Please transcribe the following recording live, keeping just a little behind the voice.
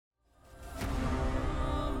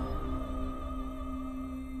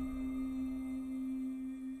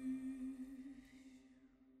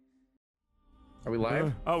Are we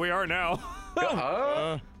live? Oh, we are now.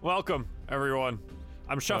 Welcome, everyone.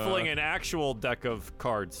 I'm shuffling an actual deck of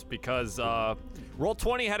cards because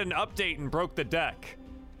Roll20 had an update and broke the deck.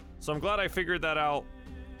 So I'm glad I figured that out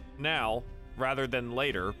now rather than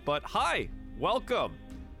later. But hi, welcome.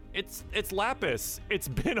 It's Lapis. It's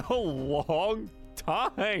been a long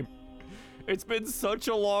time. It's been such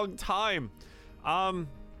a long time.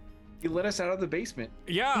 You let us out of the basement.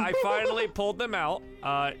 Yeah, I finally pulled them out.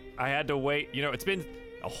 I had to wait. You know, it's been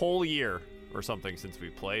a whole year or something since we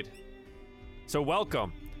played. So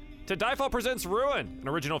welcome to Diefall Presents Ruin, an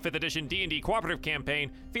original 5th edition D&D cooperative campaign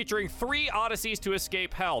featuring 3 odysseys to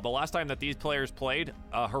escape hell. The last time that these players played,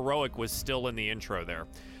 Heroic was still in the intro there.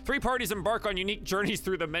 3 parties embark on unique journeys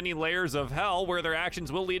through the many layers of hell where their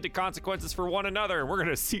actions will lead to consequences for one another. We're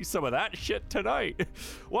gonna see some of that shit tonight.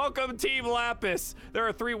 Welcome, Team Lapis. There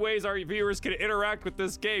are 3 ways our viewers can interact with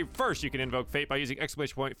this game. First, you can invoke Fate by using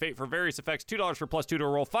 !Fate for various effects, $2 for +2 to a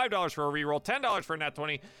roll, $5 for a reroll, $10 for a nat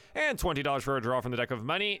 20, and $20 for a draw from the deck of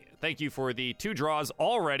money. Thank you for the 2 draws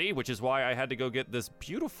already, which is why I had to go get this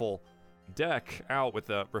beautiful deck out with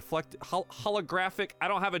the holographic. I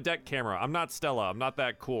don't have a deck camera. I'm not Stella. I'm not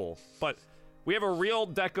that cool. But we have a real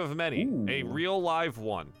deck of many, a real live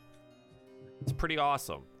one. It's pretty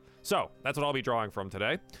awesome. So that's what I'll be drawing from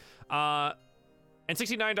today. And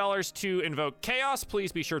 $69 to invoke Chaos.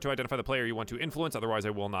 Please be sure to identify the player you want to influence, otherwise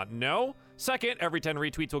I will not know. Second, every 10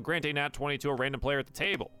 retweets will grant a nat 20 to a random player at the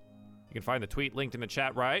table. You can find the tweet linked in the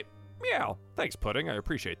chat right. Meow. Thanks, Pudding. I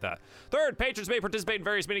appreciate that. Third, patrons may participate in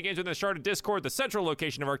various minigames within the Sharded Discord, the central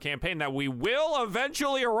location of our campaign that we will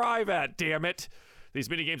eventually arrive at, damn it. These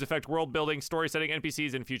minigames affect world building, story setting,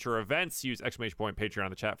 NPCs, and future events. Use ! Patreon in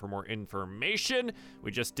the chat for more information. We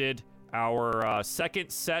just did our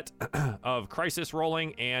second set of crisis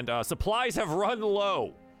rolling, and supplies have run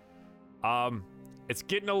low. It's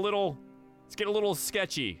getting a little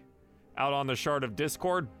sketchy out on the Shard of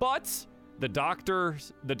Discord, but the doctor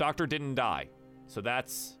didn't die, so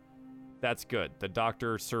that's good. The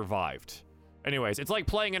doctor survived. Anyways, it's like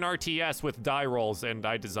playing an RTS with die rolls, and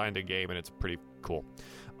I designed a game, and it's pretty cool.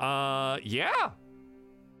 Yeah,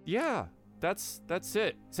 that's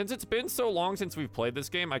it. Since it's been so long since we've played this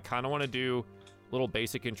game, I kind of want to do little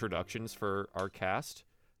basic introductions for our cast,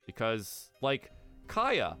 because like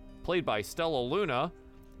Kaya, played by Stella Luna.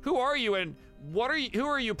 Who are you, and who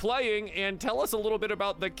are you playing, and tell us a little bit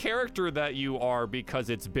about the character that you are, because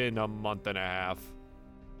it's been a month and a half.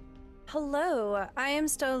 Hello, I am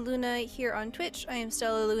Stella Luna here on Twitch. I am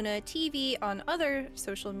Stella Luna TV on other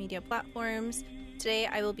social media platforms. Today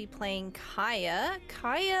I will be playing Kaya.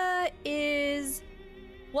 Kaya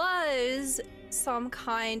was some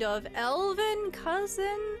kind of elven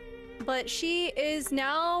cousin, but she is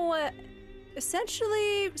now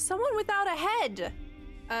essentially someone without a head.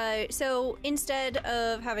 So instead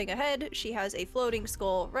of having a head, she has a floating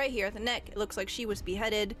skull right here at the neck. It looks like she was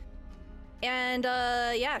beheaded. And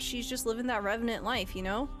yeah, she's just living that revenant life, you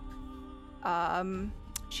know?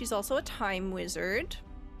 She's also a time wizard.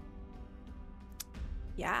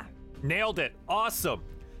 Yeah. Nailed it. Awesome.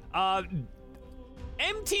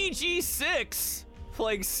 MTG6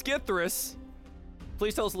 playing Skithris.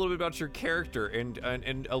 Please tell us a little bit about your character and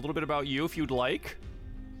a little bit about you if you'd like.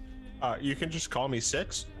 You can just call me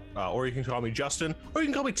Six, or you can call me Justin, or you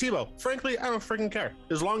can call me Tebow. Frankly, I don't freaking care.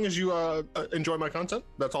 As long as you enjoy my content,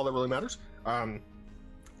 that's all that really matters.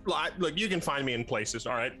 Look, you can find me in places.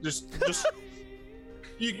 All right, just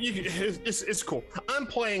it's cool. I'm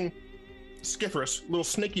playing Skithris, little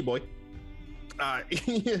snaky boy.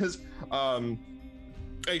 He is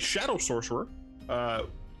a shadow sorcerer,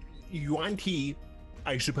 Yuan Ti,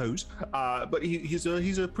 I suppose, but he's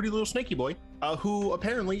a pretty little snaky boy who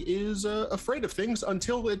apparently is afraid of things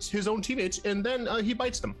until it's his own teammates, and then he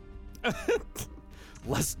bites them.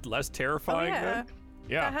 less terrifying. Oh, yeah. Then?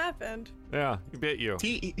 Yeah, That happened. Yeah, he bit you.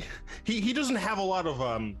 He doesn't have a lot of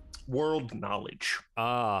world knowledge.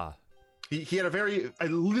 He had a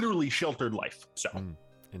literally sheltered life. So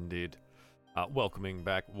indeed. Welcoming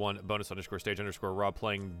back one bonus_stage_Rob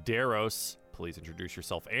playing Daros. Please introduce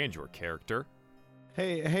yourself and your character.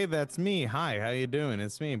 Hey, that's me. Hi, how you doing?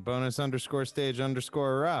 It's me,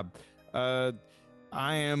 bonus_stage_Rob.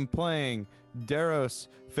 I am playing Daros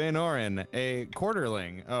Fëanor, a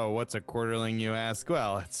quarterling. Oh, what's a quarterling, you ask?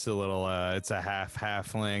 Well, it's a little, it's a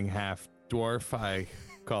half-halfling, half-dwarf. I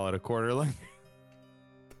call it a quarterling.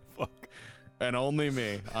 Fuck. And only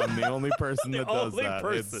me. I'm the only person that does that.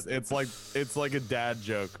 Person. It's like a dad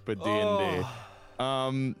joke, but D&D.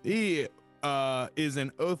 He is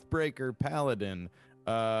an Oathbreaker paladin,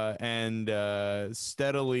 and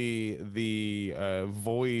steadily the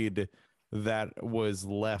void that was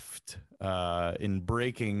left in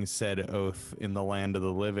breaking said oath in the land of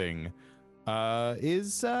the living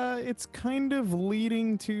is it's kind of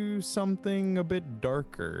leading to something a bit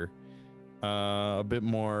darker, a bit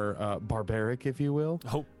more barbaric, if you will.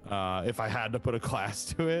 Oh. If I had to put a class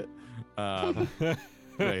to it.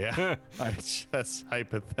 But yeah, I just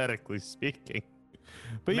hypothetically speaking.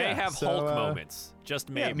 But May yeah, have so, Hulk moments, just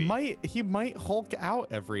maybe. Yeah, he might Hulk out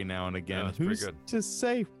every now and again. that's pretty Who's good. to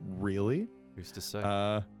say, really? Who's to say?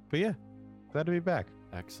 But yeah, glad to be back.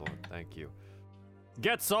 Excellent, thank you.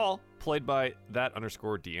 Get Saul, played by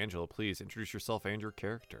 _D'Angelo. Please introduce yourself and your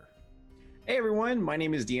character. Hey everyone, my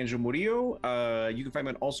name is D'Angelo Murillo. You can find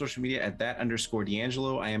me on all social media at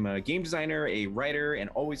 _D'Angelo. I am a game designer, a writer, and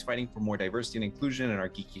always fighting for more diversity and inclusion in our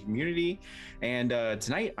geeky community. And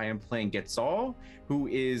tonight I am playing Getzal, who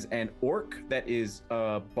is an orc that is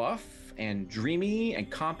buff and dreamy and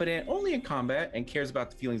competent only in combat and cares about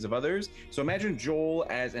the feelings of others. So imagine Joel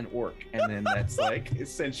as an orc, and then that's like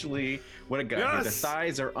essentially what a guy. Yes! The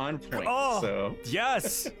thighs are on point. Oh, So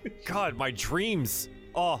yes! God, my dreams.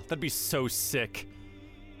 Oh, that'd be so sick.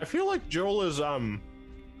 I feel like Joel is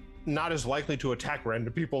not as likely to attack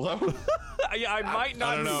random people though. I might not.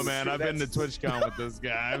 I don't know, man. I've been to That's- TwitchCon with this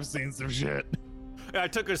guy. I've seen some shit. I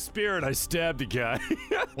took a spear and I stabbed a guy.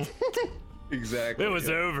 exactly. It was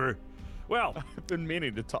over. Well, I've been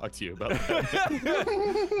meaning to talk to you about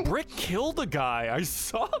that. Brick killed a guy. I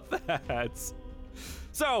saw that.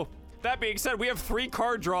 So, that being said, we have 3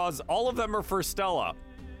 card draws. All of them are for Stella.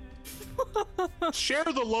 Share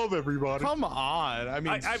the love, everybody. Come on. I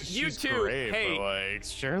mean, you she's too. great, Hey, but like,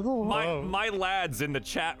 share the love. My lads in the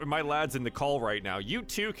chat, my lads in the call right now, you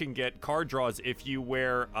too can get card draws if you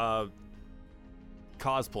wear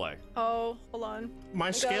cosplay. Oh, hold on. My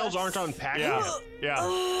scales aren't unpacked yet. Yeah.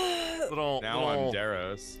 Little Now I'm little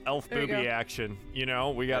Daros. elf There you booby go. action. You know,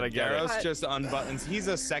 we gotta get it. Daros just unbuttons. He's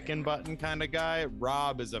a second button kind of guy.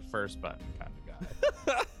 Rob is a first button kind of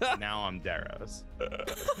guy. Now I'm Daros.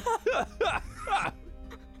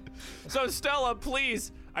 So Stella,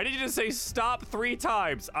 please, I need you to say stop 3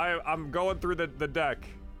 times. I'm going through the deck.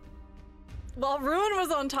 Well, Ruin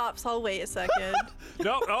was on top, so I'll wait a second.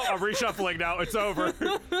 No, I'm reshuffling now. It's over.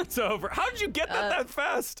 It's over. How did you get that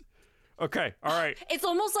fast? Okay, all right. It's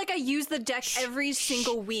almost like I use the deck every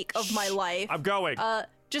single week of my life. I'm going.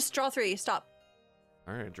 Just draw 3. Stop.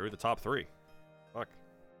 All right, drew the top 3. Fuck.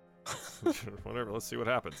 Whatever, let's see what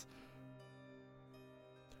happens.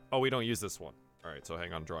 Oh, we don't use this one. All right, so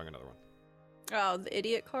hang on, drawing another one. Oh, the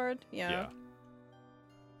idiot card? Yeah.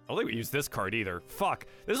 I don't think we use this card either. Fuck.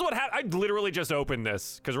 This is what happened. I literally just opened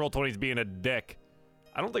this because Roll20's being a dick.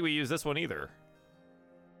 I don't think we use this one either.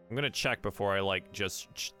 I'm gonna check before I like just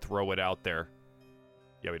throw it out there.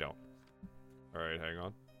 Yeah, we don't. All right, hang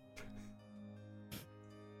on.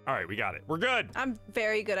 All right, we got it. We're good. I'm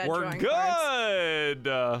very good at We're drawing cards.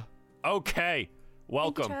 good. Okay.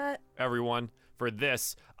 Welcome, chat. everyone, for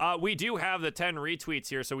this. We do have the 10 retweets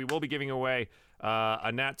here, so we will be giving away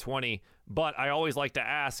a Nat 20. But I always like to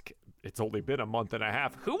ask, it's only been a month and a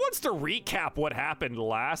half, who wants to recap what happened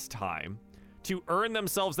last time to earn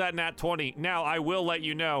themselves that Nat 20? Now, I will let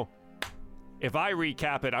you know, if I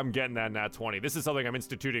recap it, I'm getting that Nat 20. This is something I'm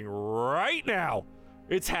instituting right now.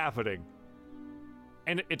 It's happening.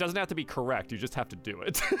 And it doesn't have to be correct. You just have to do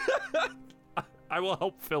it. I will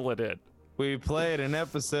help fill it in. We played an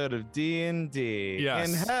episode of D&D. Yes.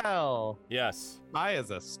 In hell. Yes. I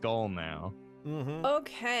is a skull now. Mm-hmm.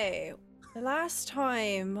 Okay. The last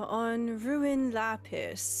time on Ruin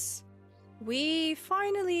Lapis, we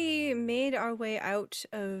finally made our way out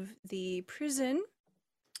of the prison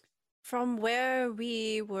from where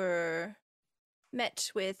we were met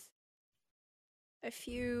with a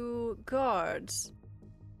few guards.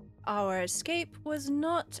 Our escape was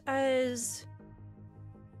not as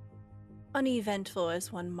uneventful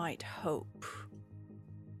as one might hope.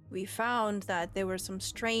 We found that there were some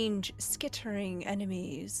strange, skittering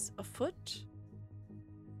enemies afoot.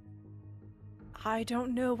 I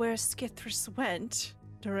don't know where Skithris went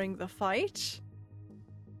during the fight,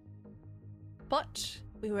 but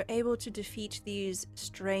we were able to defeat these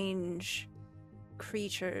strange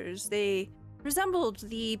creatures. They resembled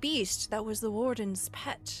the beast that was the warden's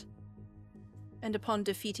pet. And upon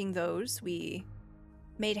defeating those, we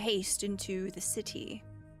made haste into the city.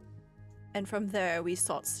 And from there, we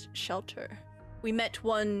sought shelter. We met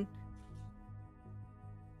one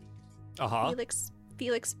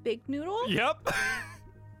Felix Big Noodle. Yep.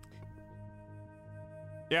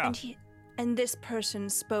 Yeah. And this person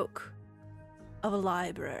spoke of a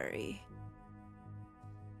library.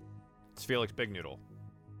 It's Felix Big Noodle.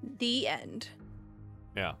 The end.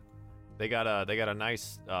 Yeah. They got a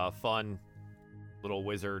nice, fun little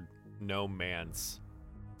wizard gnome man's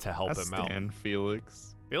to help him out.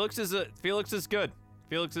 Felix. Felix is good.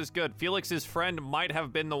 Felix is good. Felix's friend might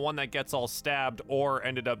have been the one that gets all stabbed or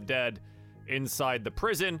ended up dead inside the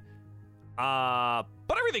prison. But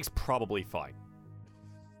everything's probably fine.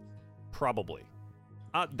 Probably.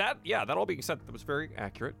 That all being said, that was very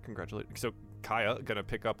accurate. Congratulations. So Kaya gonna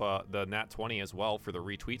pick up the nat 20 as well for the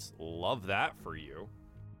retweets. Love that for you.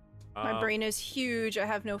 My brain is huge. I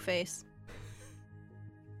have no face.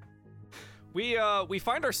 We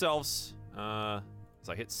find ourselves as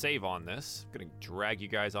I hit save on this. I'm gonna drag you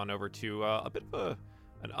guys on over to a bit of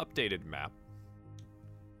an updated map.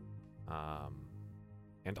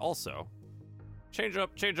 And also change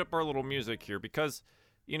up our little music here because,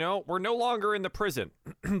 you know, we're no longer in the prison,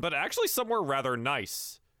 but actually somewhere rather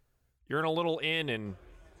nice. You're in a little inn and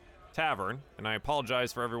tavern, and I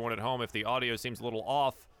apologize for everyone at home if the audio seems a little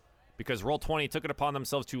off because Roll20 took it upon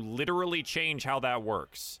themselves to literally change how that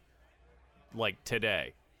works, like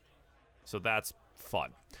today. So that's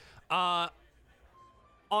fun. On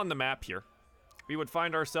the map here, we would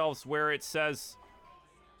find ourselves where it says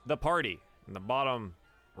the party in the bottom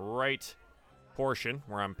right portion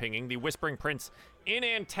where I'm pinging, the Whispering Prince Inn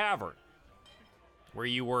and Tavern, where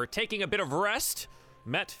you were taking a bit of rest,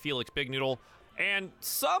 met Felix Big Noodle, and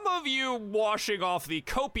some of you washing off the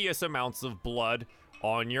copious amounts of blood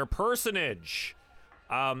on your personage.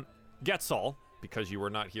 Getzal, because you were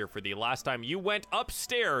not here for the last time, you went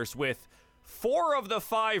upstairs with 4 of the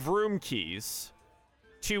 5 room keys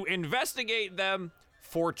to investigate them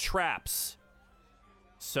for traps.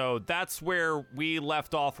 So that's where we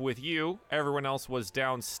left off with you. Everyone else was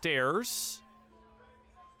downstairs.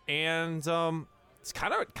 And it's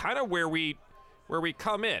kind of where we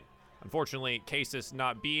come in. Unfortunately, Casus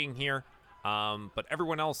not being here, but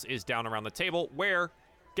everyone else is down around the table where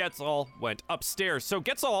Getzal went upstairs. So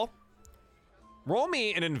Getzal, roll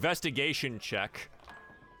me an investigation check.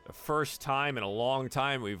 The first time in a long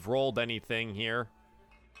time we've rolled anything here.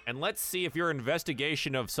 And let's see if your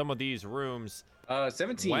investigation of some of these rooms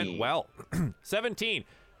 17 went well. 17.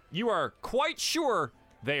 You are quite sure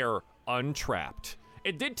they are untrapped.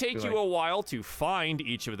 It did take you a while to find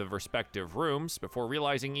each of the respective rooms before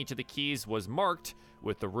realizing each of the keys was marked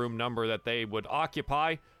with the room number that they would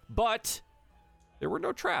occupy, but there were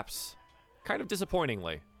no traps. Kind of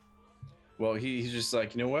disappointingly. Well, he's just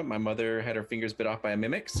like, you know what? My mother had her fingers bit off by a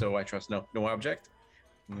mimic, so I trust no object.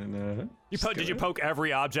 And then, did you poke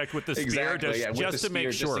every object with the spear exactly, just to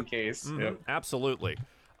make sure? Just in case. Mm-hmm, yep. Absolutely.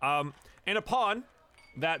 And upon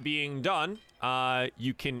that being done,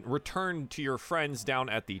 you can return to your friends down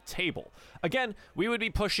at the table. Again, we would be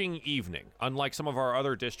pushing evening. Unlike some of our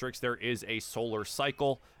other districts, there is a solar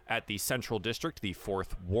cycle at the Central District, the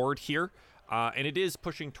 4th Ward here, and it is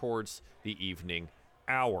pushing towards the evening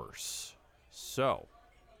hours. So,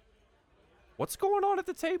 what's going on at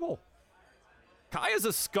the table? Kaya's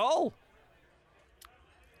a skull.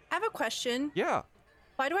 I have a question. Yeah.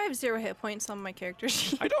 Why do I have 0 hit points on my character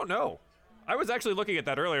sheet? I don't know. I was actually looking at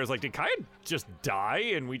that earlier. I was like, did Kaya just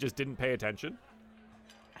die and we just didn't pay attention?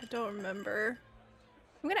 I don't remember.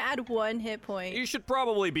 I'm gonna add 1 hit point. You should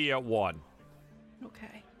probably be at 1.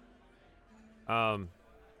 Okay.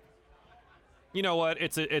 You know what?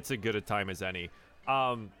 It's a good a time as any.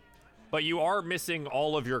 But you are missing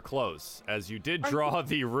all of your clothes, as you did draw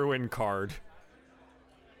the ruin card.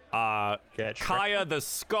 Kaya the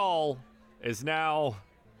skull is now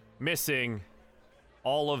missing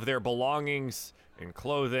all of their belongings and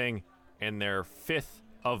clothing and their 5th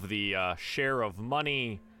of the share of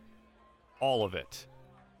money, all of it.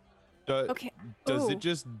 Okay. Does it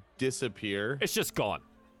just disappear? It's just gone.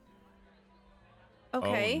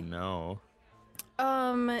 Okay. Oh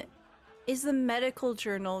no. Is the medical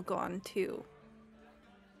journal gone too?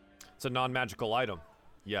 It's a non-magical item.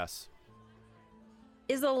 Yes.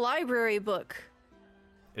 Is the library book?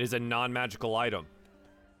 It is a non-magical item.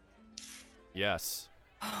 Yes.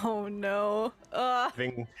 Oh no.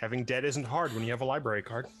 Having dead isn't hard when you have a library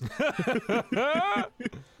card.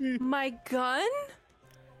 My gun?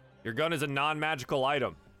 Your gun is a non-magical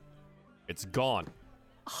item. It's gone.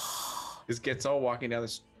 This gets all walking down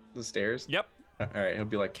the stairs. Yep. All right, he'll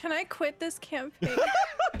be like, Can I quit this campaign?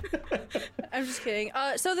 I'm just kidding.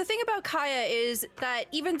 So the thing about Kaya is that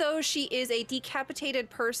even though she is a decapitated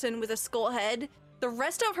person with a skull head, the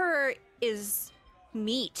rest of her is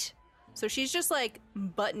meat. So she's just like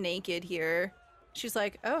butt naked here. She's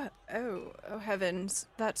like, oh heavens,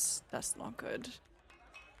 that's not good.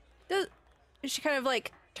 She kind of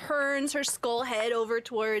like turns her skull head over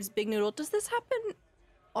towards Big Noodle. Does this happen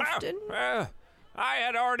often? I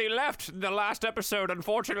had already left the last episode.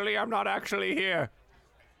 Unfortunately, I'm not actually here.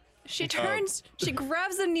 She turns, she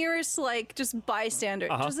grabs the nearest, like, just bystander.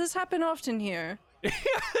 Does this happen often here?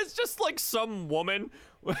 It's just like some woman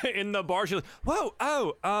in the bar. She's like, whoa,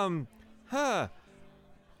 oh,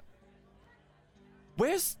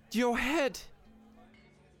 where's your head?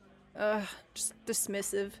 Just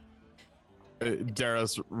dismissive.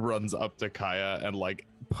 Daros runs up to Kaya and like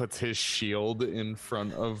puts his shield in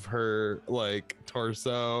front of her like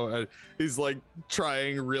torso. And he's like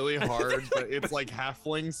trying really hard, but it's like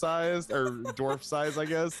halfling sized or dwarf size, I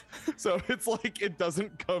guess. So it's like it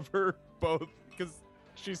doesn't cover both because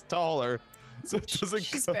she's taller. So it doesn't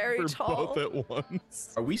She's cover very tall. both at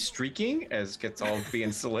once. Are we streaking as Quetzal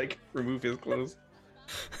begins to like remove his clothes?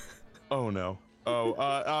 Oh no.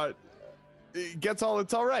 Oh, gets all.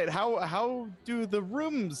 It's all right. How do the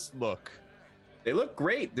rooms look? They look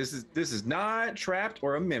great. This is not trapped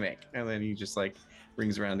or a mimic. And then he just like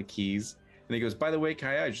brings around the keys. And he goes, by the way,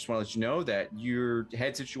 Kaya, I just want to let you know that your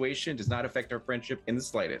head situation does not affect our friendship in the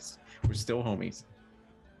slightest. We're still homies.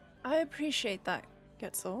 I appreciate that,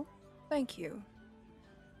 Quetzal. Thank you.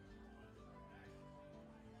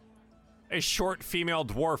 A short female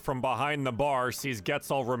dwarf from behind the bar sees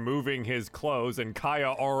Quetzal removing his clothes and Kaya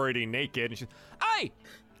already naked. And she's, Hey!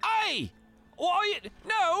 Why?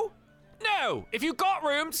 No! If you got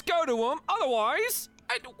rooms, go to them. Otherwise,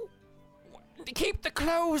 keep the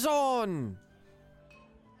clothes on.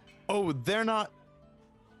 Oh, they're not.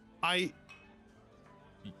 Are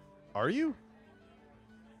you?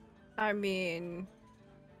 I mean,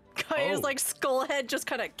 Kaya's like skull head just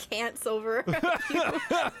kind of cants over.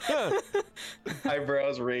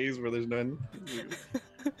 Eyebrows raised where there's none.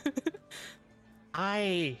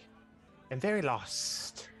 I am very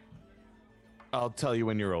lost. I'll tell you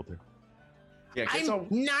when you're older. Yeah, Quetzal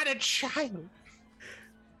I'm not a child.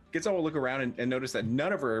 will look around and notice that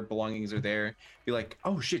none of her belongings are there. Be like,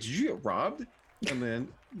 oh shit, did you get robbed? And then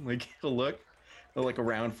like he'll look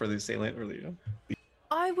around for the assailant or the.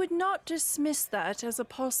 I would not dismiss that as a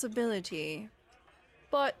possibility.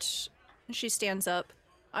 But she stands up.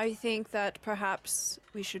 I think that perhaps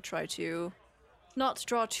we should try to not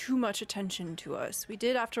draw too much attention to us. We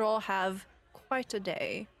did, after all, have quite a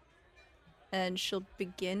day. And she'll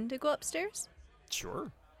begin to go upstairs?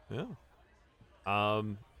 Sure. Yeah.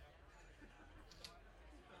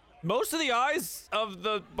 Most of the eyes of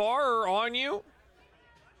the bar are on you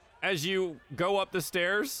as you go up the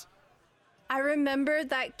stairs. I remembered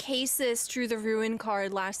that Casus drew the ruin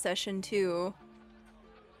card last session, too.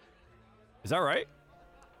 Is that right?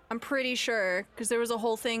 I'm pretty sure, because there was a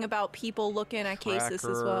whole thing about people looking at Casus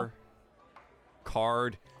as well. Tracker,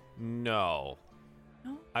 Card. No.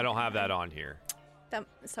 No? I don't have that on here.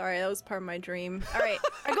 Sorry, that was part of my dream. All right,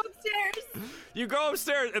 I go upstairs. You go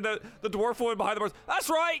upstairs, and the dwarf woman behind the bars. That's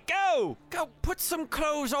right. Go, put some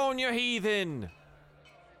clothes on, you heathen.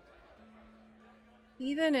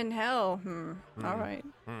 Heathen in hell. All right.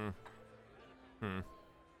 So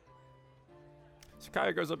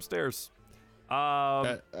Kaya goes upstairs.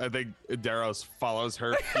 I think Daros follows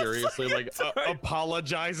her furiously, like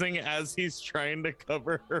apologizing as he's trying to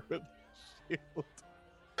cover her with the shield.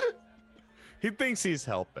 He thinks he's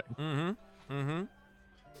helping.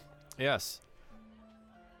 Yes.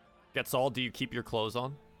 Quetzal, do you keep your clothes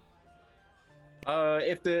on?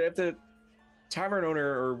 If the tavern owner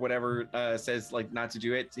or whatever says like not to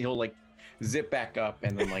do it, he'll like zip back up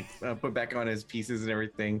and then like put back on his pieces and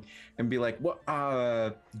everything and be like, what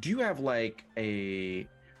do you have like a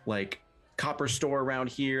copper store around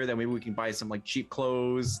here that maybe we can buy some like cheap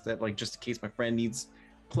clothes that like just in case my friend needs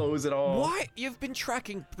clothes at all? Why? You've been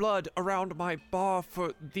tracking blood around my bar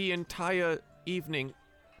for the entire evening.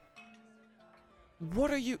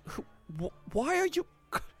 What are you? Why are you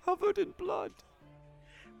covered in blood?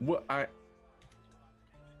 What I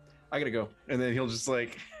gotta go, and then he'll just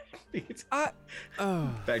like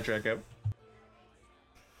backtrack up.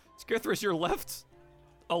 Skithris, you're left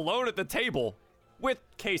alone at the table with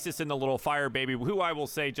Casus and the little fire baby, who I will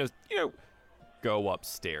say just go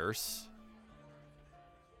upstairs.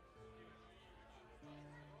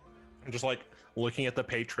 I'm just like looking at the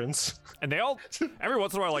patrons. And they all, every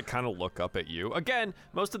once in a while, like kind of look up at you. Again,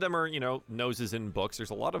 most of them are, noses in books. There's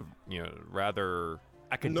a lot of, rather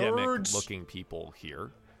academic-looking people here.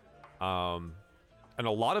 And a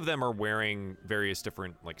lot of them are wearing various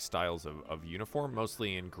different, like, styles of uniform,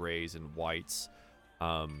 mostly in grays and whites.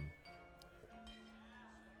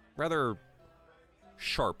 Rather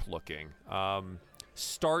sharp-looking.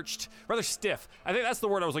 Starched, rather stiff. I think that's the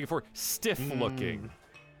word I was looking for. Stiff-looking.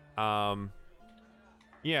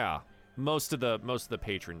 Yeah, most of the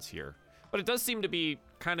patrons here. But it does seem to be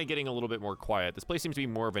kind of getting a little bit more quiet. This place seems to be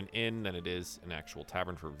more of an inn than it is an actual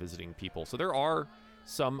tavern for visiting people. So there are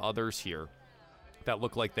some others here that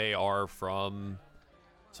look like they are from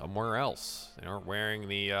somewhere else. They aren't wearing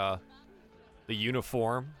the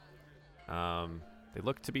uniform. They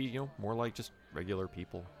look to be, more like just regular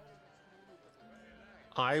people.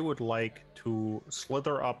 I would like to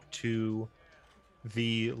slither up to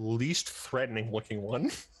the least threatening looking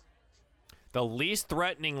one. The least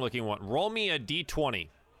threatening looking one. Roll me a d20.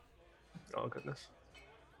 Oh, goodness.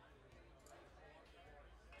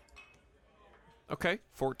 Okay,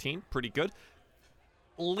 14. Pretty good.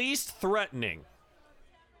 Least threatening.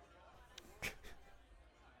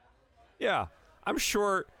 Yeah, I'm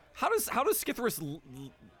sure. How does Skithrus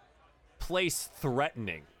place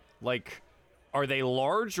threatening? Like, are they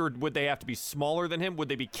large, or would they have to be smaller than him? Would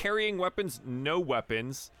they be carrying weapons? No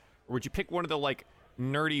weapons? Or would you pick one of the, like,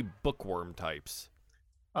 nerdy bookworm types?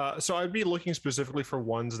 So I'd be looking specifically for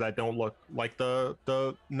ones that don't look like the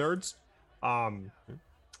nerds.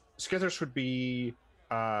 Skithers would be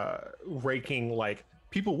raking like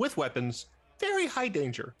people with weapons, very high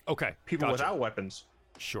danger. Okay. People gotcha. without weapons,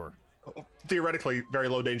 Sure. theoretically very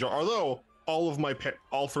low danger. Although all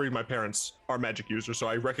three of my parents are magic users, so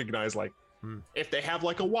I recognize like if they have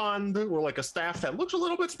like a wand or like a staff that looks a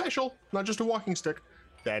little bit special, not just a walking stick,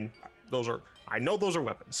 then I know those are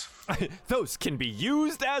weapons. Those can be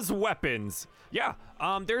used as weapons. Yeah.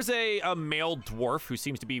 There's a male dwarf who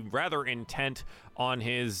seems to be rather intent on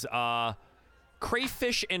his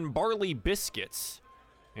crayfish and barley biscuits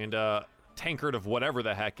and a tankard of whatever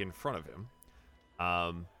the heck in front of him.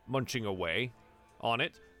 Munching away on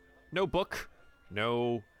it. No book,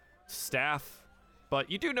 no staff, but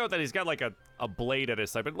you do know that he's got like a blade at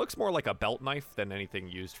his side, but it looks more like a belt knife than anything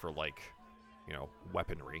used for like,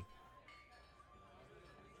 weaponry.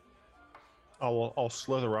 I'll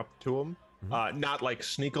slither up to him, not like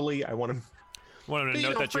sneakily. I want him. Want him to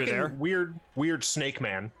note that you're there. Weird snake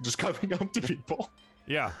man just coming up to people.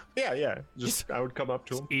 Yeah. Yeah. Just I would come up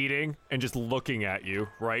to him, Eating and just looking at you,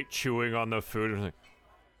 right? Chewing on the food and like,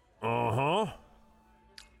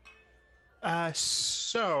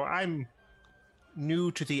 So I'm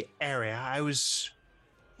new to the area. I was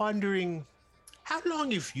wondering, how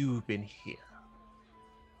long have you been here?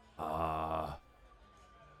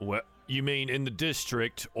 What? You mean in the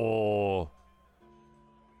district or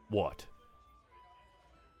what?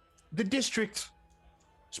 The district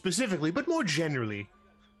specifically, but more generally.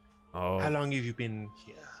 Oh, How long have you been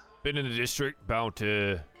here? been in the district about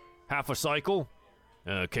half a cycle.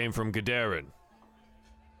 Came from Gadarin.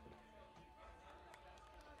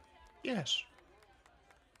 Yes.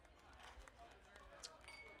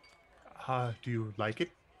 Do you like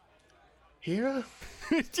it here?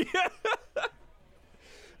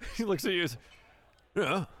 He looks at you.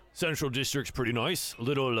 Yeah, Central District's pretty nice. A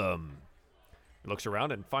little, He looks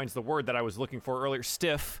around and finds the word that I was looking for earlier.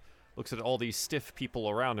 Stiff. Looks at all these stiff people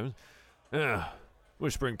around him. Yeah,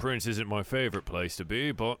 Whispering Prince isn't my favorite place to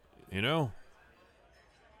be, but,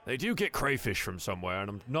 they do get crayfish from somewhere, and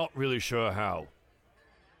I'm not really sure how.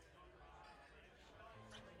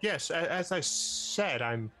 Yes, as I said,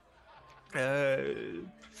 I'm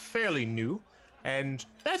fairly new, and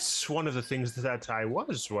that's one of the things that I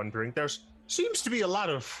was wondering. There seems to be a lot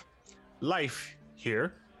of life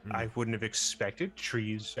here. I wouldn't have expected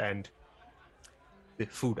trees and the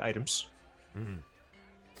food items.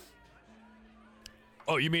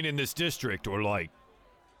 Oh, you mean in this district, or like...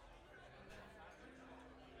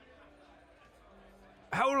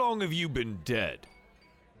 How long have you been dead?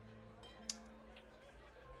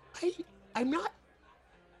 I'm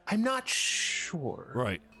not sure.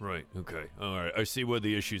 Right, okay. All right, I see where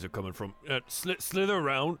the issues are coming from. Slither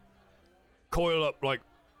around, coil up, like,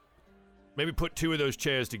 maybe put two of those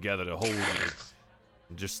chairs together to hold you.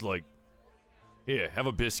 And just, like, here, have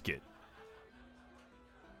a biscuit.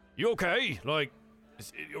 You okay? Like,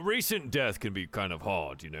 a recent death can be kind of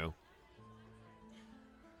hard,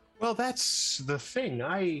 Well, that's the thing.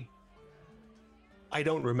 I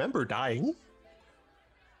don't remember dying.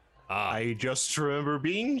 I just remember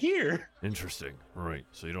being here. Interesting. Right.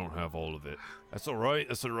 So you don't have all of it. That's all right.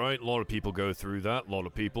 A lot of people go through that. A lot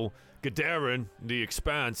of people. Gadarin, the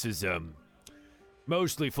Expanse, is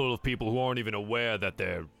mostly full of people who aren't even aware that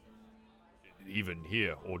they're even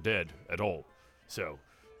here or dead at all. So,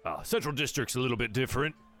 Central District's a little bit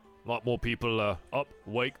different. A lot more people up,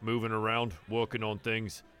 awake, moving around, working on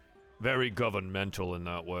things. Very governmental in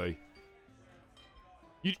that way.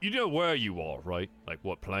 You know where you are, right? Like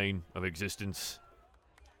what plane of existence?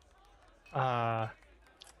 I've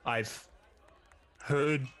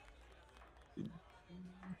heard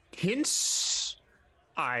hints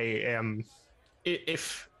I am,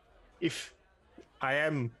 if I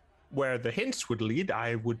am where the hints would lead,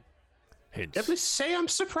 I would Hints. definitely say I'm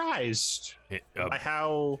surprised by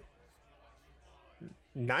how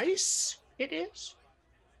nice it is.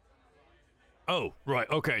 Oh, right.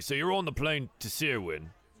 Okay, so you're on the plane to Sirwin,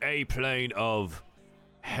 a plane of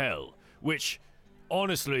hell, which,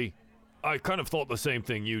 honestly, I kind of thought the same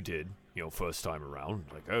thing you did, first time around.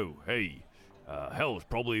 Like, oh, hey, hell's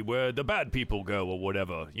probably where the bad people go or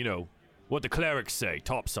whatever, what the clerics say,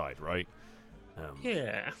 topside, right?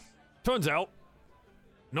 Yeah. Turns out,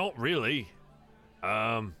 not really.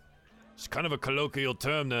 It's kind of a colloquial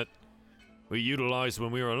term that we utilized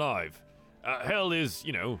when we were alive. Hell is,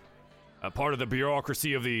 a part of the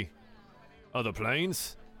bureaucracy of the other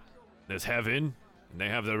planes. There's heaven, and they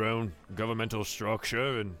have their own governmental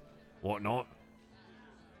structure and whatnot.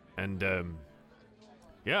 And,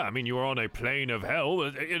 yeah, I mean, you are on a plane of hell.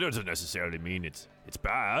 It doesn't necessarily mean it's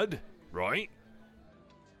bad, right?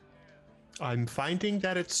 I'm finding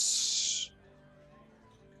that it's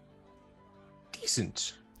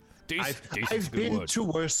decent. Decent's I've a good been word. to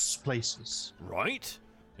worse places. Right?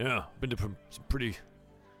 Yeah, been to some pretty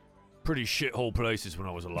shithole places when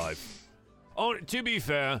I was alive. Oh, to be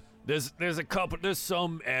fair, there's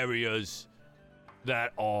some areas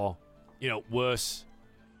that are, worse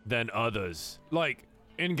than others. Like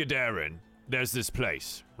in Gadarin, there's this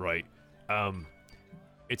place, right?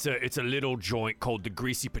 It's a little joint called the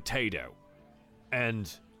Greasy Potato,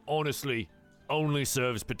 and honestly, only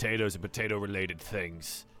serves potatoes and potato-related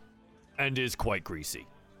things, and is quite greasy.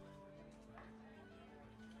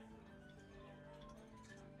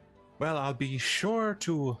 Well, I'll be sure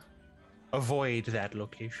to avoid that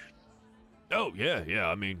location. Oh, yeah,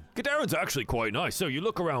 I mean, Gadarin's actually quite nice. So you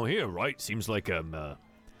look around here, right? Seems like a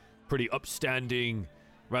pretty upstanding,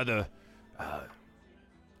 rather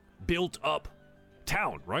built-up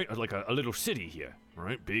town, right? Like a little city here,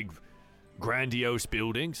 right? Big, grandiose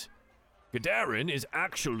buildings. Gadarin is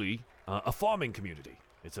actually a farming community.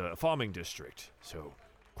 It's a farming district, so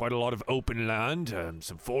quite a lot of open land,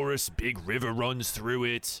 some forests, big river runs through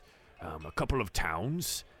it, a couple of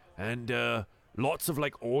towns, and lots of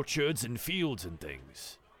like orchards and fields and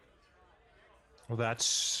things. Well, that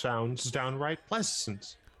sounds downright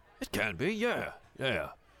pleasant. It can be, yeah.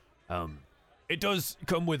 It does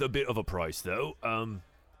come with a bit of a price, though.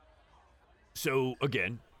 So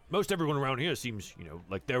again, most everyone around here seems,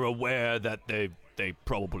 like they're aware that they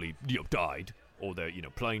probably died, or they're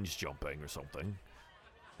planes jumping or something.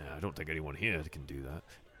 I don't think anyone here can do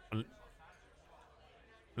that,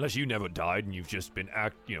 unless you never died and you've just been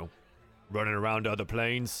running around other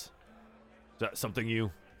planes. Is that something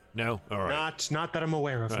you know? All right. Not that I'm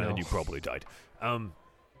aware of. No. And you probably died.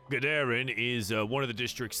 Gadarin is one of the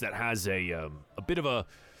districts that has a bit of a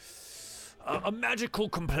magical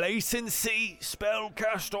complacency spell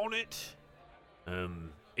cast on it.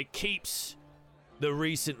 It keeps the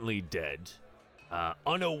recently dead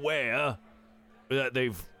unaware that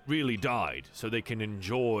they've really died, so they can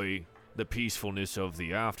enjoy the peacefulness of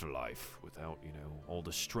the afterlife without, all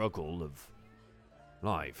the struggle of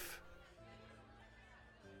life.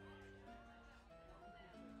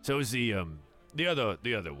 So is the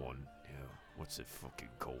other one, what's it fucking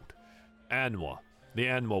called? Anwa. The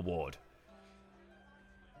Anwa ward.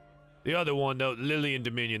 The other one, though, Lillian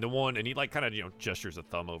Dominion, the one, and he kind of, gestures a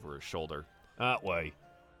thumb over his shoulder. That way.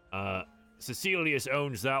 Cecilius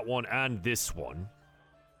owns that one and this one.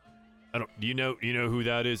 Do you know who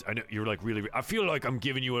that is? I know you're really, I feel like I'm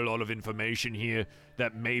giving you a lot of information here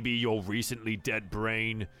that maybe your recently dead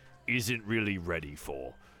brain isn't really ready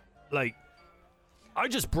for. I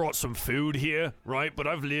just brought some food here, right? But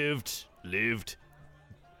I've lived,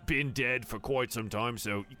 been dead for quite some time,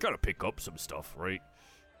 so you gotta pick up some stuff, right?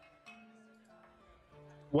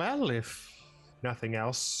 Well, if nothing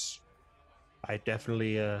else, I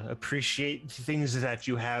definitely appreciate the things that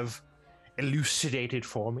you have elucidated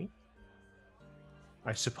for me.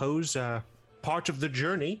 I suppose part of the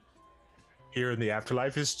journey here in the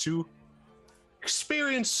afterlife is to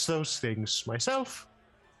experience those things myself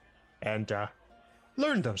and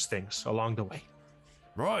learn those things along the way.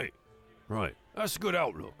 Right. That's a good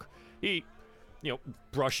outlook. He,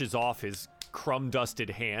 brushes off his crumb-dusted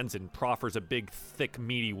hands and proffers a big, thick,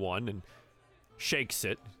 meaty one and shakes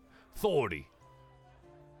it. Thordy.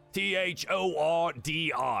 Thordi.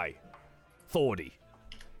 Thordy.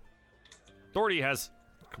 Thordy has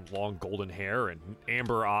long golden hair and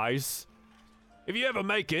amber eyes. If you ever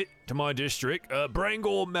make it to my district,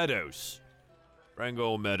 Brangor Meadows.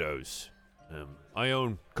 I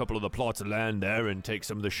own a couple of the plots of land there and take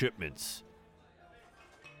some of the shipments.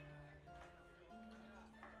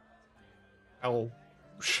 I'll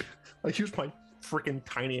I use my freaking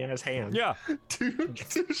tiny ass hand. Yeah. To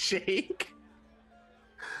shake.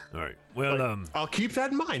 All right. Well, Like, I'll keep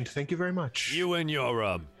that in mind. Thank you very much. you and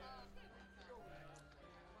your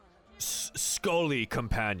Scully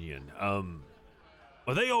companion,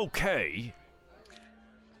 are they okay?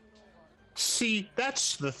 See,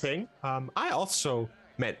 that's the thing. I also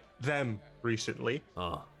met them recently,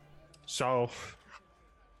 so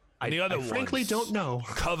And the other I frankly ones don't know.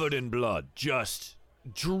 Covered in blood, just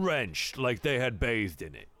drenched like they had bathed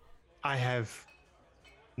in it. I have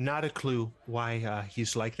not a clue why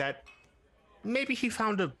he's like that. Maybe he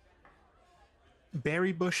found a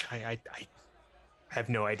berry bush. I have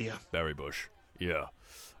no idea. Berry bush. Yeah.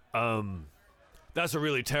 That's a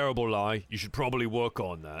really terrible lie. You should probably work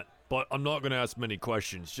on that. But I'm not going to ask many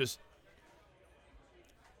questions. Just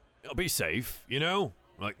be safe, you know?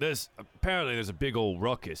 Like apparently there's a big old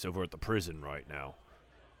ruckus over at the prison right now.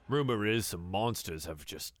 Rumor is some monsters have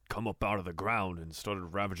just come up out of the ground and started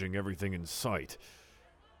ravaging everything in sight.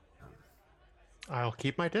 I'll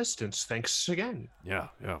keep my distance. Thanks again. Yeah,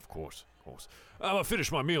 of course. I'll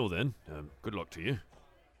finish my meal then. Good luck to you.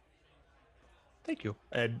 Thank you.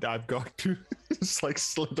 And I'm going to just like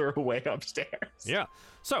slither away upstairs. Yeah.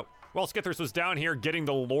 So, while Skithers was down here getting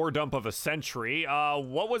the lore dump of a century,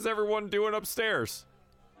 what was everyone doing upstairs?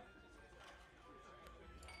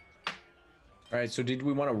 All right, so did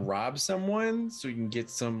we want to rob someone so we can get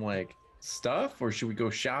some like stuff, or should we go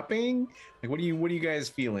shopping? Like, what are you guys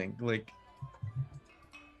feeling? Like,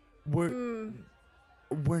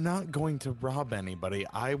 We're not going to rob anybody.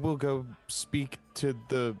 I will go speak to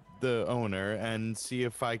the owner and see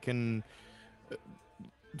if I can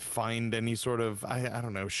find any sort of I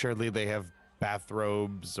don't know. Surely they have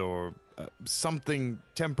bathrobes or something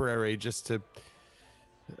temporary just to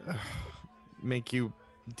make you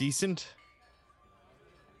decent.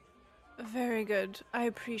 Very good. I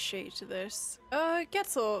appreciate this.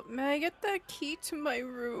 Getzel, may I get the key to my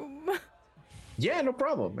room? yeah, no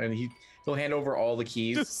problem. And he'll hand over all the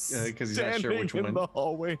keys because he's not sure which Standing one. in the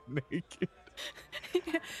hallway naked.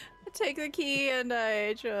 I take the key and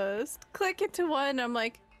I just click into one. I'm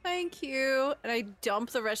like, thank you. And I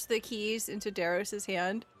dump the rest of the keys into Daros's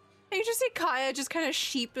hand. And you just see Kaya just kind of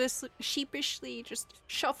sheepishly just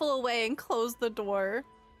shuffle away and close the door.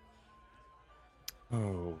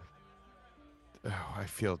 Oh, I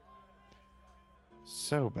feel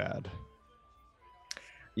so bad.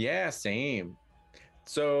 Yeah, same.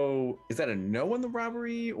 So is that a no on the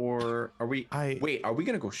robbery, or are we? Wait, are we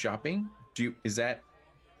gonna go shopping? Is that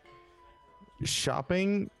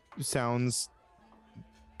Shopping sounds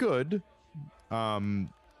good. We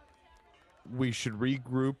should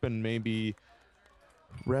regroup and maybe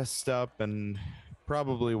rest up and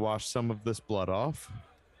probably wash some of this blood off.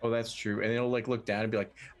 Oh, that's true. And it'll like look down and be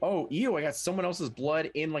like, "Oh, ew! I got someone else's blood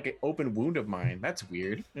in like an open wound of mine. That's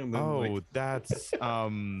weird." And then, Oh, like, that's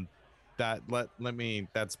let me.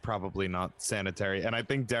 That's probably not sanitary. And I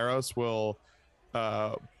think Daros will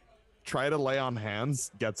try to lay on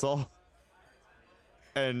hands, Getzel,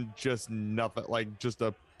 and just nothing, like just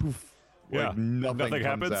a poof, Yeah, like nothing comes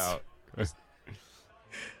happens. out.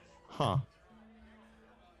 Huh.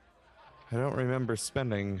 I don't remember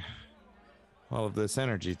spending all of this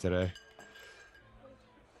energy today.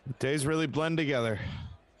 Days really blend together.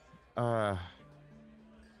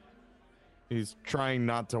 He's trying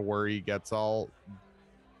not to worry, Getzel,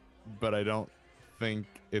 but I don't think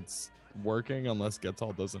it's working unless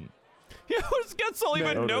Getzel doesn't. Yeah, what does Getzel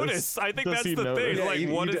even notice? I think Does that's he the notice? thing. yeah, Like,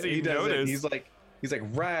 what does he doesn't. notice? He's like,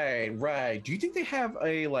 right. Do you think they have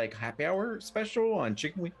a like happy hour special on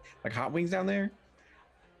chicken wing, like hot wings down there?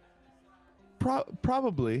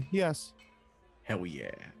 Probably, yes. Hell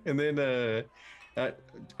yeah! And then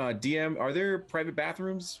DM, are there private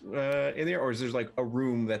bathrooms in there, or is there like a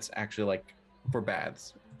room that's actually like for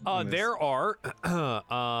baths? There are.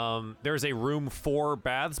 There's a room for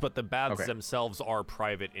baths, but the baths Okay. themselves are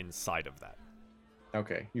private inside of that.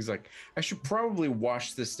 Okay, he's like, I should probably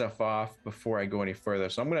wash this stuff off before I go any further.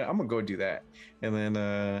 So I'm gonna go do that, and then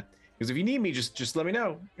because if you need me, just let me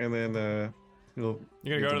know, and then You're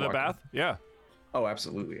gonna go to the bath? Yeah. Oh,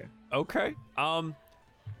 absolutely. Yeah. Okay.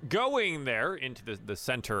 Going there into the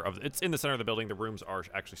center of it's in the center of the building. The rooms are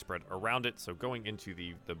actually spread around it. So going into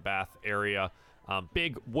the bath area,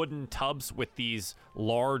 big wooden tubs with these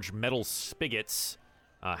large metal spigots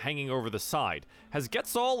hanging over the side. Has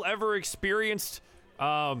Getzel ever experienced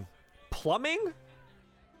plumbing?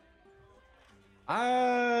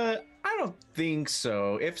 I don't think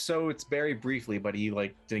so. If so, it's very briefly, but he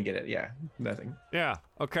like didn't get it. Yeah, nothing. Yeah.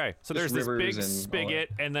 Okay. So Just there's this big rivers and all that. spigot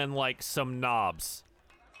and then like some knobs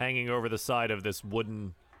hanging over the side of this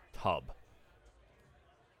wooden tub.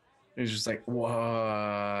 He's just like,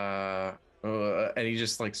 whoa. And he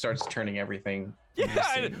just like starts turning everything.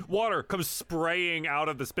 Yeah, and water comes spraying out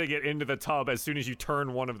of the spigot into the tub as soon as you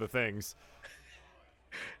turn one of the things.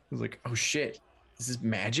 He's like, oh shit, this is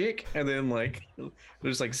magic. And then like he'll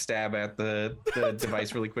just like stab at the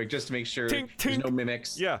device really quick just to make sure Tink, there's tink. no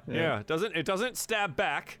mimics. Yeah. It doesn't stab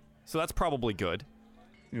back, so that's probably good.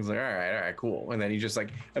 He's like, all right, cool. And then he just like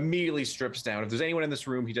immediately strips down. If there's anyone in this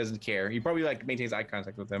room, he doesn't care. He probably like maintains eye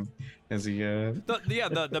contact with them as he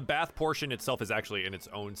The bath portion itself is actually in its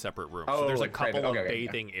own separate room. So Oh, there's like a couple private. of Okay,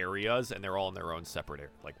 bathing areas, and they're all in their own separate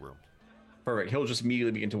like room. perfect. He'll just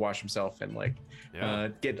immediately begin to wash himself and like Yeah.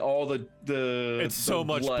 get all the It's so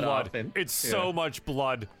much blood. off and, It's so much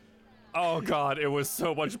blood. Oh god, it was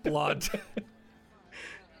so much blood.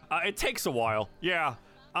 It takes a while. Yeah.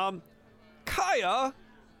 Kaya,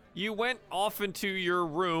 you went off into your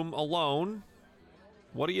room alone.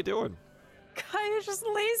 What are you doing? Kaya just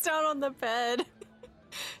lays down on the bed.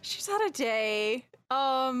 She's had a day.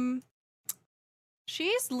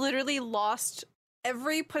 She's literally lost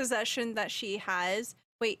every possession that she has.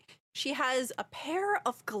 Wait, she has a pair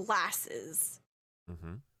of glasses.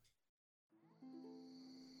 Mm-hmm.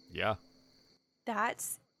 Yeah.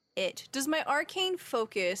 That's it. Does my arcane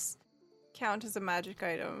focus count as a magic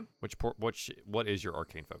item? What is your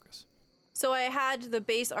arcane focus? So I had the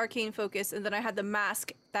base arcane focus, and then I had the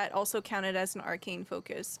mask that also counted as an arcane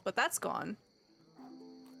focus, but that's gone.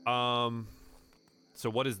 So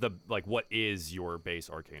what is your base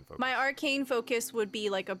arcane focus? My arcane focus would be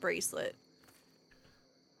like a bracelet.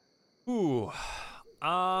 Ooh.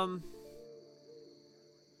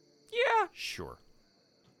 Yeah, sure.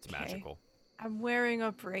 It's Okay. magical. I'm wearing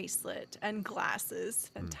a bracelet and glasses.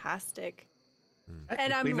 Fantastic. And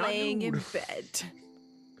Technically I'm not laying in nude. bed.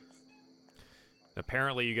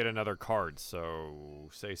 Apparently you get another card, so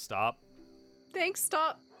say stop. Thanks,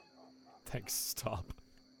 stop. Thanks, stop.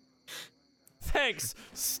 Thanks,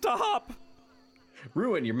 stop!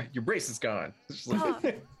 Ruin your brace is gone. It's just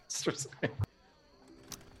like- it's just-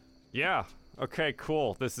 Yeah, okay,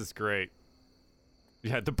 cool. This is great.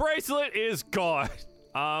 Yeah, the bracelet is gone.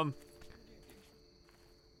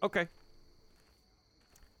 Okay.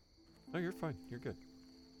 No, you're fine. You're good.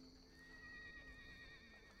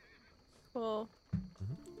 Cool.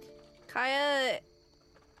 Kaya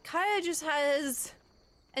just has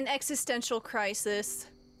an existential crisis.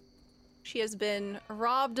 She has been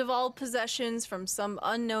robbed of all possessions from some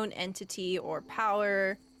unknown entity or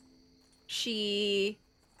power. She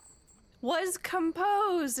was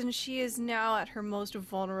composed, and she is now at her most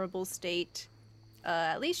vulnerable state.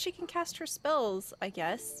 At least she can cast her spells, I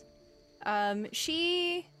guess.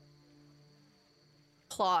 She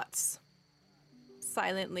plots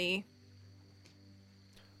silently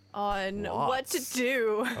on what to Plots.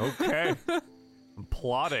 do. Okay. I'm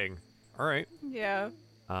plotting. All right. Yeah.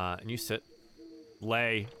 And you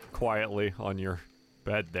lay quietly on your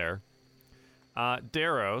bed there.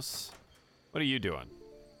 Daros, what are you doing?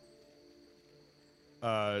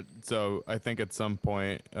 So I think at some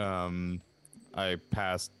point, I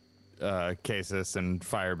passed Casus and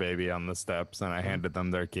Fire Baby on the steps, and I handed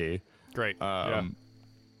them their key. Great. Yeah.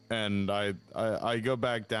 And I go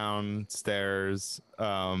back downstairs,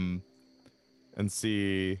 and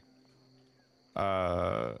see,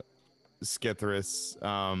 Skithris.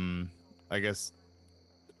 I guess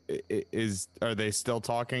are they still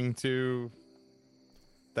talking to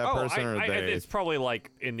that person, or are they? It's probably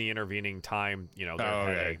like in the intervening time. You know,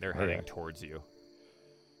 they're heading Okay. towards you.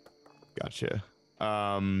 Gotcha.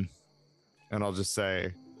 And I'll just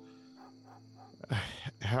say,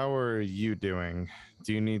 how are you doing?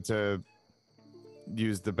 Do you need to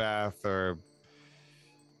use the bath or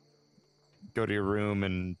go to your room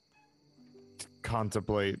and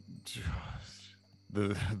contemplate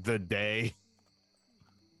the day?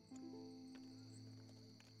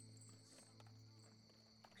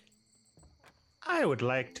 I would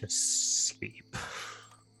like to sleep.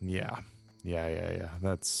 Yeah.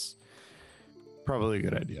 That's probably a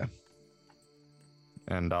good idea.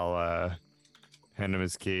 And I'll hand him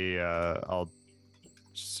his key. I'll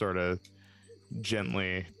sort of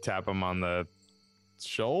gently tap him on the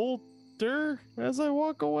shoulder as I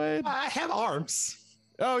walk away. I have arms.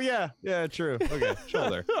 Oh yeah, true. Okay,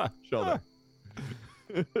 shoulder.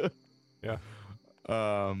 Yeah.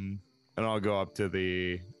 And I'll go up to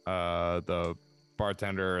the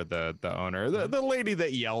bartender, or the owner, the lady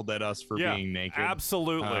that yelled at us for Yeah, being naked.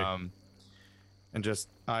 Absolutely. And just,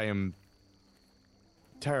 I am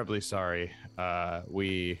terribly sorry.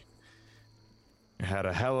 We had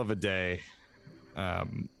a hell of a day.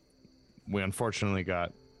 We unfortunately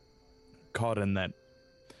got caught in that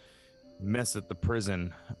mess at the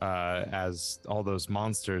prison as all those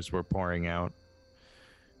monsters were pouring out.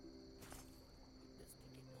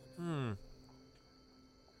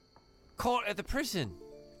 Caught at the prison.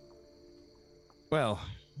 Well,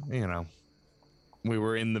 you know, we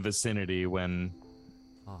were in the vicinity when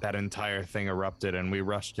that entire thing erupted, and we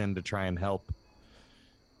rushed in to try and help.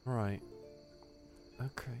 Right.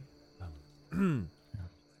 Okay.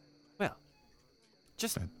 Well,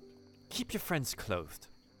 just keep your friends clothed,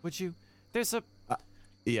 would you? There's a...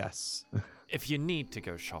 Yes. If you need to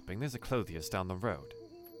go shopping, there's a clothiers down the road.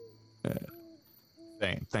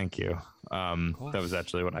 Thank you. That was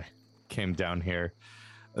actually what I came down here.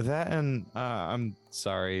 That and I'm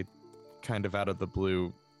sorry, kind of out of the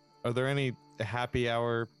blue. Are there any happy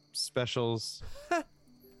hour specials?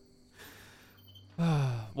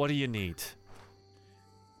 What do you need?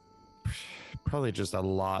 Probably just a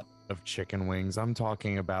lot of chicken wings. I'm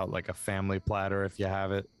talking about like a family platter if you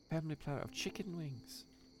have it. Family platter of chicken wings.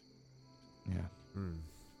 Yeah.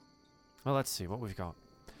 Well, let's see what we've got.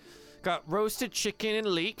 Got roasted chicken and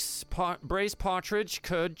leeks, braised partridge,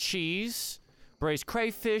 curd cheese, braised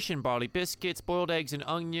crayfish and barley biscuits, boiled eggs and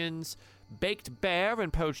onions, baked bear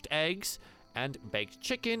and poached eggs, and baked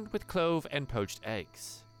chicken with clove and poached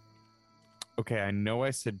eggs. Okay, I know I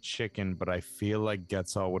said chicken, but I feel like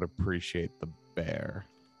Getzal would appreciate the bear.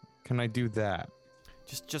 Can I do that?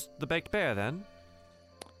 Just the baked bear then?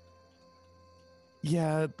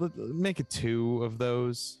 Yeah, make it 2 of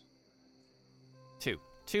those.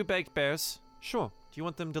 2 baked bears. Sure. Do you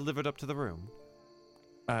want them delivered up to the room?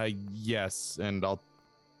 Yes, and I'll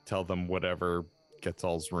tell them whatever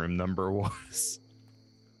Getzal's room number was.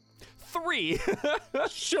 3.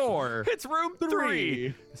 Sure. It's room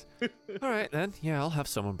 3. All right then. Yeah, I'll have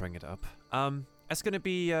someone bring it up. That's gonna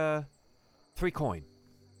be 3 coin.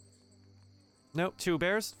 No, 2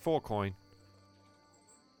 bears, 4 coin.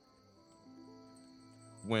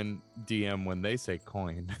 When they say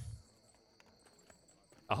coin.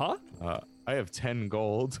 Uh-huh. I have 10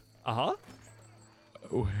 gold. Uh-huh.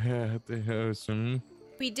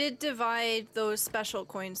 We did divide those special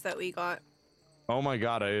coins that we got. Oh my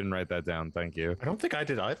god, I didn't write that down. Thank you. I don't think I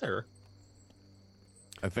did either.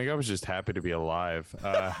 I think I was just happy to be alive.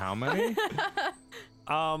 How many?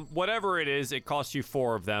 Whatever it is, it costs you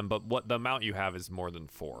 4 of them, but what the amount you have is more than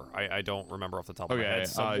 4. I don't remember off the top of my head.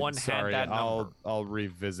 Someone sorry, had that number. I'll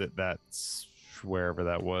revisit that wherever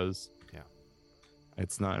that was. Yeah.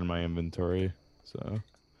 It's not in my inventory, so.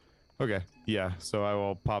 Okay, yeah, so I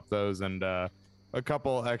will pop those and a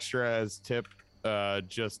couple extra as tip,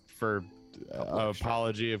 just for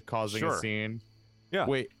apology of causing a scene. Yeah.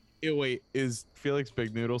 Wait, is Felix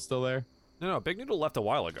Big Noodle still there? No, Big Noodle left a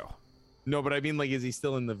while ago. No, but I mean, like, is he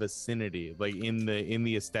still in the vicinity, like in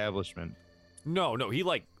the establishment? No, he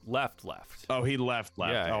like left. Oh, he left.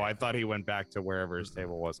 Yeah, I thought he went back to wherever his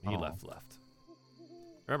table was. He left.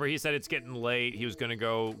 Remember, he said it's getting late. He was gonna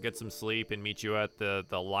go get some sleep and meet you at the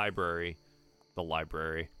library. The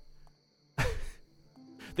library.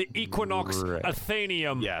 The Equinox Right.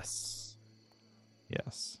 Athenaeum. Yes.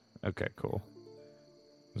 Okay, cool.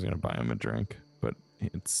 I was gonna buy him a drink, but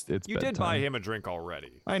it's You bedtime. did buy him a drink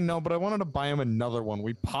already. I know, but I wanted to buy him another one.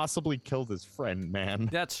 We possibly killed his friend, man.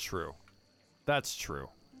 That's true.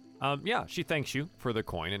 Yeah, she thanks you for the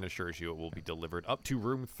coin and assures you it will be delivered up to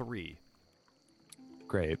room 3.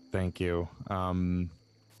 Great, thank you. And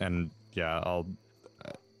yeah, I'll.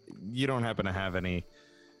 You don't happen to have any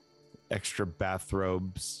extra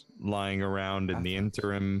bathrobes lying around in the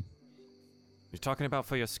interim? You're talking about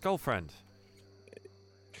for your skull friend.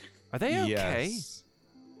 Are they okay? Yes.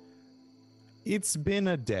 It's been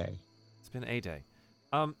a day. It's been a day.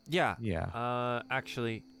 Yeah. Yeah.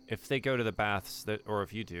 Actually, if they go to the baths, or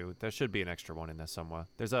if you do, there should be an extra one in there somewhere.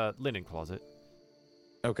 There's a linen closet.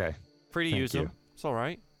 Okay. Free to Thank use you. them. It's all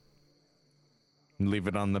right. Leave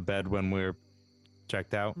it on the bed when we're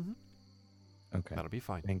checked out? Mhm. Okay. That'll be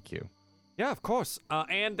fine. Thank you. Yeah, of course.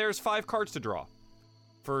 And there's 5 cards to draw.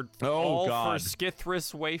 For Oh, all God. for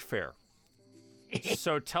Skithris Wayfair.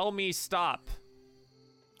 So tell me stop.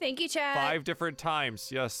 Thank you, Chad. 5 different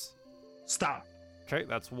times. Yes. Stop. Okay,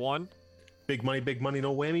 that's 1. Big money,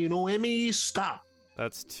 no whammy, no whammy. Stop.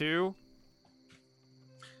 That's 2.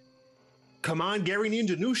 Come on, Gary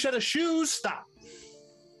needs a new set of shoes. Stop.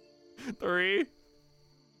 3.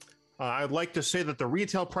 I'd like to say that the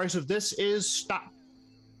retail price of this is stop.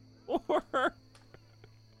 4.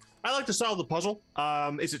 I like to solve the puzzle.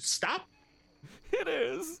 Is it stop? It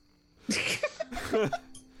is.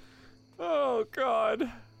 Oh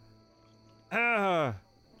God. Ah.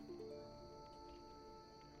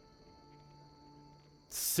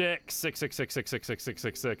 6.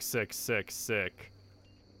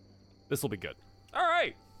 This will be good. All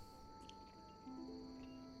right.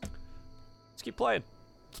 Let's keep playing.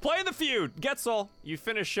 Let's play the feud. Getzel, you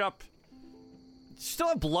finish up. You still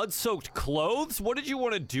have blood-soaked clothes? What did you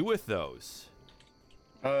want to do with those?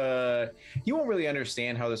 He won't really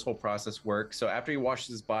understand how this whole process works. So after he washes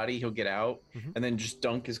his body, he'll get out and then just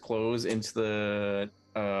dunk his clothes into the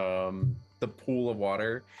pool of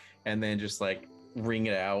water, and then just like wring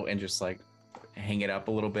it out and just like hang it up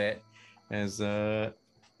a little bit as well,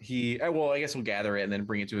 I guess he'll gather it and then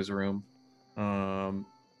bring it to his room.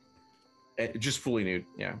 Just fully nude.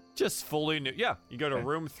 Yeah. Just fully nude. Yeah. You go to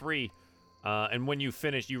room 3, and when you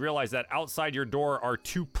finish, you realize that outside your door are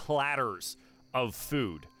 2 platters of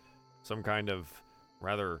food. Some kind of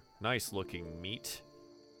rather nice looking meat,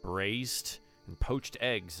 braised, and poached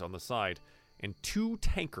eggs on the side, and 2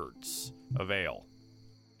 tankards of ale.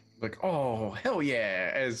 Like, oh, hell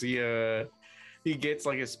yeah. As he gets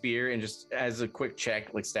like a spear and just as a quick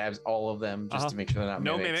check, like stabs all of them just to make sure they're not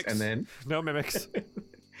mimics. And then no mimics.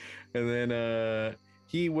 And then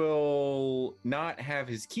he will not have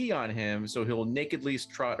his key on him, so he'll nakedly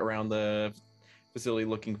trot around the facility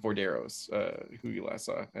looking for Daros, who you last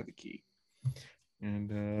saw had the key.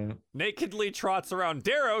 And nakedly trots around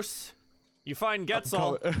Daros. You find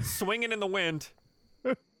Getzel swinging in the wind.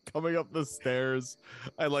 Coming up the stairs.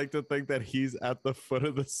 I like to think that he's at the foot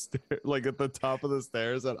of the stair, like at the top of the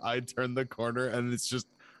stairs, and I turn the corner and it's just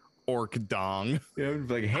Orc Dong. Yeah,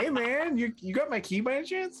 like, hey man, you got my key by any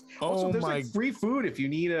chance? Also, there's like free food if you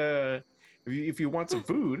need if you want some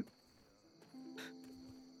food.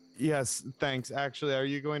 Yes, thanks. Actually, are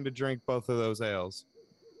you going to drink both of those ales?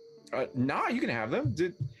 Nah, you can have them.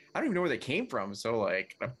 I don't even know where they came from, so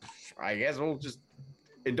like, I guess we'll just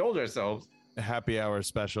indulge ourselves. Happy hour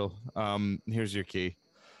special. Here's your key.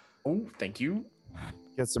 Oh, thank you.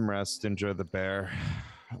 Get some rest. Enjoy the bear.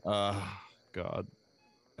 God.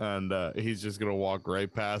 And he's just gonna walk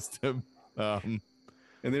right past him. And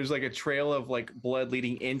there's like a trail of like blood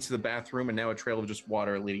leading into the bathroom, and now a trail of just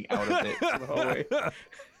water leading out of it to the hallway.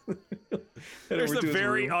 There's a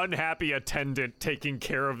very unhappy attendant taking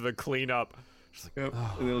care of the cleanup. Like,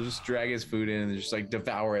 and they'll just drag his food in and just like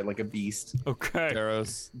devour it like a beast. Okay.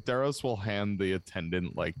 Daros will hand the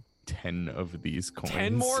attendant like 10 of these coins.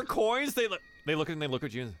 10 more coins? They look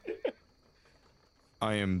at you.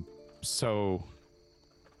 I am so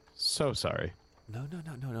sorry. No.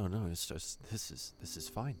 It's just this is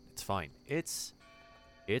fine. It's fine. It's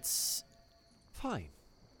fine.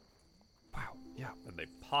 Wow. Yeah. And they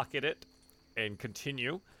pocket it and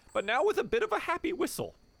continue, but now with a bit of a happy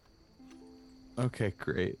whistle. Okay,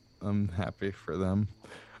 great. I'm happy for them.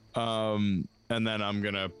 And then I'm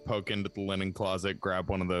gonna poke into the linen closet, grab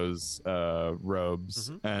one of those robes,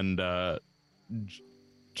 and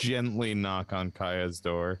gently knock on Kaya's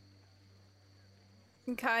door.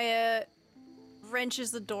 Kaya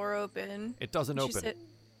wrenches the door open. It doesn't open.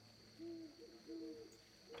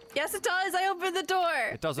 Yes, it does. I opened the door.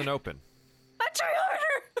 It doesn't open. I try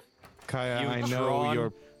harder. Kaya, I You've know drawn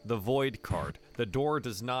you're the void card. The door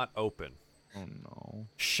does not open. Oh no.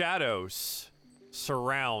 Shadows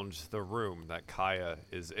surround the room that Kaya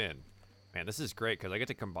is in. Man, this is great because I get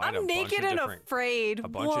to combine I'm naked and afraid. a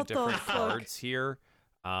bunch of different cards here.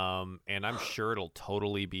 And I'm sure it'll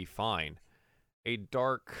totally be fine. A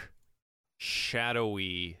dark,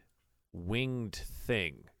 shadowy, winged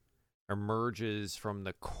thing emerges from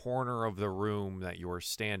the corner of the room that you're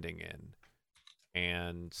standing in.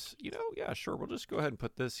 And, yeah, sure, we'll just go ahead and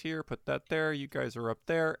put this here, put that there. You guys are up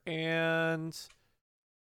there, and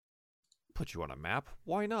put you on a map.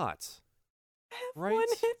 Why not? Right? 1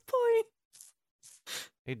 hit point.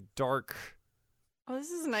 A dark,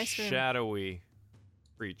 this is a nice shadowy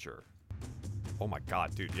creature. Oh my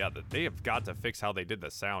god, dude, yeah, they have got to fix how they did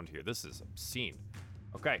the sound here. This is obscene.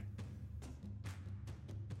 Okay.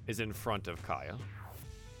 Is in front of Kaya.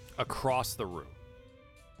 Across the room.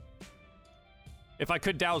 If I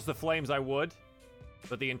could douse the flames, I would,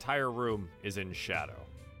 but the entire room is in shadow.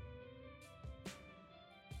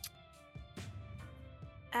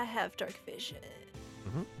 I have dark vision.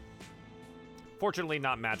 Fortunately,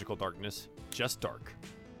 not magical darkness, just dark.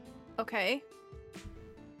 Okay.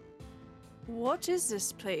 What is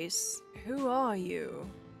this place? Who are you?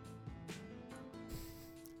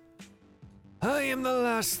 I am the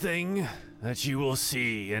last thing that you will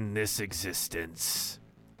see in this existence.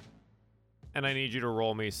 And I need you to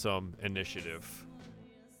roll me some initiative.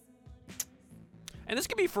 And this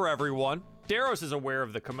can be for everyone. Daros is aware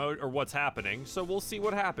of the or what's happening, so we'll see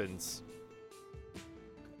what happens.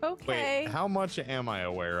 Okay. Wait, how much am I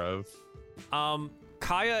aware of?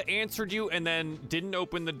 Kaya answered you and then didn't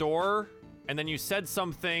open the door, and then you said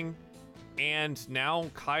something, and now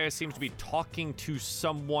Kaya seems to be talking to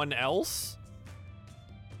someone else.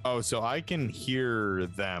 Oh, so I can hear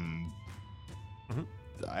them. Mhm.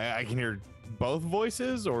 I can hear both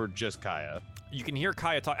voices or just Kaya? You can hear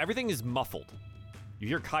Kaya talk. Everything is muffled. You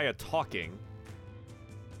hear Kaya talking,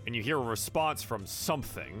 and you hear a response from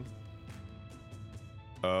something.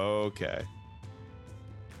 Okay.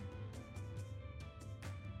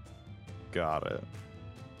 Got it.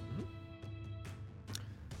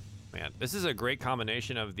 Man, this is a great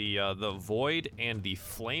combination of the Void and the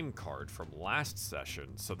Flame card from last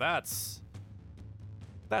session. So that's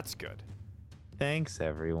good. Thanks,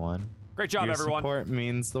 everyone. Great job, Your everyone. Support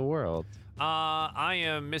means the world. I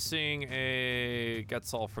am missing a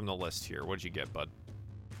Getzal from the list here. What'd you get, bud?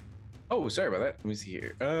 Oh, sorry about that. Let me see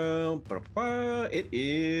here. It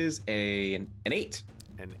is an 8.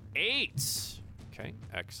 An 8. Okay,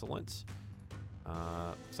 excellent.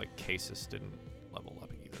 Looks like Casus didn't level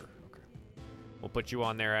up either. Okay. We'll put you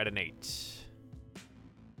on there at an 8.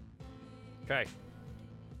 Okay.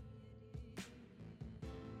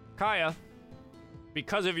 Kaya,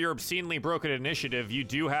 because of your obscenely broken initiative, you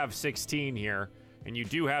do have 16 here, and you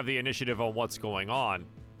do have the initiative on what's going on.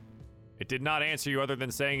 It did not answer you other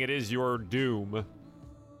than saying it is your doom.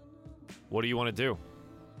 What do you want to do?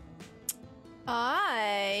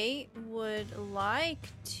 I would like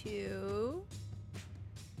to...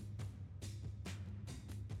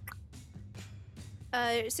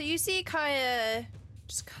 so you see Kaya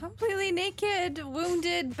just completely naked,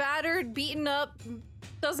 wounded, battered, beaten up,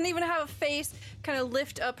 doesn't even have a face, kind of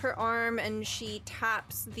lift up her arm and she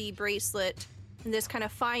taps the bracelet and this kind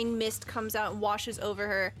of fine mist comes out and washes over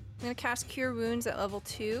her. I'm gonna cast Cure Wounds at level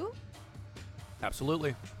 2.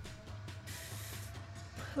 Absolutely.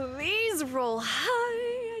 Please roll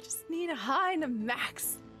high. I just need a high and a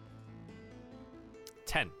max.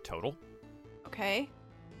 10 total. Okay.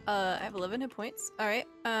 I have 11 hit points. All right.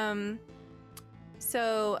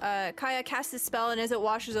 So Kaya casts this spell, and as it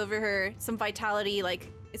washes over her, some vitality,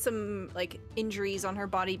 some injuries on her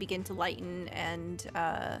body begin to lighten and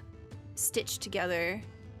stitch together.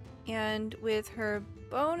 And with her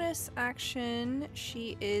bonus action,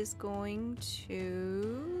 she is going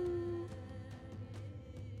to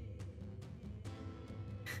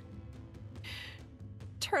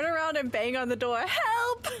turn around and bang on the door.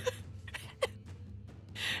 Help!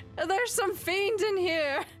 There's some fiend in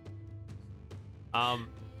here.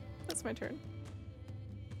 That's my turn.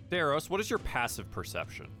 Daros, what is your passive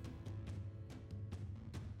perception?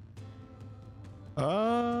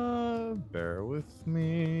 Bear with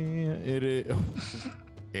me. It is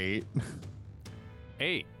 8.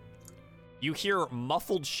 8. You hear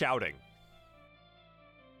muffled shouting.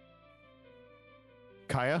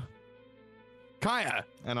 Kaya? Kaya!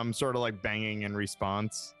 And I'm sort of like banging in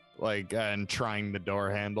response, and trying the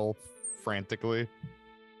door handle frantically.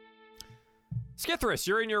 Skithris,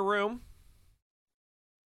 you're in your room.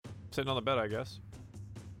 Sitting on the bed, I guess.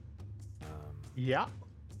 Yeah.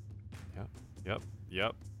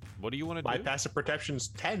 Yep. What do you want to My do? passive perception's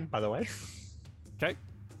 10, by the way. Okay.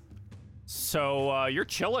 So, you're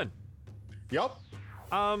chilling. Yup.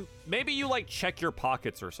 Maybe you, check your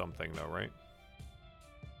pockets or something, though, right?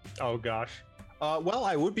 Oh gosh. Well,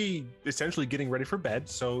 I would be essentially getting ready for bed,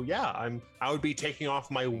 so yeah, I would be taking off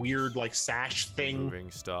my weird sash thing. Moving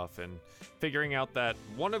stuff and figuring out that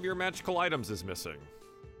one of your magical items is missing.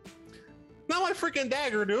 Not my freaking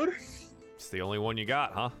dagger, dude. It's the only one you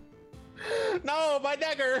got, huh? No, my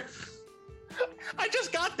dagger. I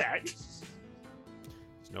just got that. It's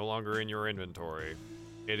no longer in your inventory.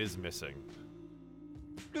 It is missing.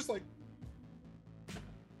 Just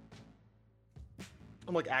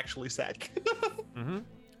I'm actually sad. Mm-hmm.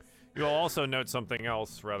 You'll also note something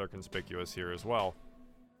else rather conspicuous here as well.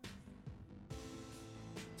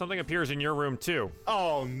 Something appears in your room too.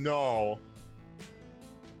 Oh no.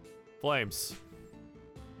 Flames.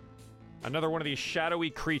 Another one of these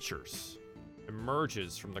shadowy creatures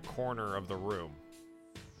emerges from the corner of the room.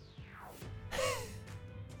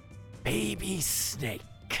 Baby snake.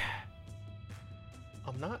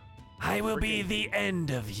 I'm not. I will be the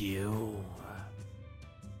end of you.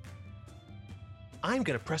 I'm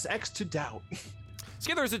gonna press X to doubt.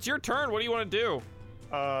 Skithers, it's your turn. What do you want to do?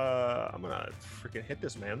 I'm gonna freaking hit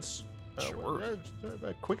this man's. Sure.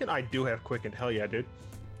 Quicken. I do have quicken. Hell yeah, dude.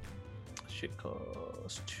 Shit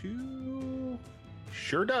costs 2.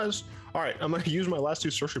 Sure does. All right, I'm gonna use my last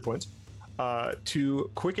 2 sorcery points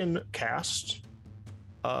to quicken cast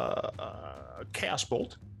Chaos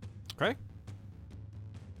Bolt. Okay.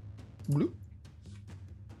 Bloop.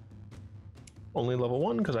 Only level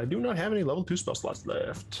 1 because I do not have any level 2 spell slots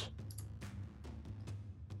left.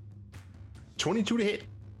 22 to hit.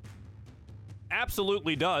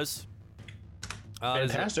 absolutely does.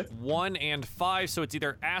 Is it Fantastic. 1 and 5, so it's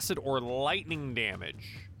either acid or lightning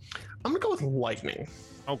damage. I'm gonna go with lightning.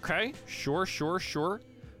 Okay, sure.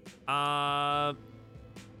 The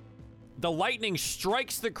lightning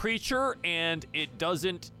strikes the creature and it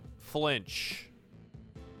doesn't flinch.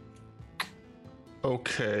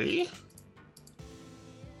 Okay.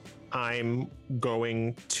 I'm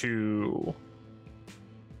going to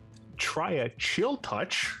try a chill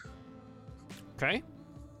touch Okay.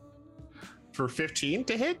 for 15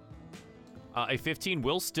 to hit. A 15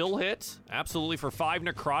 will still hit, absolutely, for 5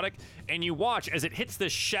 necrotic. And you watch as it hits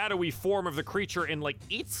this shadowy form of the creature and, like,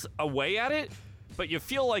 eats away at it, but you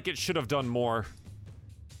feel like it should have done more.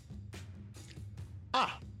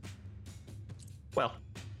 Ah. Well,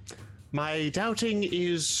 my doubting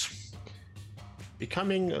is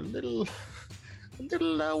becoming a little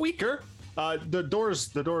weaker. The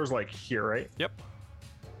door's like here, right? Yep.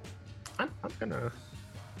 I'm gonna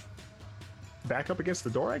back up against the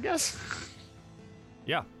door, I guess.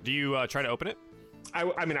 Yeah. Do you try to open it?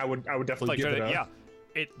 I mean, I would definitely Like, give it a. yeah.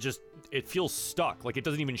 It feels stuck. Like, it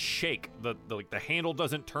doesn't even shake. The handle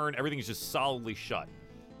doesn't turn. Everything's just solidly shut.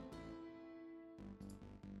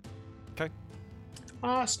 Okay.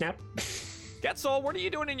 Snap. Getzal, what are you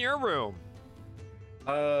doing in your room?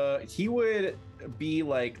 He would be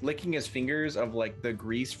like licking his fingers of like the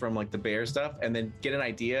grease from like the bear stuff, and then get an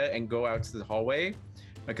idea and go out to the hallway,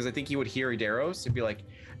 because I think he would hear Daros and be like,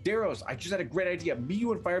 "Daros, I just had a great idea. Me,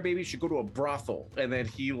 you, and Fire Baby should go to a brothel." And then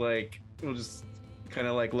he like will just kind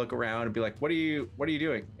of like look around and be like, "What are you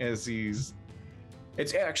doing?" As he's,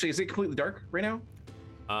 is it completely dark right now?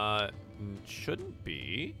 Shouldn't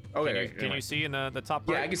be. Okay, Can you see in the top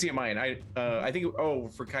right? Yeah, I can see it mine. I think. Oh,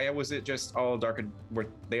 for Kaya, was it just all dark where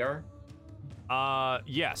they are?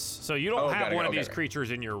 Yes. So you don't have one of these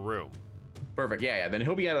creatures in your room. Perfect. Yeah. Then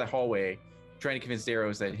he'll be out of the hallway trying to convince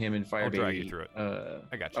Daros that him and Fire I'll Baby. drag you through it.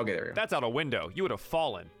 I got you. Okay, there we go. That's out a window. You would have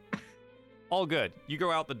fallen. All good. You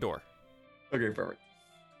go out the door. Okay, perfect.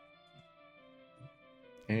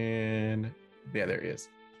 And yeah, there he is.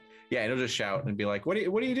 Yeah, and he'll just shout and be like, "What are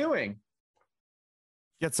you doing?"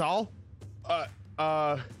 Getzal?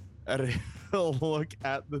 And he'll look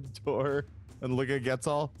at the door and look at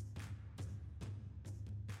Getzal.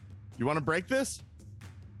 You want to break this?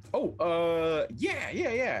 Oh,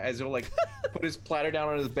 yeah. As he'll like put his platter down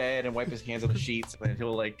on his bed and wipe his hands on the sheets, and then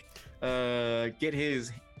he'll like get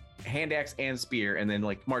his hand axe and spear, and then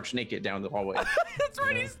like march naked down the hallway. That's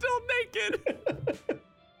right. He's still naked.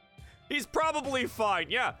 He's probably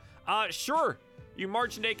fine. Yeah. Sure. You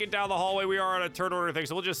march naked down the hallway. We are on a turn order thing,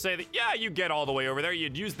 so we'll just say that, yeah, you get all the way over there.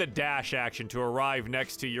 You'd use the dash action to arrive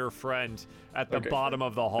next to your friend at the bottom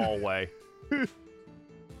of the hallway.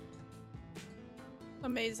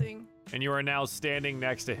 Amazing. And you are now standing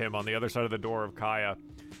next to him on the other side of the door of Kaya.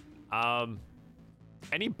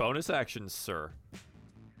 Any bonus actions, sir?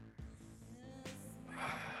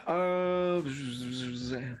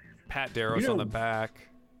 Pat Daros on the back.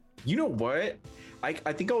 You know what? I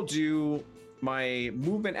think I'll do my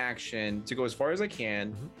movement action to go as far as I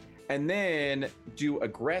can, and then do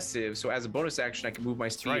aggressive. So as a bonus action, I can move my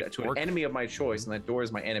speed to an enemy of my choice, and that door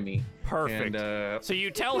is my enemy. Perfect. And, so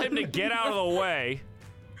you tell him to get out of the way.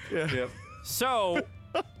 Yeah. Yep. So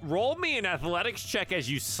roll me an athletics check as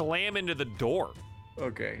you slam into the door.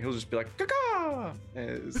 Okay. He'll just be like, "Caca!"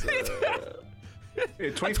 As, 25.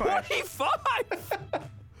 25?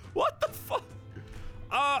 What the fuck?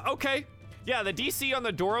 Okay. Yeah, the DC on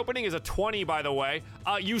the door opening is a 20, by the way.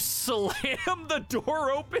 You slam the door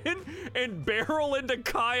open and barrel into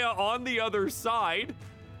Kaya on the other side.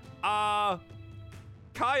 Kaya,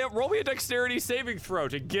 roll me a dexterity saving throw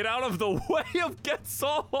to get out of the way of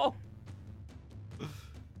Getzal.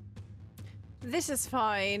 This is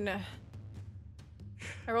fine.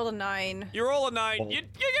 I rolled a 9. You roll a 9. You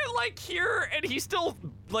get like here, and he still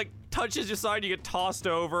like touches your side. You get tossed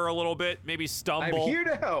over a little bit, maybe stumble. I'm here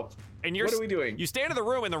to help. And what are we doing? You stand in the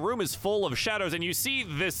room, and the room is full of shadows, and you see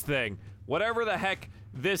this thing, whatever the heck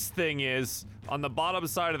this thing is, on the bottom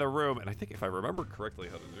side of the room. And I think if I remember correctly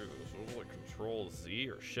how to do this, it was like Control Z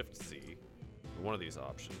or Shift Z. One of these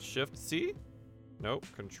options. Shift Z? Nope.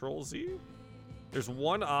 Control Z. There's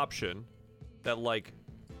one option that like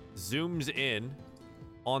zooms in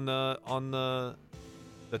on the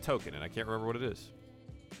token, and I can't remember what it is.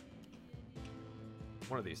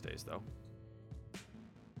 One of these days, though.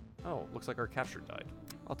 Oh, looks like our capture died.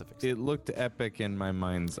 I'll have to fix it. It looked epic in my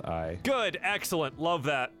mind's eye. Good, excellent. Love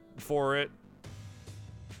that for it.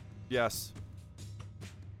 Yes.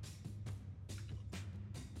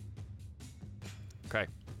 Okay.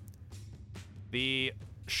 The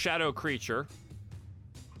shadow creature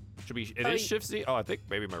Should be. It is Shift Z. Oh, I think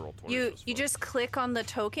maybe my roll 20. You just click on the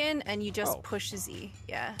token and you just Oh. push Z.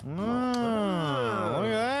 Yeah. Oh, look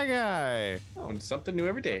at that guy. Oh, something new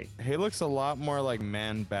every day. He looks a lot more like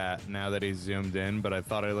Man-Bat now that he's zoomed in, but I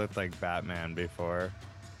thought he looked like Batman before.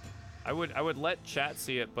 I would let chat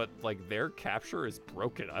see it, but like their capture is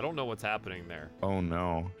broken. I don't know what's happening there. Oh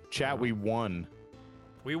no. Chat, we won.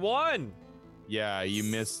 We won. Yeah, you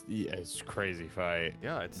missed. Yeah, it's a crazy fight.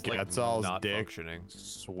 Yeah, it's Getzal's like not dick. functioning.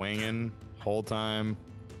 Swinging whole time.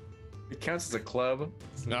 It counts as a club.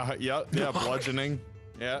 Yeah, bludgeoning.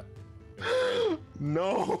 Yeah.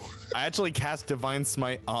 No. I actually cast Divine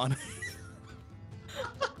Smite on.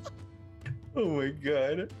 Oh my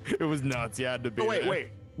god. It was nuts. You had to be. Oh, wait, there. wait.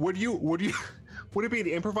 Would it be an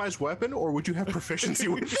improvised weapon, or would you have proficiency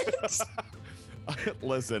with this?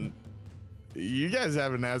 Listen, you guys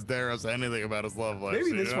haven't asked Daros anything about his love life. Maybe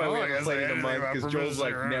so this you why know, we I haven't guess played in a anything month, about because Joel's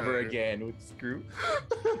like, Professor never Ray. again with Screw.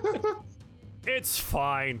 It's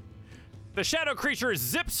fine. The shadow creature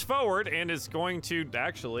zips forward and is going to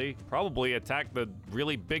actually probably attack the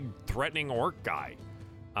really big threatening orc guy.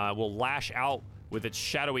 Will lash out with its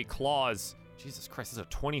shadowy claws. Jesus Christ, this is a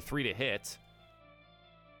 23 to hit.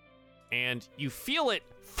 And you feel it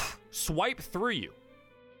swipe through you.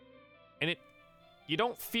 And you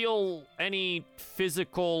don't feel any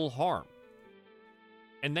physical harm.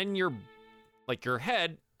 And then your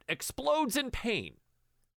head explodes in pain.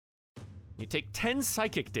 You take 10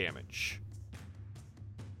 psychic damage.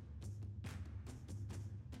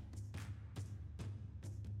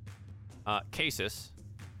 Casus.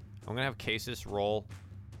 I'm gonna have Casus roll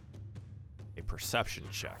a perception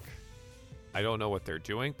check. I don't know what they're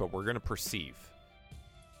doing, but we're gonna perceive.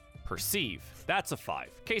 Perceive. That's a 5.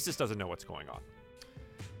 Casus doesn't know what's going on.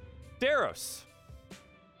 Daros.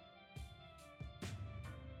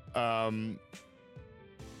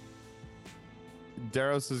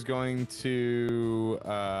 Daros is going to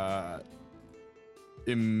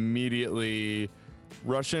immediately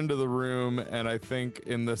rush into the room, and I think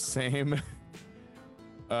in the same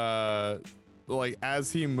like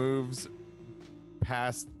as he moves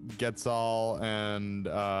past Getzal and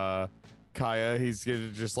Kaya, he's gonna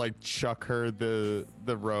just like chuck her the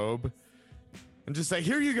robe and just say,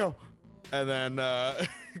 "Here you go," and then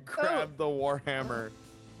grab the warhammer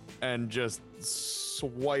and just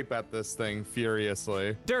swipe at this thing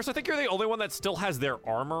furiously. Daros, I think you're the only one that still has their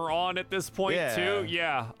armor on at this point, too.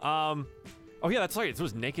 Yeah. Oh, yeah, that's right. It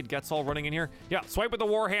was naked Getzal running in here. Yeah, swipe with the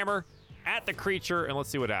Warhammer at the creature, and let's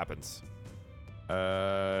see what happens.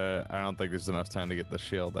 I don't think there's enough time to get the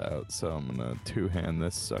shield out, so I'm gonna two-hand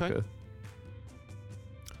this sucker. Okay.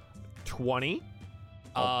 20.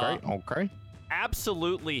 Okay.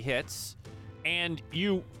 Absolutely hits, and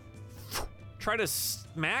you try to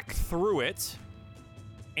smack through it,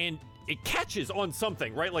 and it catches on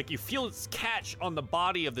something, right? Like you feel its catch on the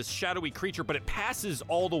body of this shadowy creature, but it passes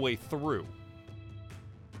all the way through.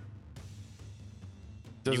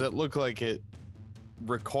 Does it look like it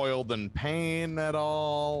recoiled in pain at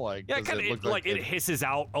all? Like, Yeah, does kind it of look it hisses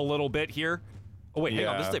out a little bit here. Oh wait, hang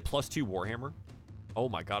on. This is Yeah. a +2 Warhammer. Oh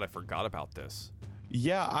my god, I forgot about this.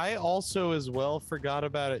 Yeah, I also as well forgot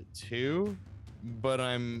about it too, but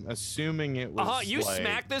I'm assuming it was. You like,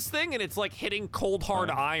 smack this thing and it's like hitting cold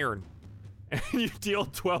hard iron. And you deal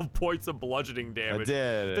 12 points of bludgeoning I damage.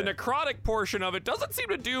 did. The necrotic portion of it doesn't seem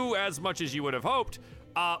to do as much as you would have hoped,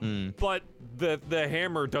 but the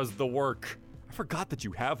hammer does the work. I forgot that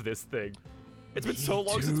you have this thing. It's been so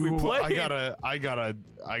long since we played. I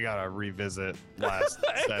gotta revisit last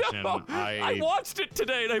session. know. I watched it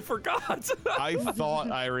today and I forgot. I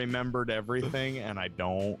thought I remembered everything, and I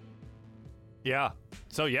don't. Yeah.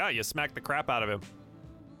 So yeah, you smack the crap out of him.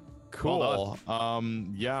 Cool.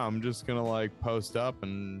 Yeah, I'm just gonna like post up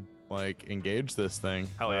and like engage this thing.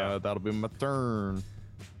 Hell yeah. That'll be my turn.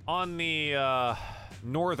 On the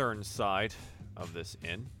northern side of this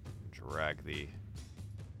inn, drag the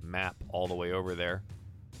map all the way over there.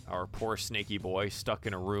 Our poor snaky boy stuck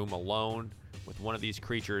in a room alone with one of these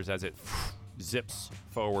creatures as it zips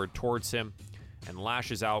forward towards him and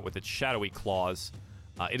lashes out with its shadowy claws.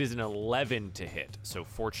 It is an 11 to hit, so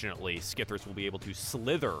fortunately Skithris will be able to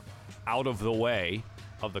slither out of the way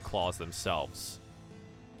of the claws themselves.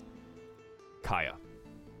 Kaya,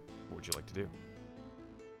 what would you like to do?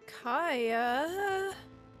 Kaya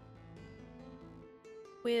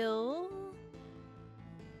will.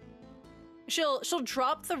 She'll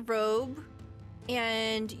drop the robe,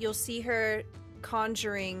 and you'll see her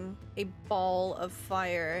conjuring a ball of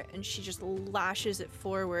fire, and she just lashes it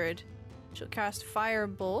forward. She'll cast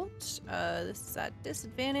Firebolt. This is at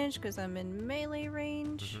disadvantage because I'm in melee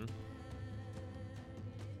range.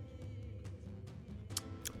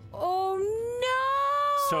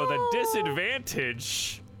 So the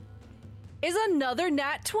disadvantage Is another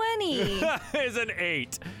nat 20. is an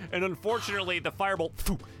 8. And unfortunately, the firebolt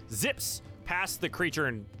zips past the creature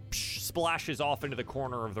and splashes off into the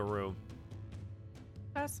corner of the room.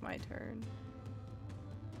 That's my turn.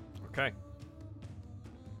 Okay.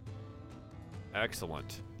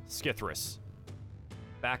 Excellent. Skithris,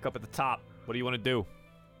 back up at the top. What do you want to do?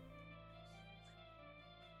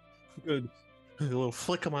 Good. A little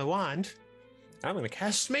flick of my wand. I'm gonna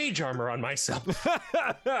cast Mage Armor on myself.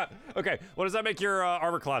 Okay, what does that make your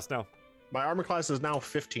armor class now? My armor class is now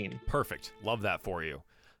 15. Perfect. Love that for you.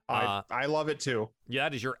 I love it too. Yeah,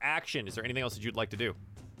 that is your action. Is there anything else that you'd like to do?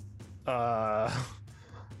 I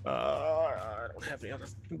don't have any other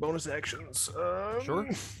bonus actions. Sure.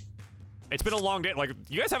 It's been a long day. Like,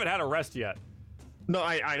 you guys haven't had a rest yet. No,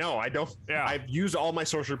 I know. I don't. Yeah. I've used all my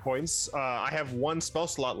sorcery points. I have one spell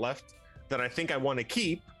slot left that I think I want to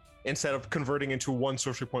keep instead of converting into one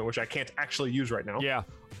sorcery point, which I can't actually use right now. Yeah.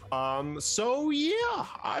 So yeah,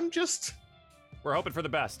 I'm just We're hoping for the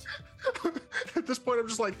best. at this point. I'm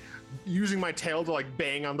just like using my tail to like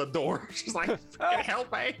bang on the door, just like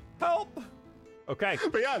help me. Help! Okay,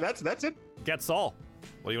 But yeah, that's it. get Saul.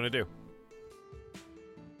 What do you want to do?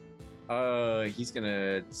 He's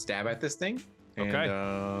gonna stab at this thing. And,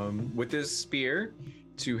 Okay. with his spear,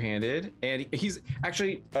 two-handed, and he's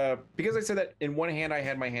actually because I said that in one hand I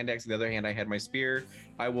had my hand axe, in the other hand I had my spear.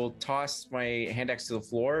 I will toss my hand axe to the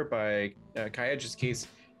floor by Kaya, just in case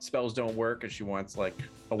spells don't work and she wants like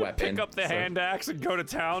a weapon. Pick up the So- hand axe and go to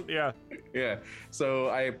town. Yeah. Yeah. So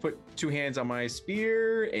I put two hands on my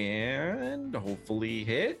spear and hopefully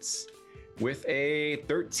hits with a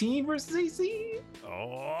 13 versus AC.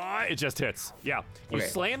 Oh, it just hits. Yeah. You Okay.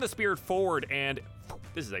 slam the spear forward, and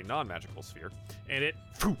this is a non-magical sphere, and it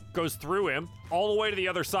goes through him all the way to the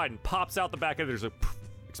other side and pops out the back of it. There's a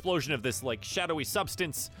explosion of this like shadowy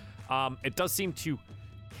substance. It does seem to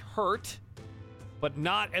hurt, but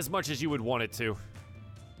not as much as you would want it to.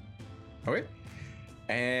 Okay.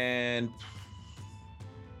 And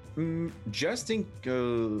Justin,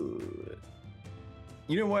 you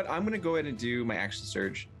know what? I'm gonna go ahead and do my action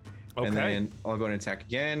surge, Okay. and then I'll go and attack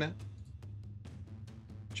again,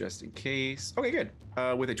 just in case. Okay, good.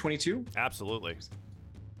 With a 22, Absolutely.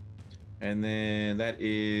 and then that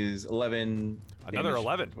is 11. Another damage.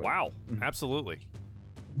 11. Wow. Absolutely.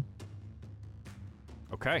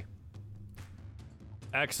 Okay.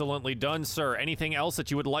 Excellently done, sir. Anything else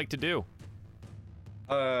that you would like to do?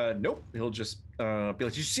 Nope. He'll just be like,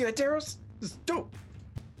 "Did you see that, Daros? This is dope."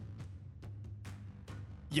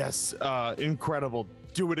 Yes, incredible.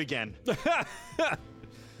 Do it again.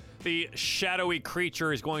 The shadowy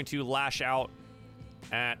creature is going to lash out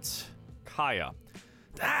at Kaya.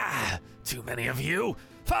 Ah, too many of you.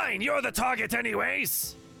 Fine, you're the target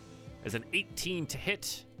anyways. As an 18 to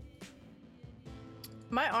hit.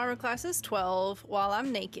 My armor class is 12 while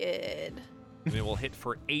I'm naked. And it will hit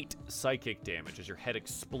for 8 psychic damage as your head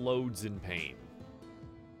explodes in pain.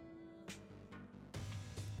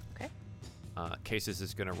 Okay. Cases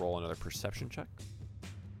is going to roll another perception check.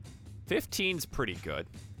 15's pretty good.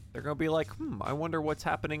 They're going to be like, I wonder what's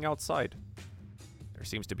happening outside. There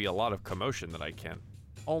seems to be a lot of commotion that I can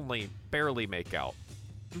only barely make out.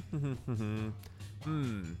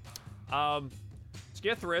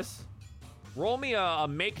 Skithris, roll me a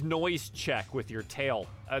make noise check with your tail,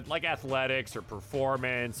 like athletics or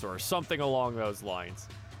performance or something along those lines.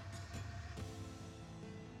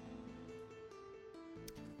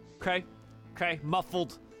 Okay,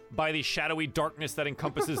 muffled by the shadowy darkness that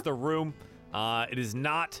encompasses the room. It is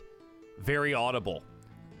not very audible.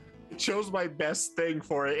 I chose my best thing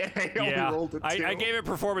for it. I only rolled a 2. I gave it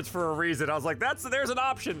performance for a reason. I was like, there's an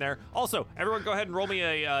option there. Also, everyone go ahead and roll me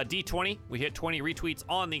a D20. We hit 20 retweets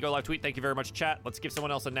on the Go Live tweet. Thank you very much, chat. Let's give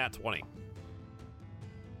someone else a nat 20.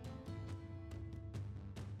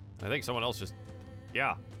 I think someone else just,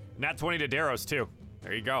 yeah. Nat 20 to Daros, too.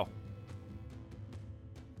 There you go.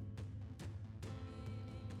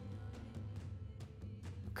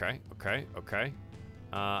 Okay.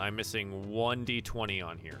 I'm missing 1 D20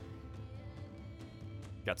 on here.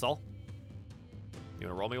 Getzal? You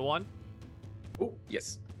wanna roll me one? Oh,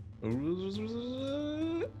 yes.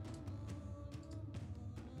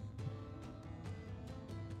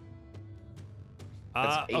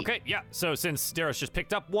 That's 8. Okay, yeah. So since Daros just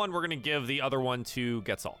picked up one, we're gonna give the other one to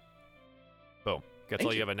Getzal. Boom. Getzal,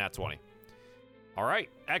 you you. have a nat 20. All right,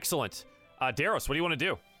 excellent. Daros, what do you want to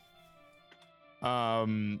do?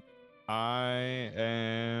 I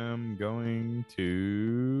am going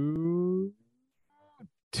to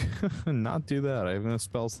not do that. I have no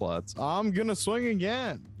spell slots. I'm gonna swing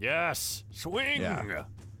again. Yes, swing. Yeah.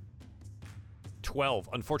 12.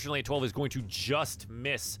 Unfortunately, a 12 is going to just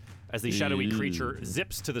miss as the shadowy creature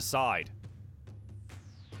zips to the side.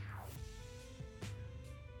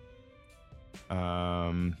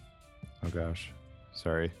 Oh gosh,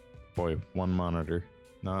 sorry, boy. One monitor,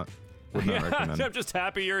 would not recommend. I'm just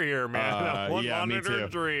happy you're here, man. One yeah, me monitor too.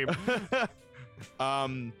 dream.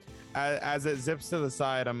 As it zips to the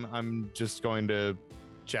side, I'm just going to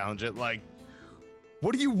challenge it. Like,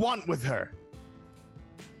 what do you want with her?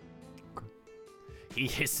 He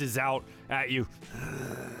hisses out at you.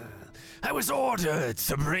 I was ordered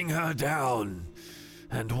to bring her down,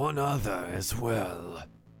 and one other as well.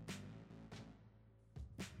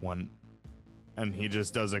 One, and he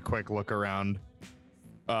just does a quick look around.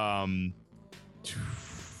 Fire,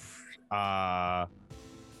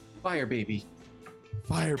 baby.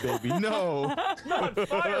 Fire baby, no. Not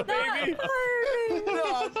fire, baby.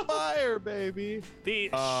 Not fire baby. The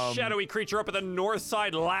shadowy creature up at the north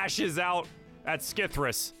side lashes out at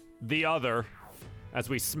Skithris, the other, as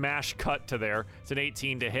we smash cut to there. It's an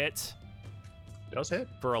 18 to hit. Does hit.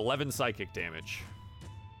 For 11 psychic damage.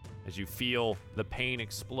 As you feel the pain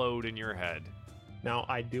explode in your head. Now,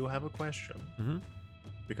 I do have a question. Mm-hmm.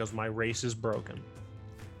 Because my race is broken.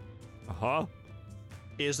 Uh-huh.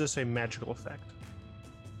 Is this a magical effect?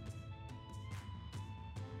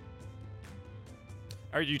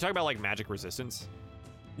 Are you talking about like magic resistance?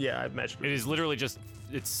 Yeah, I have magic. It is literally just,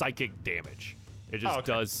 it's psychic damage. It just okay.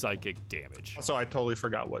 does psychic damage. So I totally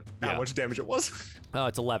forgot how much damage it was.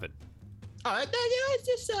 It's 11. It's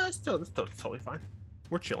just it's totally fine.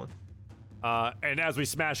 We're chilling. And as we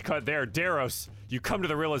smash cut there, Daros, you come to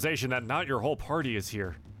the realization that not your whole party is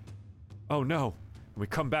here. Oh no. We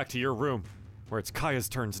come back to your room, where it's Kaya's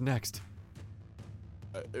turns next.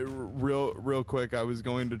 Real quick, I was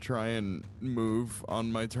going to try and move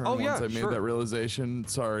on my turn Oh, yeah, once I made sure. that realization.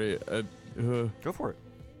 Sorry. Go for it.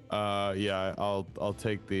 Yeah, I'll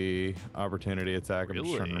take the opportunity attack. I'm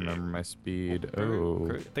just trying to Really? remember my speed. Okay. Oh,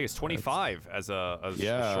 I think it's 25 as a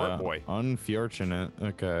yeah, short boy. Unfortunate.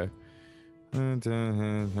 Okay.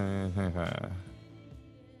 That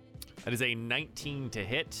is a 19 to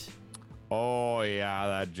hit. Oh yeah,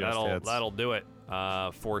 that just hits. That'll do it.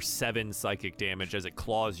 For 7 psychic damage as it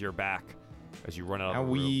claws your back as you run out of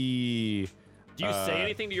the room. Do you say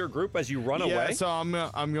anything to your group as you run away? Yeah, so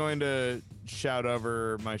I'm going to shout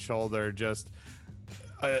over my shoulder. Just,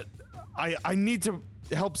 I need to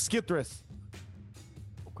help Skithris.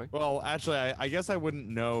 Okay. Well, actually, I guess I wouldn't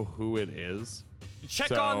know who it is. Check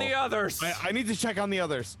So, on the others. I need to check on the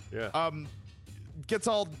others. Yeah. Gets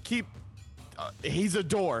all keep. He's a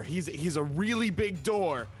door. He's a really big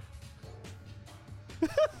door. I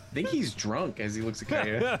think he's drunk as he looks at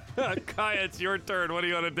Kaya. Kaya, it's your turn. What do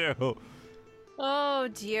you want to do? Oh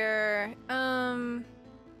dear.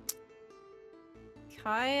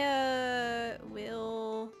 Kaya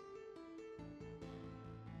will.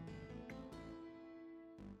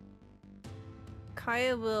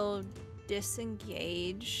 Kaya will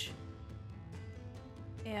disengage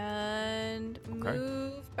and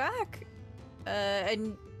move back.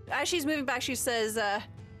 And as she's moving back, she says,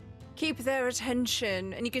 keep their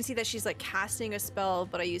attention. And you can see that she's like casting a spell,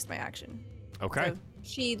 but I used my action. Okay. So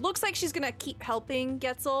she looks like she's gonna keep helping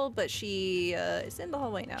Getzel, but she is in the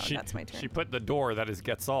hallway now, and that's my turn. She put the door that is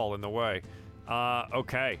Getzal in the way.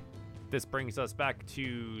 Okay. This brings us back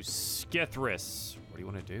to Skithris. What do you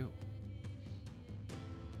want to do?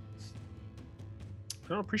 I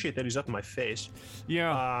don't appreciate that he's up in my face.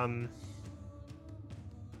 Yeah.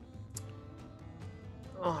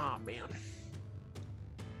 Oh man.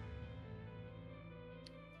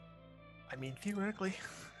 I mean, theoretically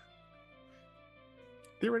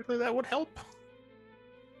that would help.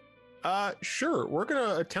 Sure. We're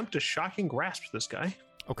gonna attempt to shocking grasp this guy.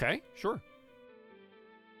 Okay, sure.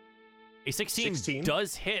 A 16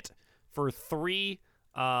 does hit for 3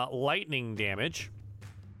 lightning damage.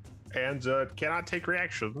 And cannot take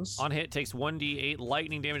reactions. On hit, takes 1d8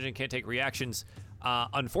 lightning damage and can't take reactions.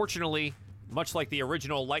 Unfortunately, much like the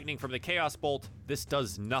original lightning from the Chaos Bolt, this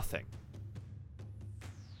does nothing.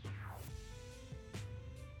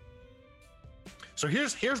 So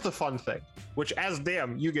here's the fun thing, which as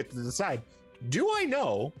DM you get to decide. Do I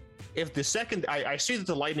know if the second I see that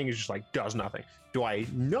the lightning is just like does nothing? Do I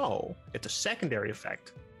know if the secondary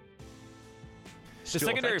effect? The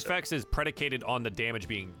secondary effects is predicated on the damage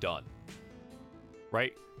being done,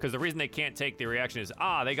 right? Because the reason they can't take the reaction is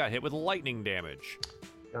they got hit with lightning damage.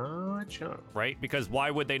 Gotcha. Right? Because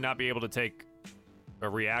why would they not be able to take a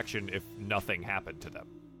reaction if nothing happened to them?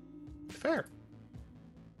 Fair.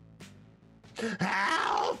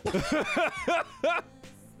 Help!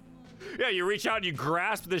 Yeah, you reach out and you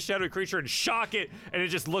grasp the shadowy creature and shock it, and it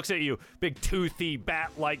just looks at you. Big toothy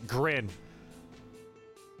bat-like grin.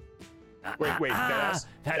 Wait, Deadass.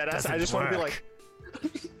 Deadass, I just want to be like,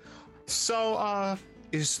 so,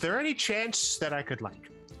 is there any chance that I could, like,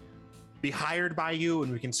 be hired by you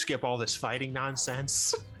and we can skip all this fighting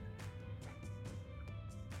nonsense?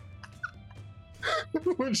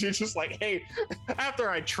 When she's just like, hey, after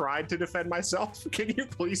I tried to defend myself, can you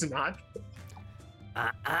please not?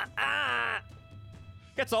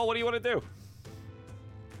 That's all. What do you want to do?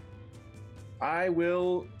 I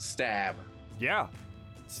will stab. Yeah.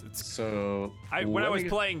 So When I was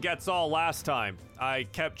playing Getzal last time, I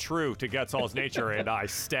kept true to Getzal's nature and I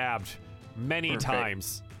stabbed many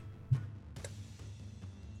times.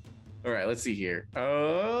 All right, let's see here.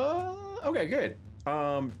 Okay, good.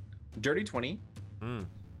 Dirty 20.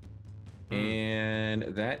 And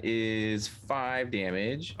that is 5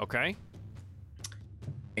 damage. Okay.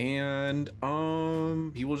 And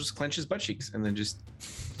he will just clench his butt cheeks and then just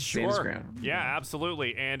stand his ground. Yeah,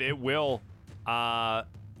 absolutely. And it will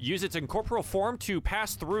use its incorporeal form to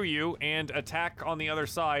pass through you and attack on the other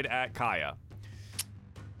side at Kaya.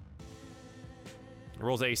 It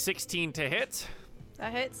rolls a 16 to hit.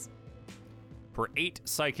 That hits. For 8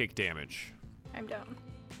 psychic damage. I'm down.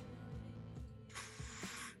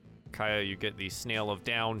 Kaya, you get the Snail of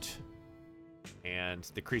Downed, and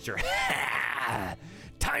the creature.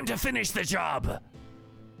 Time to finish the job.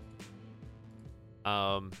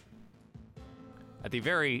 At the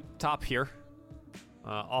very top here,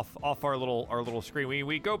 off our little screen,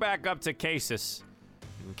 we go back up to Casus.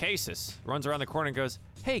 And Casus runs around the corner and goes,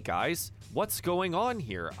 "Hey guys, what's going on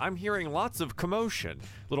here? I'm hearing lots of commotion."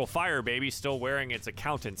 Little fire baby still wearing its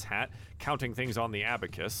accountant's hat, counting things on the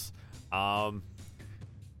abacus.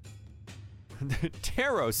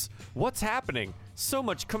 Taros, what's happening? So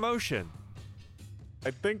much commotion.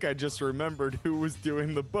 I think I just remembered who was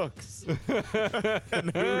doing the books.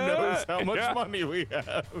 And who knows how much money we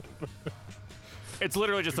have. It's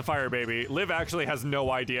literally just a fire baby. Liv actually has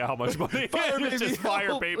no idea how much money. It's just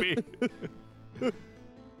fire baby.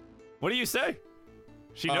 What do you say?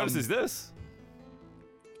 She notices this.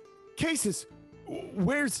 Cases,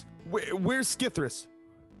 where's Skithris?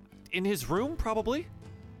 In his room, probably.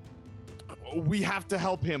 We have to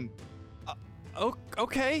help him.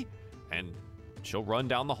 Okay. And she'll run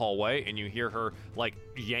down the hallway, and you hear her, like,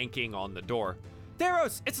 yanking on the door.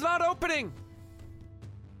 Theros, it's not opening!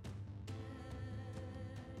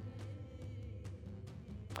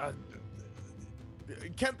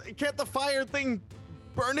 Can't the fire thing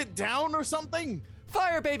burn it down or something?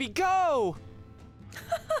 Fire baby, go!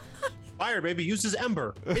 Fire baby uses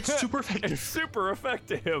Ember. It's super effective. It's super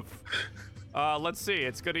effective. Let's see.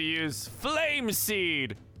 It's going to use Flame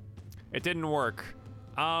Seed. It didn't work.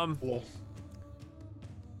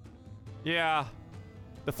 Yeah.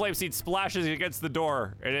 The Flame Seed splashes against the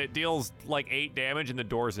door, and it deals like 8 damage, and the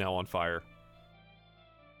door's now on fire.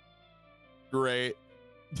 Great.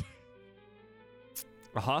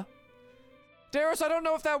 Uh-huh. Darius, I don't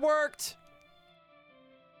know if that worked.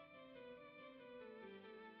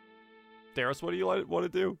 Darius, what do you want to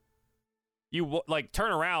do? You, like,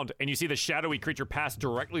 turn around, and you see the shadowy creature pass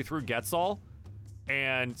directly through Getzal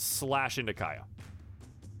and slash into Kaya.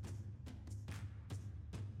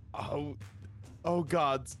 Oh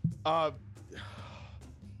God. I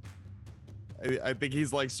think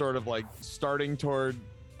he's, like, sort of, like, starting toward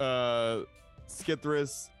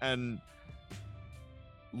Skithris and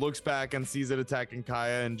looks back and sees it attacking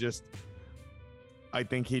Kaya and just, I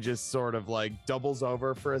think he just sort of, like, doubles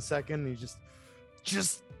over for a second. He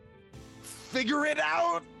just figure it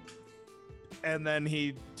out. And then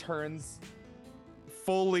he turns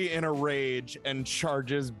fully in a rage and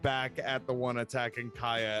charges back at the one attacking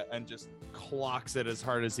Kaya and just clocks it as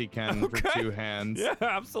hard as he can for 2 hands. Yeah,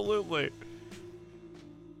 absolutely.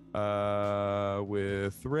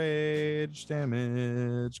 With rage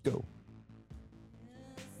damage, go.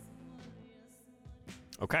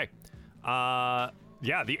 Okay. Yeah,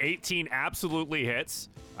 the 18 absolutely hits.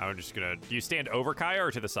 I'm just gonna. Do you stand over Kaya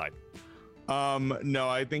or to the side? No,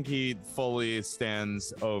 I think he fully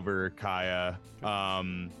stands over Kaya,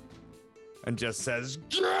 and just says,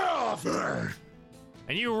 "Get off her!"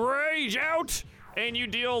 And you rage out, and you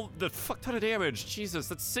deal the fuck ton of damage. Jesus,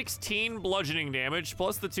 that's 16 bludgeoning damage,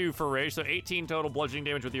 plus the 2 for rage, so 18 total bludgeoning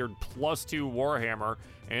damage with your +2 Warhammer,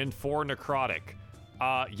 and 4 necrotic.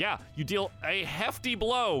 Yeah, you deal a hefty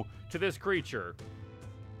blow to this creature.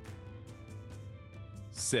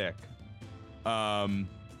 Sick.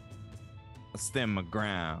 Stand my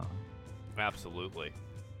ground. Absolutely.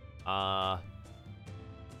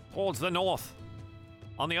 Towards the north,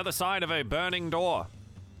 on the other side of a burning door.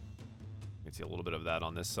 can see a little bit of that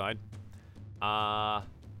on this side. The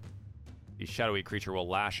shadowy creature will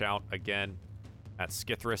lash out again at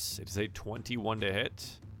Skithris. It is a 21 to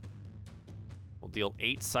hit. Will deal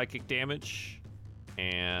 8 psychic damage.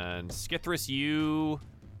 And Skithris, you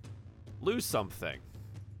lose something.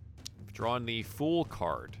 You've drawn the Fool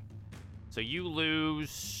card. So you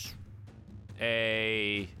lose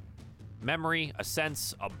a memory, a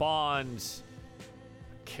sense, a bond,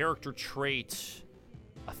 a character trait,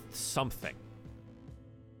 something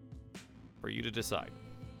for you to decide.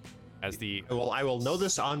 As the I will know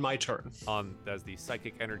this on my turn. As the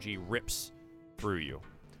psychic energy rips through you.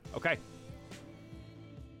 Okay.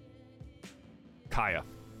 Kaya,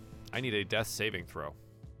 I need a death saving throw.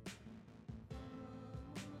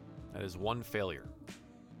 That is 1 failure.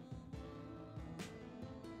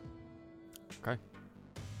 Okay.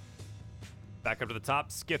 Back up to the top,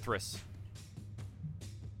 Skithris.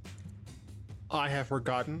 I have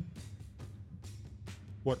forgotten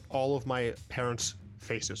what all of my parents'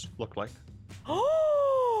 faces look like.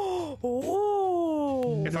 Oh!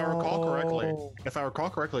 If I recall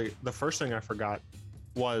correctly, the first thing I forgot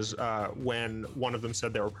was when one of them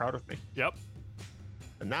said they were proud of me. Yep.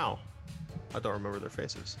 And now, I don't remember their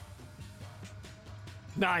faces.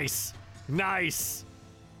 Nice. Nice.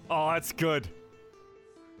 Oh, that's good.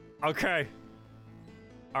 Okay.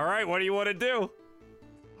 All right, what do you want to do?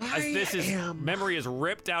 As memory is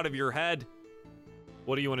ripped out of your head,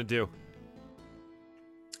 what do you want to do?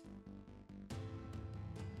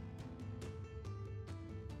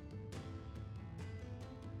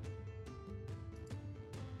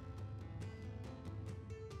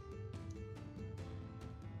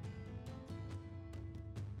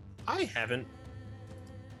 I haven't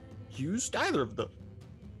used either of them.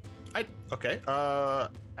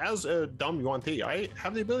 As a dumb Yuan Ti, I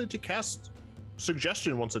have the ability to cast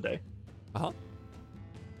suggestion once a day. Uh-huh.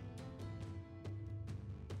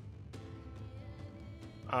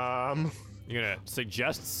 You're gonna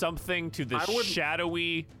suggest something to the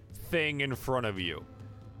shadowy thing in front of you.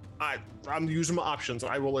 I'm using my options.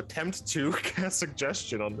 I will attempt to cast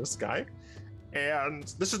suggestion on this guy. And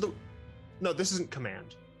this isn't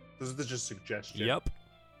command. This is just suggestion. Yep.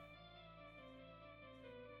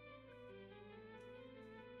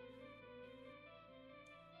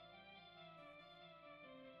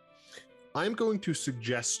 I'm going to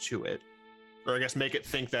suggest to it, or I guess make it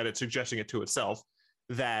think that it's suggesting it to itself,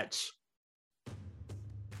 that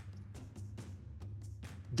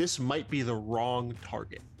this might be the wrong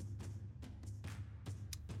target.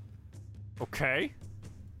 Okay.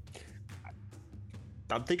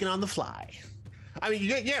 I'm thinking on the fly. I mean, you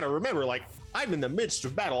gotta remember, like, I'm in the midst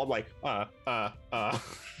of battle. I'm like, I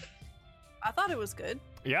thought it was good.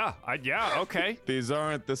 Yeah, okay. These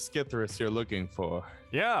aren't the Skithris you're looking for.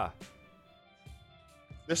 Yeah.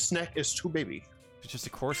 This snack is too baby. It's just a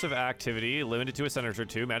course of activity, limited to a sentence or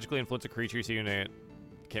two. Magically influence a creature you see in it.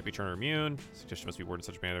 Can't be turned or immune. Suggestion must be worded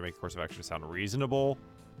in such a manner to make the course of action sound reasonable.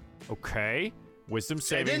 Okay. Wisdom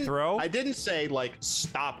saving throw. I didn't say, like,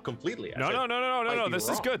 stop completely. No. This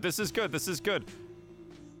is good. This is good.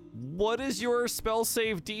 What is your spell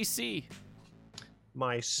save DC?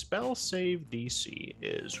 My spell save DC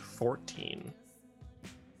is 14.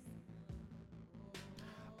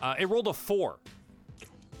 It rolled a 4.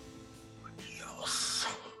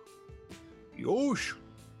 Yosh.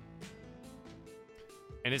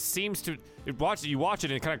 And it seems to you watch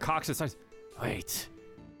it and it kind of cocks its eyes. Wait.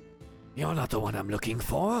 You're not the one I'm looking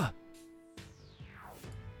for.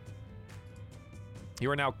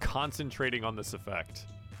 You are now concentrating on this effect.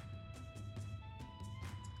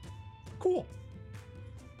 Cool.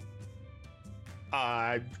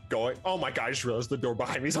 I'm going. Oh my god, I just realized the door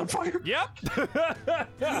behind me is on fire. Yep.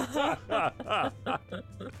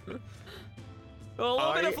 A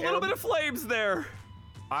little bit of flames there.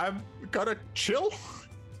 I'm gonna chill.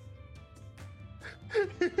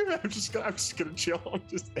 I'm just gonna chill. I'm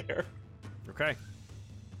just there. Okay.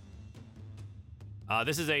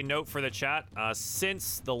 This is a note for the chat.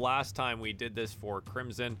 Since the last time we did this for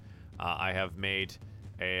Crimson, I have made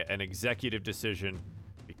an executive decision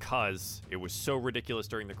because it was so ridiculous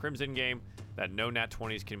during the Crimson game that no nat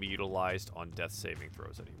 20s can be utilized on death saving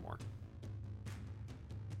throws anymore.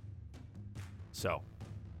 So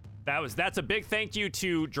that's a big thank you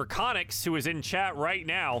to Draconics, who is in chat right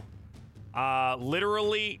now,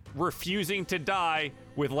 literally refusing to die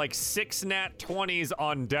with like 6 nat 20s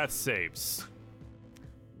on death saves.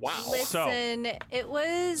 Wow. Listen, it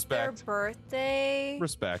was their birthday.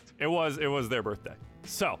 Respect. It was their birthday.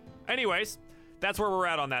 So, anyways, that's where we're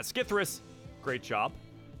at on that. Skithris, great job.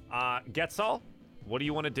 Getzal, what do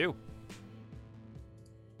you want to do?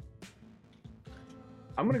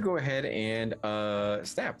 I'm gonna go ahead and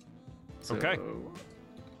stab. So, Okay.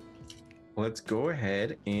 Let's go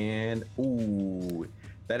ahead and ooh,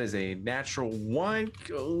 that is a natural 1.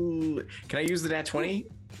 Ooh. Can I use the nat 20?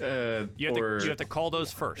 You have to call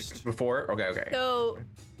those first. Before? Okay.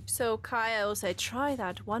 So Kaya will say, try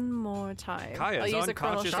that one more time. Kaya's I'll use a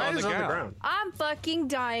chrono unconscious shot. on the Kaya's ground. I'm fucking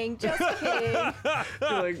dying. Just kidding.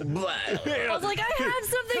 You're like, blah. I was like, I have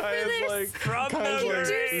something for this. From Kaya's the like,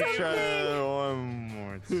 do grave. something. Try one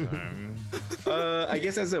more time. I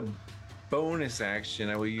guess as a bonus action,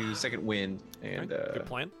 I will use second wind and Good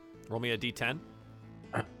plan. Roll me a d10.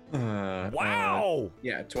 wow.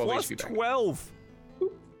 Yeah, 12 Plus HP back. 12.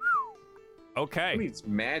 I Okay. mean, it's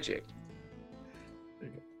magic.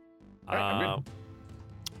 All right, I'm good.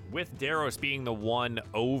 With Daros being the one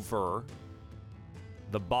over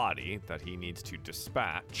the body that he needs to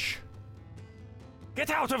dispatch. Get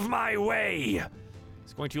out of my way!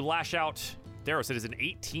 He's going to lash out. Daros, it is an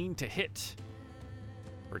 18 to hit.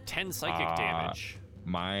 For 10 psychic damage.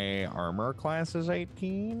 My armor class is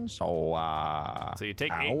 18, so So you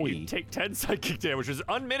take owie. 10 psychic damage, which is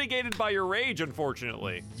unmitigated by your rage,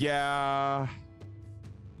 unfortunately. Yeah.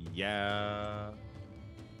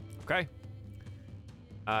 Okay.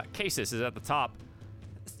 Casus is at the top.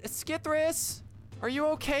 Skithris, are you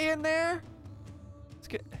okay in there?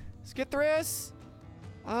 Skithris?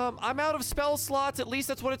 I'm out of spell slots. At least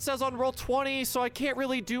that's what it says on Roll20, so I can't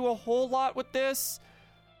really do a whole lot with this.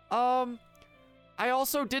 I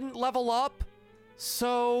also didn't level up,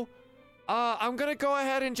 so I'm gonna go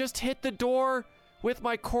ahead and just hit the door with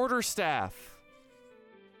my quarterstaff.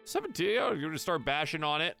 17, you're gonna start bashing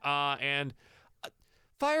on it, and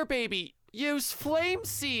Fire Baby, use Flame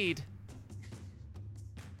Seed.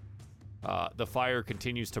 The fire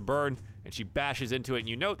continues to burn, and she bashes into it, and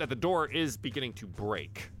you note that the door is beginning to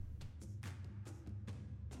break.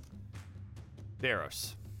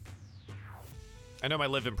 Daros. I know my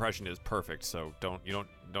live impression is perfect, so don't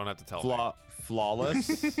have to tell me.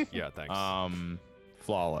 Flawless. Yeah, thanks.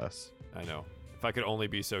 Flawless. I know. If I could only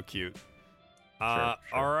be so cute. Sure,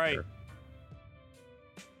 All right. sure.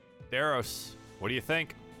 Daros, what do you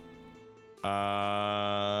think?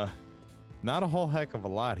 Not a whole heck of a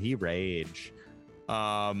lot. He rage.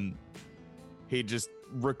 He just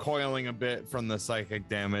recoiling a bit from the psychic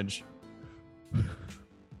damage.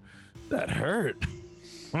 That hurt.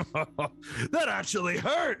 That actually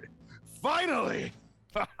hurt. Finally.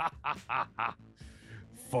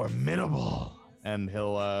 Formidable. And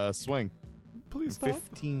he'll swing. Please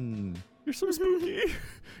 15. You're so spooky.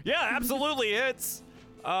 Yeah, absolutely hits.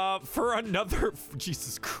 For another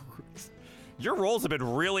Jesus Christ. Your rolls have been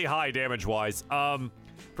really high damage-wise.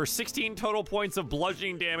 For 16 total points of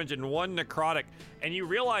bludgeoning damage and 1 necrotic. And you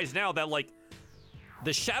realize now that, like,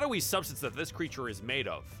 the shadowy substance that this creature is made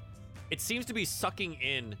of, it seems to be sucking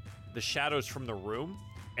in the shadows from the room,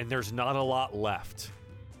 and there's not a lot left.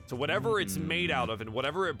 So whatever it's made out of and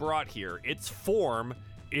whatever it brought here, its form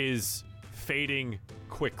is fading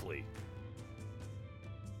quickly.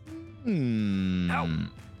 Now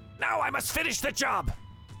I must finish the job.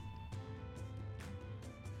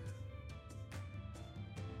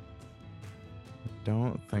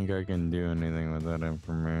 Don't think I can do anything with that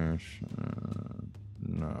information.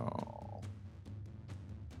 No.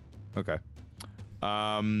 Okay.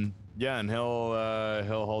 Yeah, and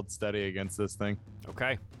he'll hold steady against this thing.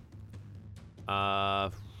 Okay.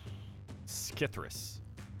 Skithris.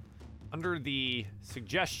 Under the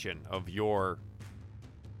suggestion of your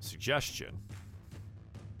suggestion,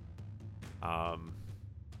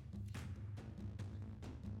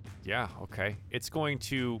 yeah, okay. It's going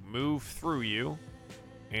to move through you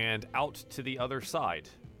and out to the other side.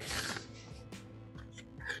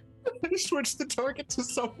 Switch the target to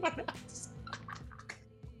someone else.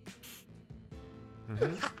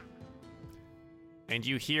 And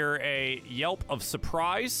you hear a yelp of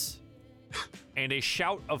surprise and a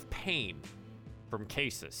shout of pain from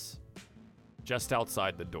Casus just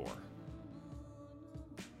outside the door.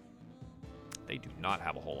 They do not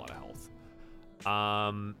have a whole lot of health.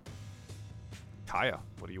 Kaya,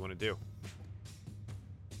 what do you want to do?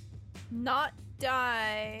 Not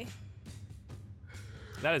die.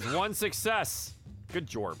 That is 1 success. Good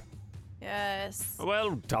job. Yes.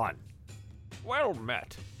 Well done. Well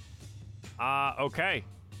met. Okay.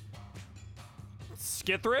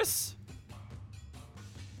 Skithris?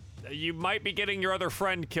 You might be getting your other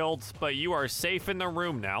friend killed, but you are safe in the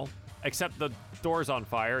room now. Except the door's on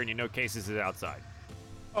fire and you know Casus is outside.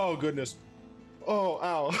 Oh goodness. Oh,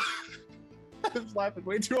 ow. I was laughing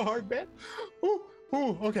way too hard, man. Ooh,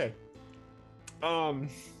 okay.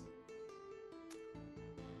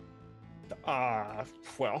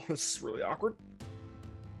 Well, this is really awkward.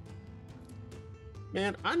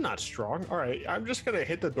 Man, I'm not strong. All right, I'm just gonna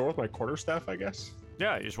hit the door with my quarterstaff, I guess.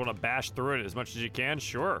 Yeah, you just want to bash through it as much as you can?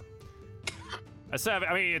 Sure.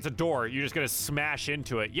 I mean, it's a door. You're just going to smash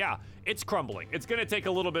into it. Yeah, it's crumbling. It's going to take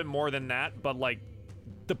a little bit more than that, but, like,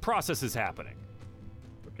 the process is happening.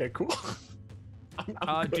 Okay, cool.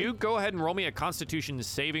 I'm good. Do go ahead and roll me a Constitution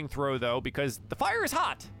saving throw, though, because the fire is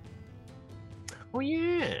hot. Oh,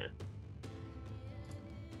 yeah.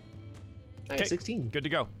 I Okay, got 16. Good to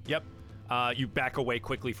go. Yep. You back away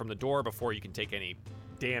quickly from the door before you can take any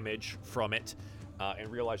damage from it,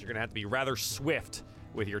 and realize you're going to have to be rather swift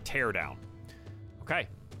with your teardown. Okay.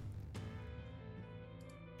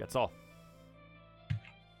 That's all.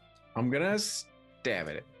 I'm gonna stab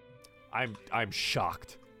at it. I'm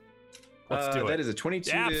shocked. Let's do it. That is a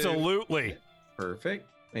 22. Absolutely. Perfect.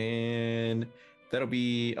 And that'll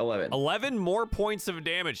be 11. 11 more points of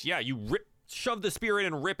damage. Yeah, you shove the spear in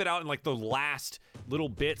and rip it out, and like the last little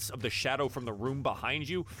bits of the shadow from the room behind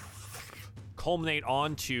you culminate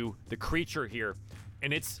onto the creature here,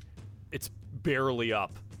 and it's barely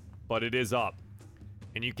up, but it is up,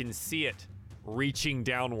 and you can see it reaching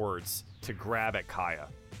downwards to grab at Kaya.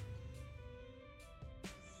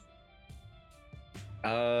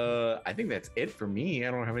 I think that's it for me.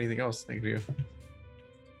 I don't have anything else I can do.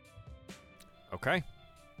 Okay.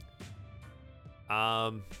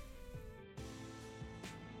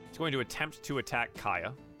 It's going to attempt to attack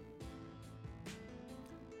Kaya.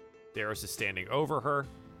 Darius is standing over her.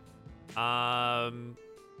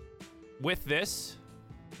 With this,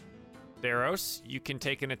 Darius, you can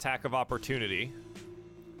take an attack of opportunity.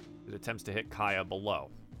 It attempts to hit Kaya below.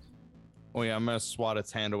 Oh yeah, I'm gonna swat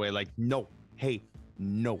its hand away. Like, no, hey,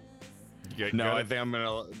 no. No, I think I'm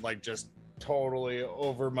gonna like just totally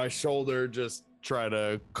over my shoulder, just try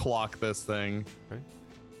to clock this thing.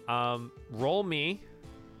 Okay. Roll me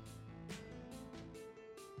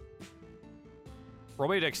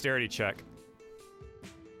a dexterity check.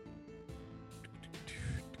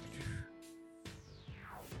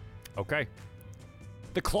 Okay.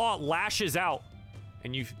 The claw lashes out,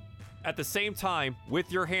 and you, at the same time,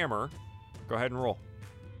 with your hammer, go ahead and roll.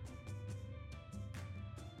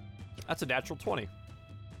 That's a natural 20.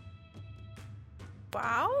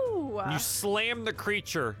 Wow. You slam the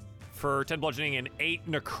creature for 10 bludgeoning and 8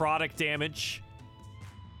 necrotic damage.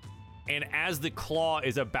 And as the claw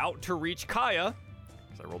is about to reach Kaya,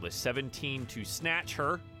 so I rolled a 17 to snatch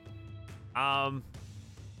her,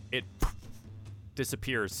 it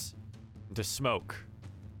disappears into smoke.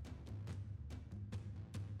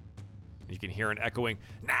 You can hear an echoing,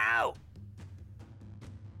 "No!"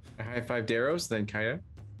 I high five Darius, then Kaya.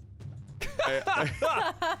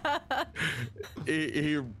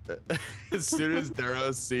 He as soon as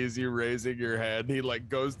Darius sees you raising your head, he like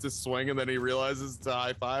goes to swing, and then he realizes to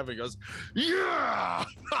high five and goes, "Yeah!"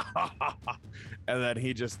 And then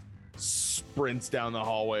he just sprints down the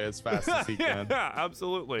hallway as fast as he can. Yeah,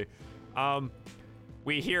 absolutely.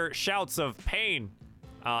 We hear shouts of pain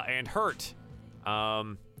and hurt.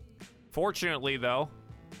 Fortunately, though,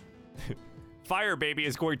 Fire Baby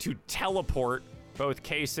is going to teleport both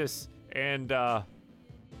Casus and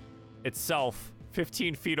itself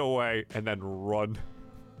 15 feet away and then run.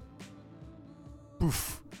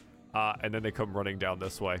 Boof. And then they come running down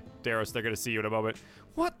this way. Darius, they're going to see you in a moment.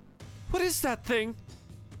 What is that thing?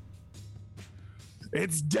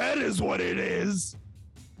 It's dead is what it is.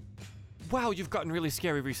 Wow, you've gotten really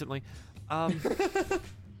scary recently. Yeah,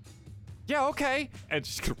 okay. And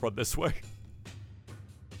she's gonna run this way.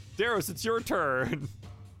 Darius, it's your turn.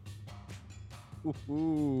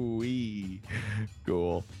 Ooh-wee.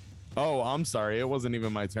 Cool. Oh, I'm sorry. It wasn't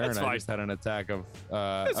even my turn. That's I fine. just had an attack of.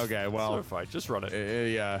 Okay, well. So fine, just run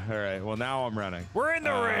it. Yeah. All right. Well, now I'm running. We're in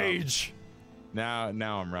the rage. Now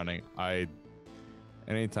I'm running.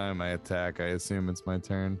 Anytime I attack, I assume it's my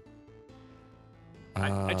turn.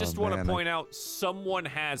 I just want to man, point out someone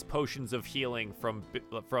has potions of healing from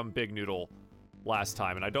Big Noodle last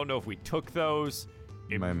time, and I don't know if we took those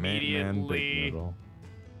My man, Big immediately Noodle.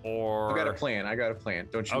 or. I got a plan.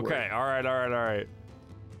 Don't you Okay. worry. All right.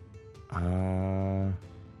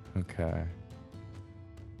 Okay.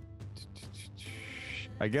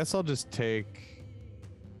 I guess I'll just take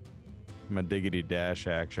my diggity dash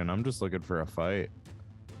action. I'm just looking for a fight.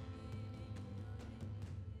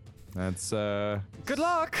 That's Good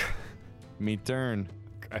luck. me turn.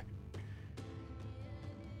 Okay.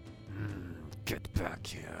 Get back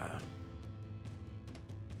here.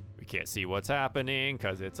 We can't see what's happening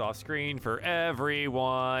because it's off screen for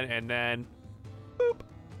everyone. And then, boop.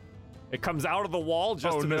 It comes out of the wall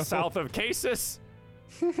just Oh, to no. the south of Casus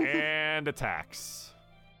and attacks.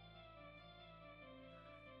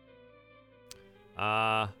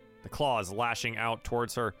 The claws lashing out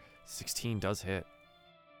towards her. 16 does hit.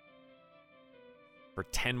 For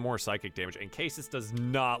 10 more psychic damage. In case this does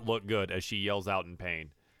not look good as she yells out in pain.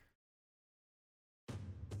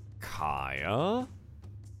 Kaya?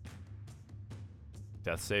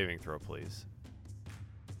 Death saving throw, please.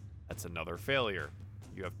 That's another failure.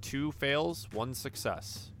 You have 2 fails, 1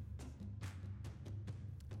 success.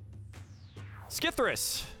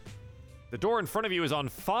 Skithris! The door in front of you is on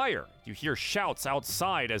fire. You hear shouts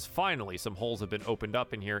outside as finally some holes have been opened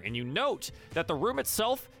up in here, and you note that the room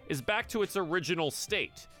itself is back to its original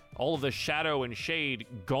state. All of the shadow and shade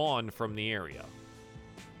gone from the area.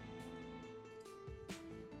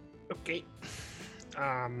 Okay.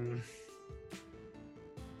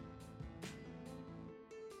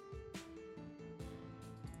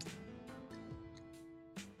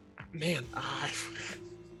 Man,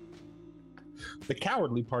 the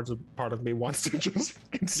cowardly part of me wants to just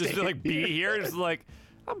Just to like be here, just like,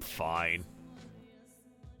 I'm fine.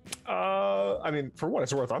 I mean, for what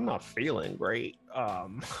it's worth, I'm not feeling great. I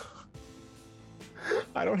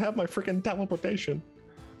don't have my freaking teleportation.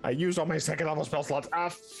 I used all my second level spell slots.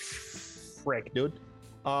 Frick, dude.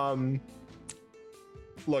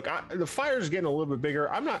 Look, the fire's getting a little bit bigger.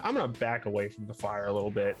 I'm gonna back away from the fire a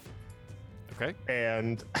little bit. Okay.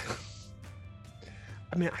 And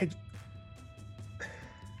I mean,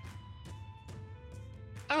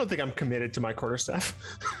 I don't think I'm committed to my quarterstaff.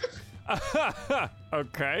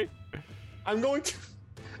 Okay. I'm going to.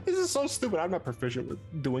 This is so stupid. I'm not proficient with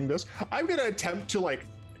doing this. I'm gonna attempt to like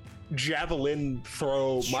javelin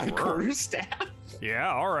throw my Sure. quarterstaff.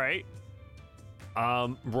 Yeah, all right.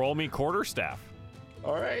 Roll me quarterstaff.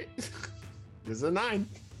 All right. This is a 9.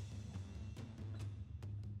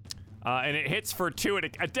 And it hits for 2, and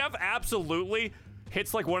a dev absolutely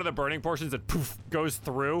hits like one of the burning portions and poof goes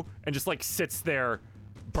through and just like sits there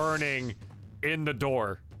burning in the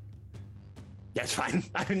door. That's fine.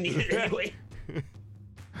 I didn't need it anyway.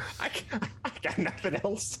 I got nothing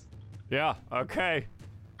else. Yeah, okay.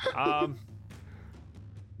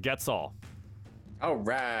 Gets all. All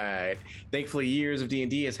right. Thankfully, years of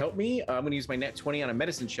D&D has helped me. I'm going to use my net 20 on a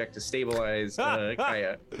medicine check to stabilize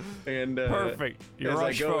Kaya. And Perfect. You as I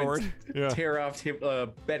rush go and forward. Yeah. tear off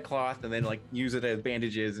bedcloth and then like use it as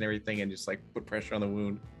bandages and everything and just like put pressure on the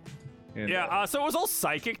wound. And, Yeah, so it was all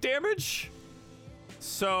psychic damage.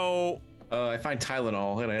 So I find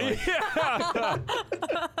Tylenol and I like.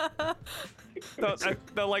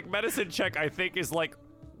 the like medicine check I think is like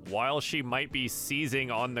while she might be seizing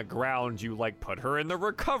on the ground, you like put her in the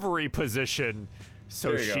recovery position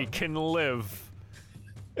so There you she go. can live.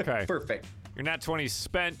 Okay. Perfect. Your nat 20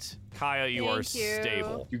 spent. Kaya, you are Thank you.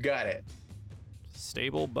 stable. You got it.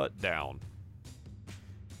 Stable but down.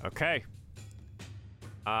 Okay.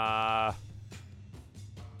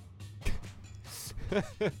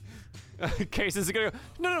 Case is gonna go,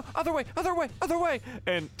 no, other way,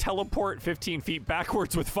 and teleport 15 feet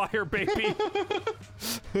backwards with Fire Baby.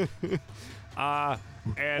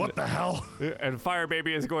 And What the hell? And Fire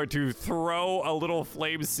Baby is going to throw a little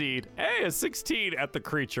flame seed, a 16 at the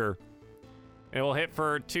creature. And it will hit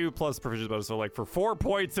for 2 plus proficiency bonus, so like for 4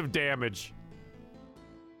 points of damage.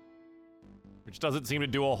 Which doesn't seem to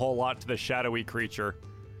do a whole lot to the shadowy creature.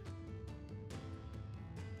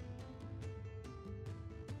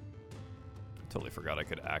 Totally forgot I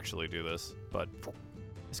could actually do this, but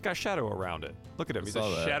it's got shadow around it. Look at him, he's a saw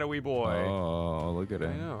that. shadowy boy. Oh, look at I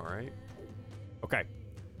it. know, right? Okay.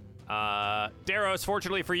 Daros,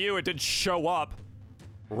 fortunately for you, it did show up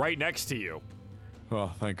right next to you. Oh,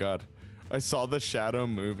 thank God. I saw the shadow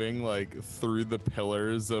moving like through the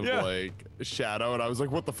pillars of Yeah. like shadow, and I was like,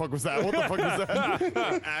 "What the fuck was that? What the fuck is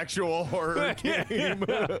that?" Actual horror game.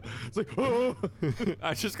 It's like, oh.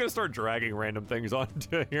 I was just gonna start dragging random things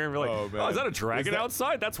onto here and be like, Oh, oh, man. is that a dragon Is that-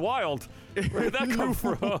 outside? That's wild. Where did that come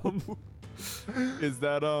from? Is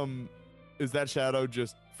that shadow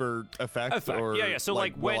just for effect, Effect, or yeah. So,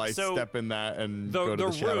 like, will when- I so step in that and The go to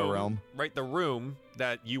the shadow room, realm? right? The room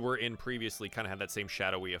that you were in previously kind of had that same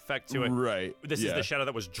shadowy effect to it. Right. This is yeah. the shadow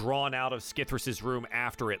that was drawn out of Skithris's room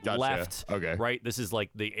after it Gotcha. left. Okay. Right? This is like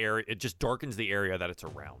the area, it just darkens the area that it's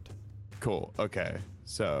around. Cool. Okay.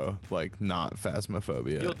 So like not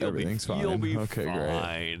phasmophobia. Everything's fine. You'll be okay,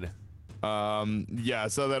 fine. great. Yeah,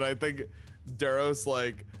 so then I think Daros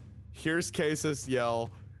like hears Casus yell,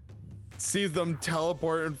 sees them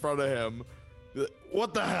teleport in front of him.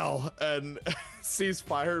 What the hell? And sees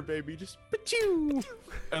Fire Baby just pachoo!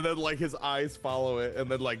 And then like his eyes follow it and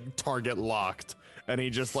then like target locked. And he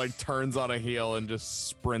just like turns on a heel and just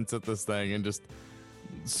sprints at this thing and just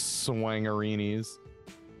swangareenies.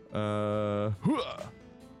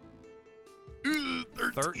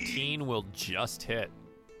 13 will just hit.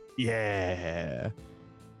 Yeah.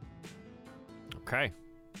 Okay.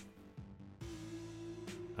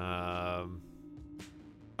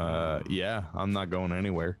 Yeah, I'm not going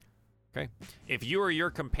anywhere. Okay. If you or your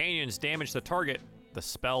companions damage the target, the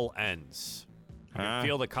spell ends. You can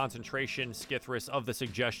feel the concentration, Skithris, of the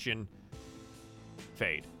suggestion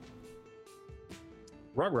fade.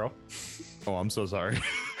 Rugro. Oh, I'm so sorry.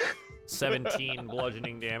 17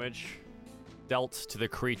 bludgeoning damage dealt to the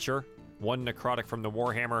creature. 1 necrotic from the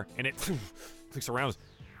warhammer, and it looks around.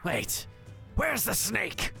 Wait, where's the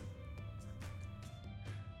snake?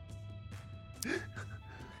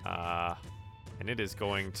 And it is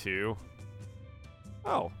going to.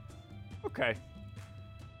 Oh, okay.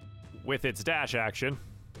 With its dash action.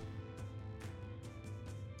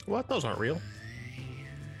 What? Those aren't real.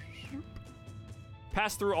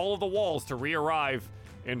 Pass through all of the walls to re-arrive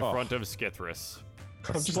in front of Skithris.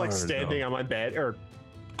 I'm just like standing on my bed or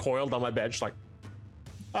coiled on my bed, just like,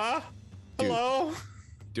 hello.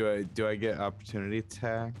 Do I get opportunity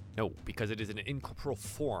attack? No, because it is an incorporeal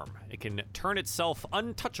form. It can turn itself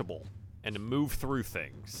untouchable and move through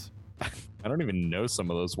things. I don't even know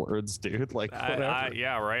some of those words, dude. Like, whatever.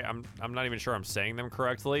 Yeah, right. I'm not even sure I'm saying them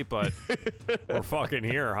correctly, but we're fucking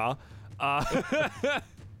here, huh?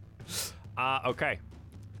 Okay.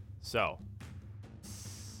 So,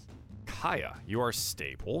 Kaya, you are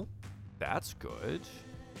stable. That's good.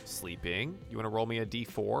 Sleeping. You want to roll me a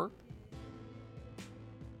d4?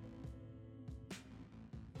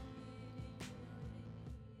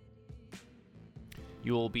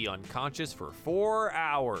 You will be unconscious for 4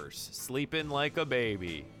 hours, sleeping like a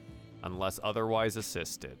baby, unless otherwise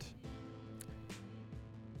assisted.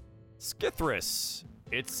 Skithris,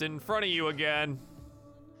 it's in front of you again.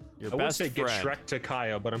 Your I would best say get friend. Shrek to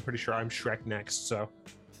Kaya, but I'm pretty sure I'm Shrek next, so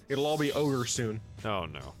it'll all be over soon. Oh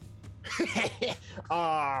no.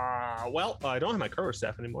 Well, I don't have my curve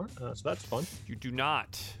staff anymore, so that's fun. You do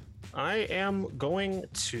not. I am going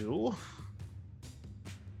to.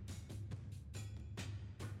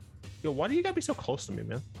 Yo, why do you gotta be so close to me,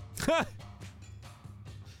 man? What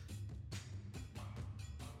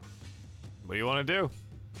do you want to do?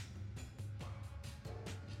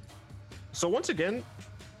 So once again,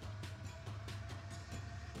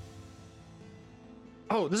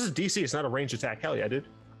 oh, this is DC. It's not a ranged attack. Hell yeah, dude.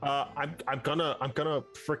 I'm gonna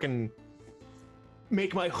freaking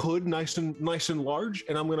make my hood nice and large,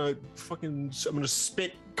 and I'm gonna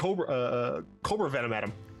spit cobra venom at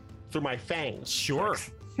him through my fangs. Sure.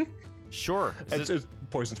 Sure. It's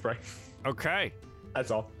poison spray. Okay.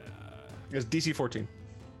 That's all. It's DC 14.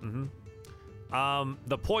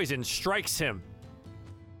 The poison strikes him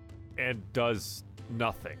and does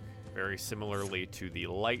nothing. Very similarly to the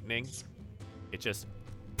lightning, it just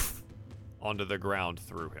onto the ground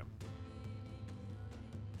through him.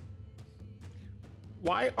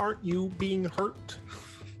 Why aren't you being hurt?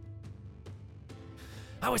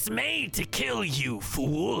 I was made to kill you,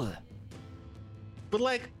 fool. But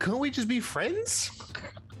like, can't we just be friends?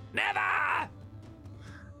 Never!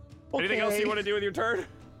 Okay. Anything else you want to do with your turn?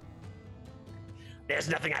 There's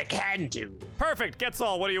nothing I can do. Perfect.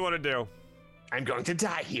 Quetzal, what do you want to do? I'm going to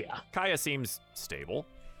die here. Kaya seems stable.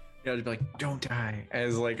 Yeah, I'd be like, "Don't die,"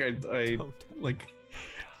 as like I like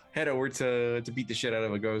head over to beat the shit out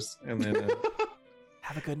of a ghost, and then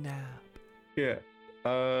Have a good nap. yeah.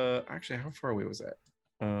 Actually, how far away was that?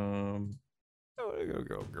 Go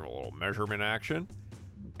give a little measurement action.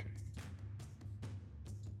 Okay.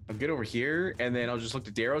 I'll get over here, and then I'll just look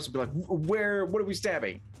to Daros and be like, "Where? What are we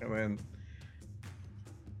stabbing?" And then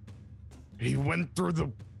He went through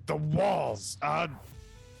the walls.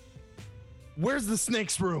 Where's the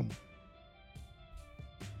snake's room?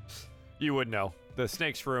 You would know. The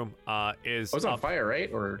snake's room is it's on up, fire,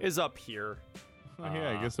 right? Or is up here, Oh,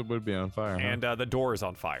 yeah, I guess it would be on fire. Huh? and the door is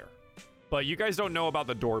on fire. But you guys don't know about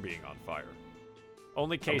the door being on fire.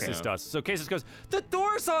 Only Casus Okay. does. So Casus goes, "The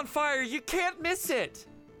door's on fire. You can't miss it."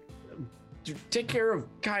 take care of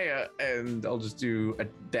Kaya, and I'll just do a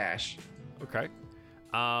dash. Okay.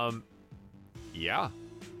 Yeah.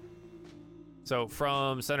 So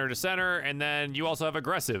from center to center, and then you also have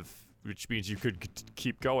aggressive, which means you could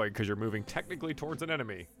keep going because you're moving technically towards an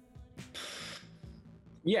enemy.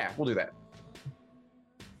 Yeah, we'll do that.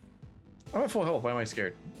 I'm at full health. Why am I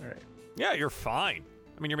scared? All right. Yeah, you're fine.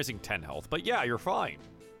 I mean, you're missing 10 health, but yeah, you're fine.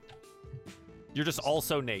 You're just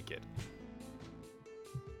also naked.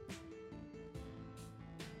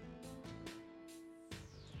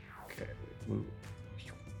 Okay. Move.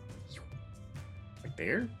 Like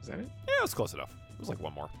there? Is that it? Yeah, it was close enough. It was like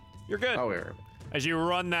one more. You're good. Oh, wait. As you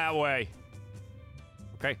run that way.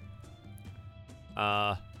 Okay.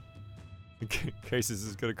 Cases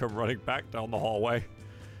is gonna come running back down the hallway.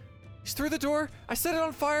 He's through the door. I set it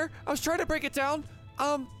on fire. I was trying to break it down.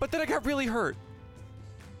 But then I got really hurt.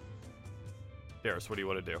 Darius, what do you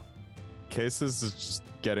want to do? Cases is just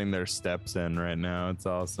getting their steps in right now. It's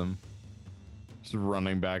awesome. Just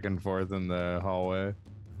running back and forth in the hallway.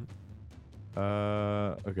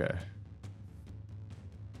 Okay.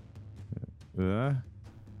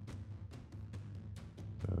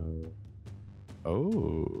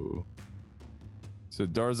 Oh. So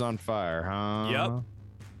door's on fire, huh? Yep.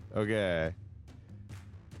 Okay.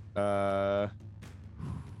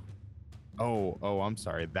 Oh, I'm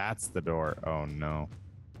sorry. That's the door. Oh no.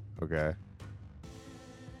 Okay.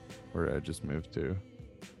 Where did I just move to?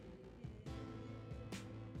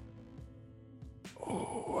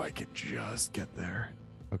 Oh, I could just get there.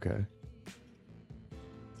 Okay.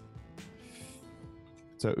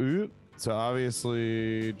 So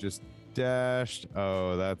obviously just dashed.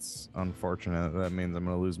 Oh, that's unfortunate. That means I'm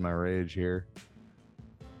gonna lose my rage here.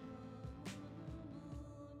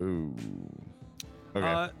 Ooh.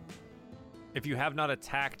 Okay. If you have not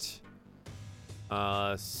attacked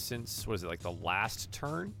since, what is it, like the last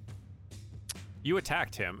turn? You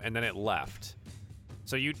attacked him and then it left.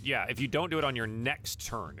 So if you don't do it on your next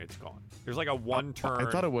turn, it's gone. There's like a one turn.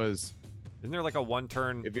 I thought it was. Isn't there like a one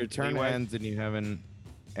turn? If your turn ends and you haven't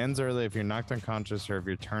ends early, if you're knocked unconscious, or if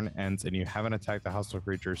your turn ends and you haven't attacked the hostile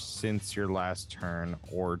creature since your last turn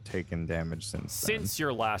or taken damage since then.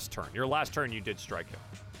 Your last turn. Your last turn, you did strike him.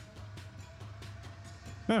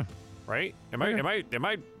 Huh. Right? Am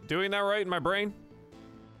I doing that right in my brain?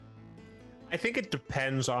 I think it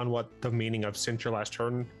depends on what the meaning of since your last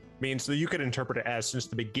turn means. So you could interpret it as since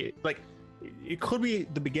the begin. Like, it could be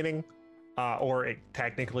the beginning, or it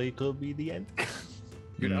technically could be the end.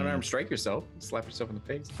 You could unarmed strike yourself, slap yourself in the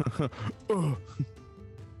face.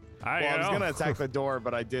 I was gonna attack the door,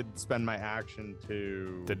 but I did spend my action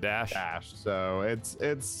to dash. So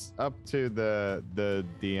it's up to the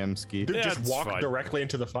DM ski. Just walk directly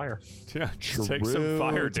into the fire. Yeah, just take some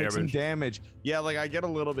fire Take damage. some damage. Yeah, like I get a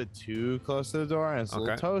little bit too close to the door, and it's a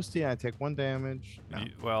little toasty. And I take 1 damage. No.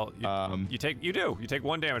 You take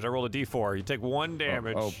 1 damage. I rolled a d4. You take 1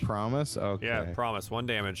 damage. Oh, promise? Okay. Yeah, promise. 1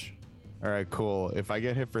 damage. All right, cool. If I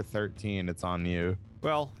get hit for 13, it's on you.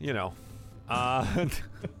 Well, you know.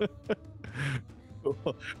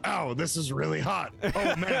 Ow, this is really hot.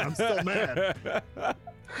 Oh man, I'm still mad.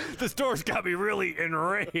 This door's got me really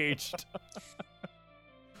enraged.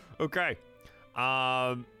 Okay.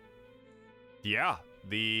 Yeah,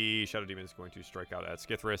 the Shadow Demon is going to strike out at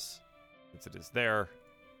Skithris, since it is there.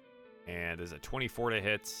 And is a 24 to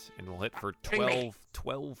hit, and will hit for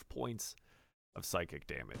 12 points of psychic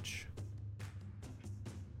damage.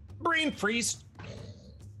 Brain freeze.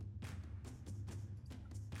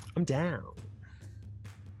 I'm down.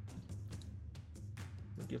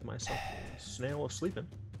 I'll give myself a snail of sleeping.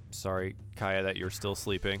 Sorry, Kaya, that you're still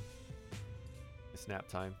sleeping. It's nap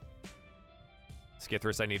time.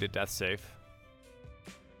 Skithris, I need a death save.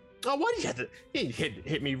 Oh, why did you have to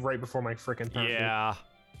hit me right before my freaking turn? Yeah.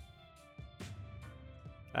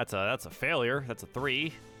 That's a failure. That's a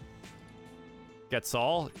 3.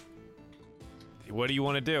 Getsal, what do you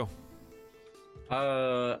want to do?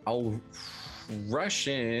 I'll rush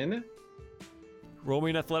in. Roll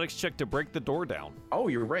me an athletics check to break the door down. Oh,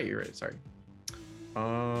 you're right. Sorry.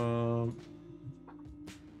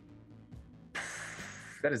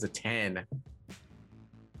 That is a 10.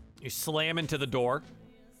 You slam into the door.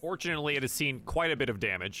 Fortunately, it has seen quite a bit of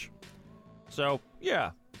damage. So,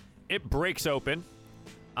 yeah, it breaks open.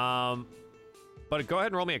 But go ahead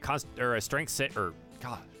and roll me a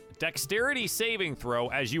dexterity saving throw,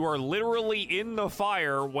 as you are literally in the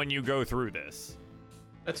fire when you go through this.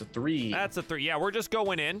 That's a 3. That's a 3. Yeah, we're just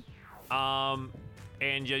going in.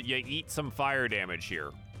 And you eat some fire damage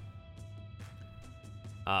here.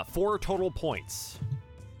 4 total points.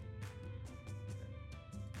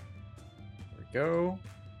 There we go.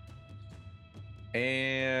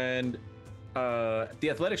 And the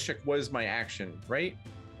athletics check was my action, right?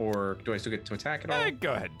 Or do I still get to attack at all?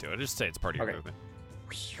 Go ahead and do it. Just say it's part of your movement.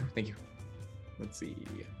 Thank you. Let's see.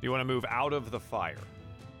 Do you want to move out of the fire?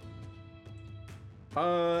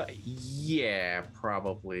 Yeah,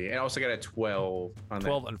 probably. And I also got a 12 on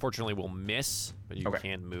 12, unfortunately, will miss, but you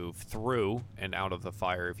can move through and out of the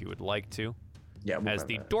fire if you would like to. Yeah, as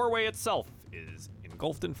the doorway itself is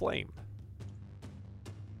engulfed in flame.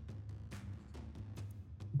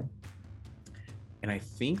 And I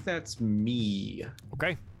think that's me.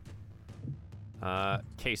 Okay.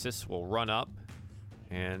 Casus will run up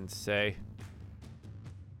and say,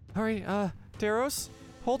 all right, Daros,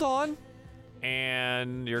 hold on.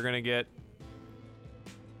 And you're going to get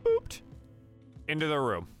booped into the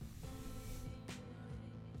room.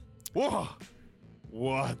 Whoa!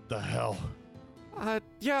 What the hell?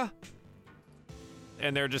 Yeah.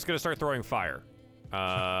 And they're just gonna start throwing fire.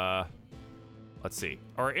 Let's see.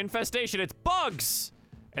 Or infestation, it's bugs!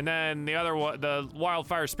 And then the other one, the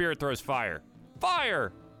wildfire spirit throws fire.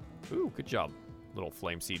 Fire! Ooh, good job, little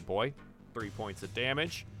flame seed boy. 3 points of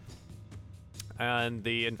damage. And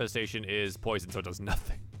the infestation is poison, so it does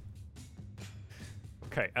nothing.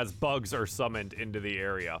 Okay, as bugs are summoned into the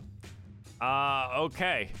area.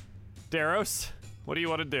 Okay. Daros, what do you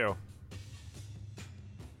want to do?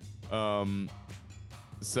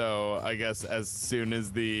 So I guess as soon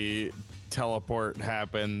as the teleport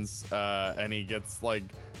happens, and he gets like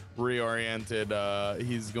reoriented,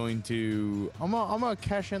 he's going to I'm gonna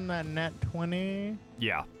cash in that net 20.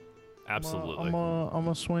 Yeah, absolutely. I'm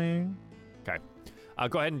a swing. Okay.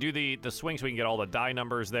 Go ahead and do the swing so we can get all the die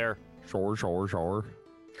numbers there. Sure.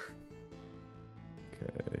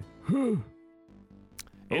 Okay.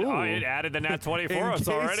 It added the nat 20 for us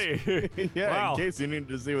already. Yeah, wow. in case you needed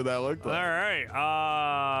to see what that looked All like.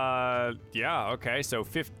 right. Yeah, okay. So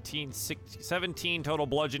 17 total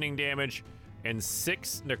bludgeoning damage and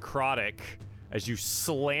 6 necrotic as you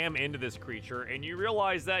slam into this creature. And you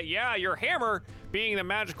realize that, yeah, your hammer, being the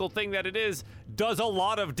magical thing that it is, does a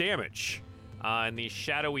lot of damage. And the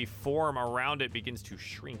shadowy form around it begins to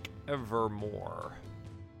shrink ever more.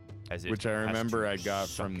 As it Which I has remember to I got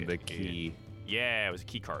suck from it the in. key. Yeah, it was a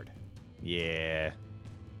key card. Yeah.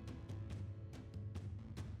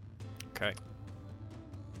 Okay.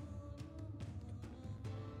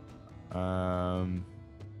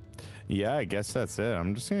 Yeah, I guess that's it.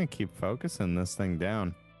 I'm just gonna keep focusing this thing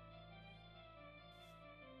down.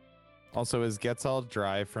 Also, is Getzel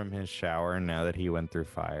dry from his shower now that he went through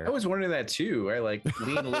fire? I was wondering that too. I like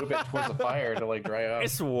lean a little bit towards the fire to like dry up.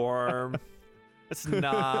 It's warm. It's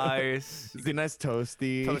nice. Is he nice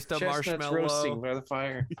toasty? Toast a Chestnuts marshmallow. roasting by the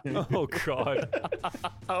fire. Oh god.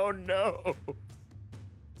 Oh no.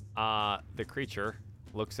 The creature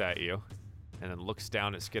looks at you and then looks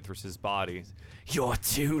down at Skithrus's body. You're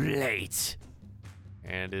too late.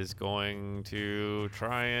 And is going to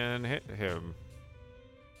try and hit him.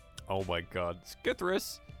 Oh my god.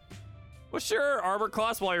 Skithrus, what's your armor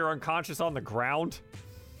class while you're unconscious on the ground?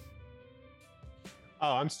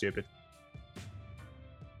 Oh, I'm stupid.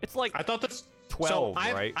 It's like I thought that's 12, so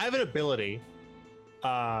right? I have an ability.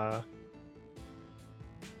 I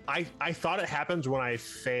thought it happens when I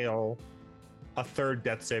fail a third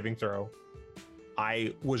death saving throw.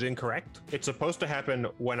 I was incorrect. It's supposed to happen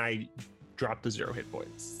when I drop to 0 hit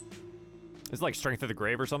points. It's like Strength of the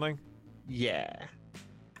Grave or something? Yeah.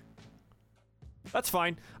 That's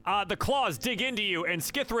fine. The claws dig into you, and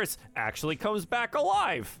Skithrus actually comes back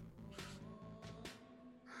alive.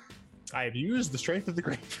 I have used the strength of the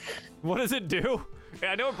grave. What does it do?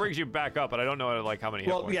 Yeah, I know it brings you back up, but I don't know like how many hit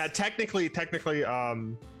Well, points. yeah, technically,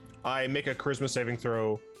 I make a charisma saving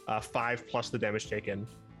throw, 5 plus the damage taken.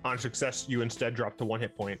 On success, you instead drop to 1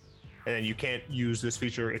 hit point, and then you can't use this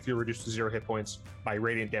feature if you're reduced to 0 hit points by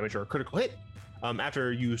radiant damage or a critical hit.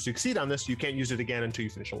 After you succeed on this, you can't use it again until you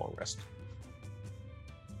finish a long rest.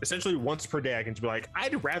 Essentially, once per day, I can just be like,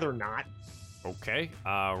 I'd rather not. Okay,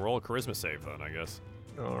 roll a charisma save then, I guess.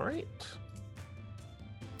 All right.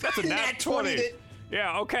 That's a nat 20.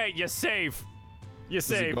 Yeah, okay, you save. You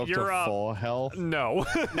Does it save. go up You're to up. full health? No.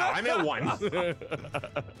 No, I'm at 1.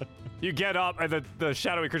 You get up, and the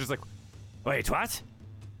shadowy creature's like, wait, what?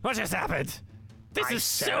 What just happened? This I is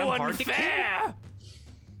said so I'm hard to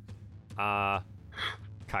unfair.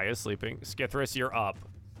 Kaya's sleeping. Skithrus, you're up.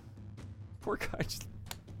 Poor guy just...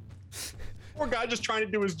 Poor guy just trying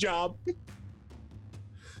to do his job.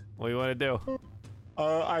 What do you want to do?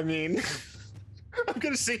 I mean, I'm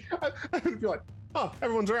gonna see. I'm gonna be like, oh,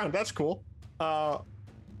 everyone's around. That's cool. I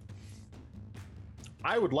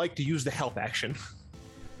would like to use the help action.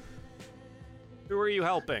 Who are you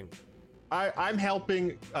helping? I'm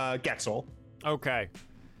helping Getzel. Okay.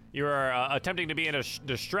 You are attempting to be in a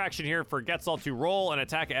distraction here for Getzel to roll an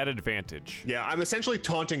attack at advantage. Yeah, I'm essentially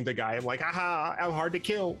taunting the guy. I'm like, haha, I'm hard to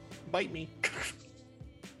kill. Bite me.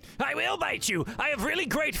 I will bite you. I have really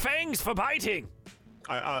great fangs for biting.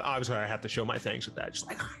 I obviously I have to show my thanks with that. Just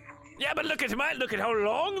like, Yeah, but look at how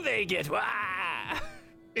long they get. Wah!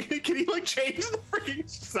 can he like change the freaking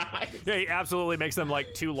size? Yeah, he absolutely makes them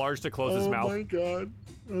like too large to close his mouth. Oh my god,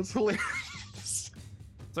 that's hilarious.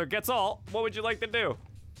 So Getzel, what would you like to do?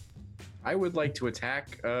 I would like to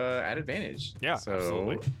attack at advantage. Yeah, so,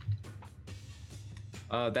 absolutely.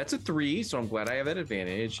 That's a 3, so I'm glad I have that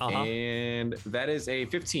advantage. Uh-huh. And that is a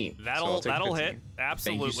 15. So I'll take That'll 15. hit.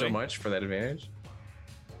 Absolutely. Thank you so much for that advantage.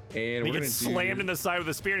 And He we're gonna gets slammed in the side with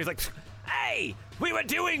the spear, and he's like, "Hey, we were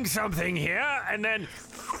doing something here," and then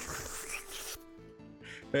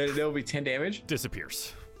That'll be 10 damage.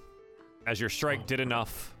 Disappears. As your strike did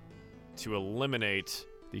enough to eliminate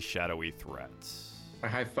the shadowy threats. I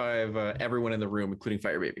high five everyone in the room, including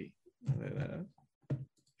Fire Baby.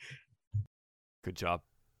 Good job.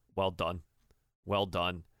 Well done. Well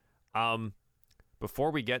done.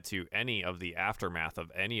 Before we get to any of the aftermath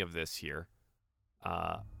of any of this here,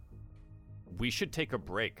 we should take a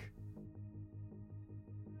break.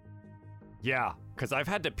 Yeah, because I've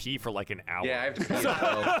had to pee for like an hour. Yeah, I have to pee as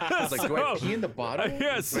well. I was like, do I pee in the bottle?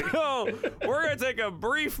 Yeah, so we're going to take a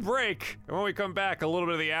brief break. And when we come back, a little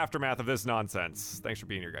bit of the aftermath of this nonsense. Thanks for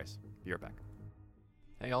being here, guys. Be right back.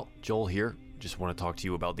 Hey, y'all. Joel here. Just want to talk to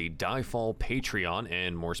you about the Diefall Patreon,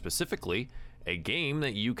 and more specifically, a game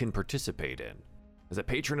that you can participate in. As a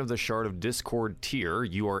patron of the Shard of Discord tier,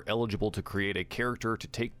 you are eligible to create a character to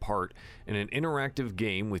take part in an interactive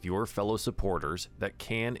game with your fellow supporters that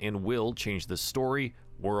can and will change the story,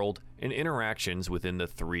 world, and interactions within the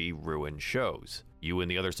 3 Ruin shows. You and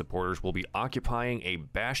the other supporters will be occupying a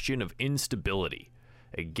bastion of instability,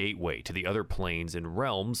 a gateway to the other planes and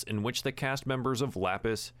realms in which the cast members of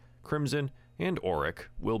Lapis, Crimson, and Auric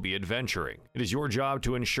will be adventuring. It is your job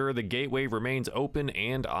to ensure the gateway remains open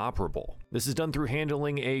and operable. This is done through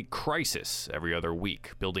handling a crisis every other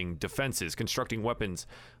week, building defenses, constructing weapons,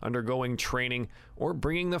 undergoing training, or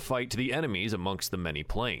bringing the fight to the enemies amongst the many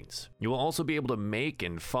planes. You will also be able to make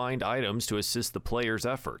and find items to assist the player's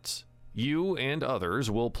efforts. You and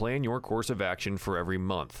others will plan your course of action for every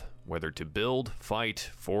month, whether to build,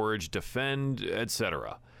 fight, forage, defend,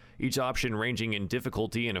 etc. Each option ranging in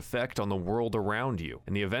difficulty and effect on the world around you.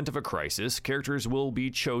 In the event of a crisis, characters will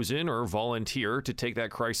be chosen or volunteer to take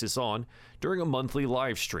that crisis on during a monthly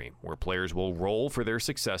live stream, where players will roll for their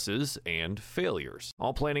successes and failures.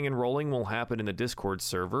 All planning and rolling will happen in the Discord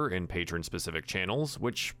server in patron-specific channels,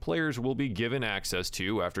 which players will be given access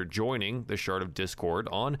to after joining the Shard of Discord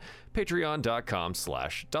on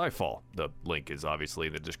patreon.com/Diefall. The link is obviously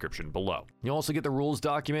in the description below. You'll also get the rules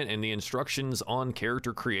document and the instructions on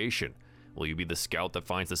character creation. Will you be the scout that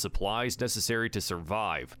finds the supplies necessary to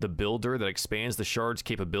survive, the builder that expands the shard's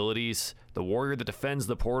capabilities, the warrior that defends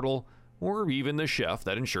the portal, or even the chef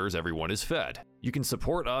that ensures everyone is fed? You can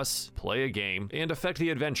support us, play a game, and affect the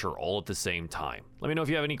adventure all at the same time. Let me know if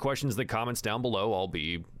you have any questions in the comments down below. I'll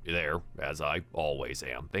be there, as I always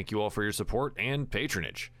am. Thank you all for your support and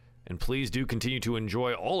patronage. And please do continue to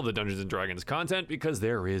enjoy all of the Dungeons & Dragons content, because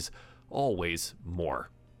there is always more.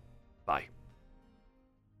 Bye.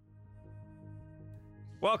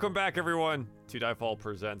 Welcome back, everyone, to Diefall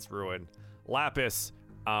Presents Ruin. Lapis,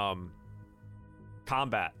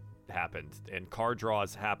 combat happened, and card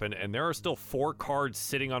draws happened, and there are still 4 cards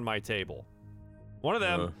sitting on my table. One of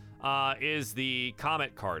them is the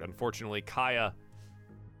Comet card. Unfortunately, Kaya,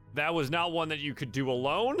 that was not one that you could do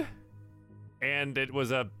alone, and it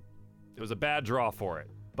was a bad draw for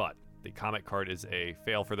it. But the Comet card is a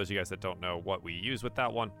fail. For those of you guys that don't know what we use with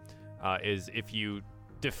that one, is if you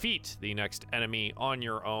defeat the next enemy on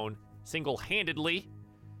your own single-handedly,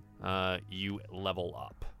 you level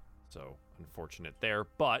up. So unfortunate there,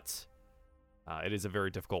 but it is a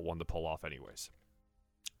very difficult one to pull off anyways.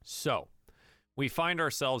 So we find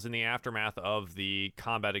ourselves in the aftermath of the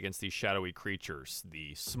combat against these shadowy creatures,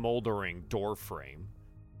 the smoldering door frame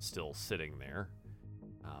still sitting there,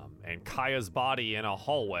 and Kaya's body in a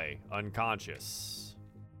hallway unconscious.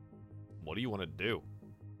 What do you want to do?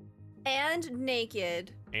 And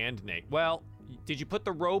naked. Well, did you put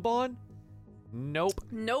the robe on? Nope.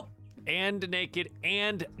 Nope. And naked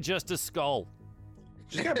and just a skull.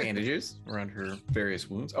 She's got bandages around her various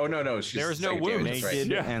wounds. Oh, no. There's no second wounds. damage, right?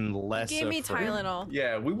 Naked Yeah. and less Give me afraid. Tylenol.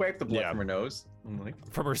 Yeah, we wiped the blood Yeah. from her nose. I'm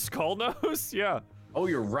like, From her skull nose? Yeah. oh,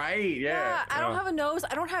 you're right. Yeah. I don't have a nose.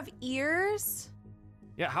 I don't have ears.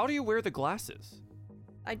 Yeah, how do you wear the glasses?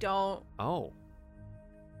 I don't. Oh.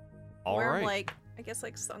 All wear right. like, I guess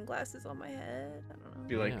like sunglasses on my head. I don't know.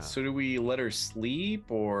 Be like, Yeah. so do we let her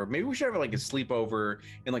sleep, or maybe we should have like a sleepover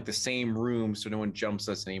in like the same room so no one jumps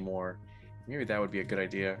us anymore? Maybe that would be a good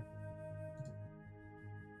idea.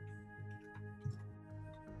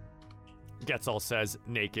 Getzel says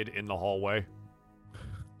naked in the hallway.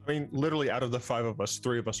 I mean, literally, out of the 5 of us,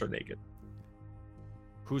 3 of us are naked.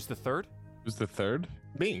 Who's the third? Who's the third?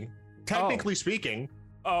 Me, technically speaking,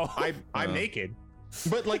 Oh. I'm naked,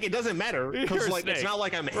 but like it doesn't matter You're because a like it's snake. not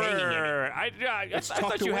like I'm hanging in it. I It's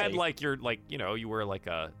thought tucked you had away. like your like you were like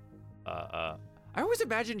a I always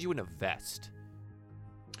imagined you in a vest.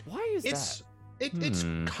 Why is It's that? it's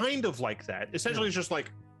kind of like that. Essentially, it's just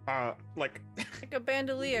like Like a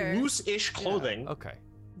bandolier. loose-ish clothing Okay,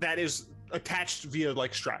 that is attached via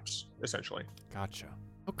like straps, essentially. gotcha.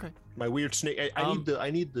 Okay. My weird snake.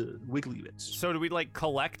 I need the wiggly bits. So do we like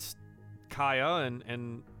collect Kaya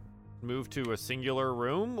and move to a singular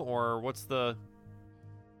room, or what's the?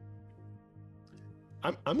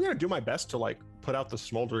 I'm gonna do my best to like put out the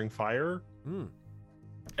smoldering fire,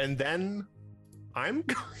 and then I'm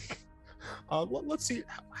going. Let's see.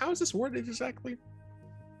 How is this worded exactly?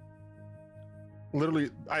 Literally,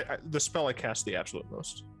 the spell I cast the absolute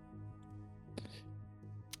most.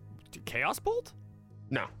 Chaos Bolt?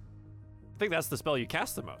 No, I think that's the spell you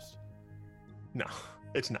cast the most. no,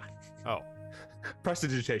 it's not. Oh.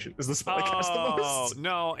 Prestidigitation is the spell I cast the most.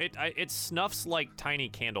 No, it snuffs like tiny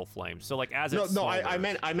candle flames. So like as it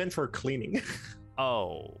I meant for cleaning.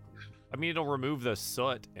 Oh. I mean, it'll remove the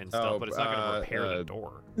soot and stuff, but it's not going to repair the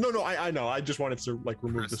door. No, I know. I just wanted to like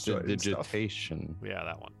remove the soot and stuff. Prestidigitation. Yeah,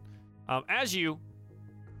 that one. As you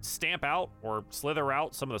stamp out or slither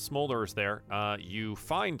out some of the smolders there, you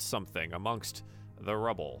find something amongst the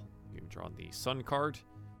rubble. You've drawn the sun card.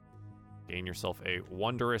 Gain yourself a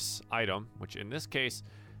wondrous item, which in this case,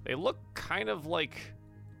 they look kind of like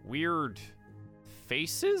weird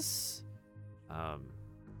faces.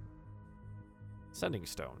 Sending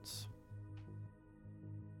stones.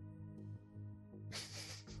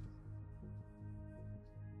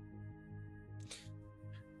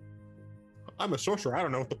 I'm a sorcerer. I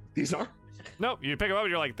don't know what these are. Nope, you pick them up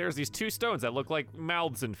and you're like, there's these two stones that look like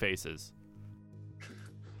mouths and faces.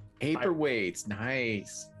 Paperweights,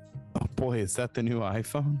 nice. Oh boy, is that the new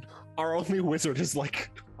iPhone? Our only wizard is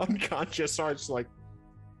like unconscious, so I just like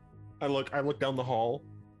I look down the hall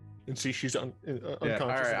and see she's unconscious. All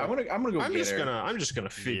right, I'm gonna go. I'm just gonna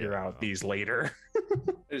figure out these later.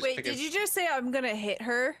 Wait, did you just say I'm gonna hit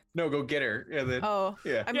her? No, go get her. Yeah, then, Oh,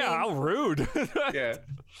 yeah. I mean, How rude. Yeah.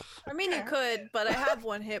 I mean, you could, but I have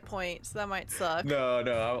 1 hit point, so that might suck.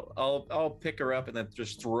 No. I'll pick her up and then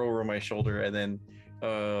just throw her on my shoulder and then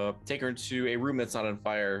take her into a room that's not on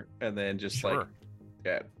fire and then just Sure.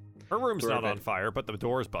 yeah. Her room's Throw not it on in. fire, but the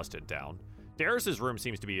door's busted down. Darius's room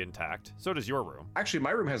seems to be intact. So does your room. Actually,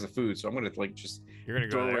 my room has a food, so I'm gonna like just You're gonna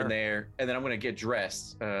go throw her there. in there and then I'm gonna get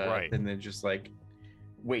dressed. Right. And then just like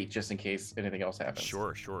wait just in case anything else happens.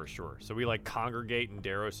 Sure. So we like congregate in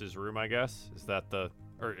Daros's room, I guess. Is that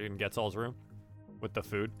or in Getzal's room with the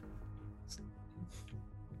food?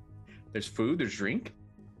 There's food, there's drink.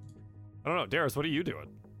 I don't know, Daros. What are you doing?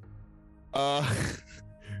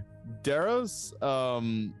 Daros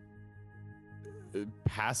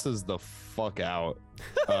passes the fuck out,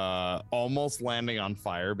 almost landing on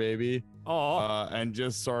fire, baby, Oh, and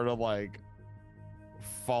just sort of like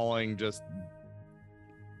falling just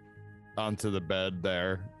onto the bed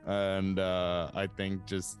there, and I think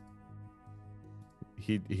just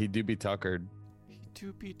he do be tuckered. he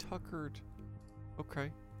do be tuckered.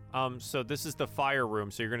 Okay. So this is the fire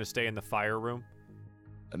room. So you're gonna stay in the fire room.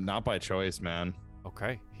 Not by choice, man.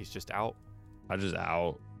 Okay. He's just out. I just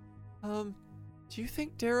out. Do you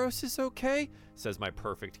think Daros is okay? Says my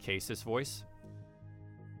perfect Casus voice.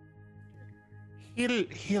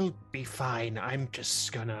 He'll be fine. I'm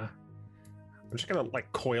just gonna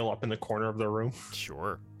like coil up in the corner of the room.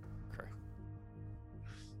 Sure. Okay.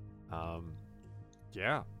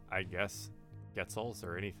 Yeah, I guess. Getzal, is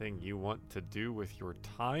there anything you want to do with your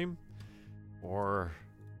time? Or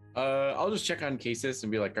I'll just check on cases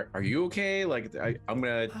and be like, are you okay? Like I'm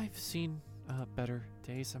gonna I've seen better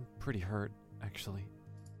days. I'm pretty hurt, actually.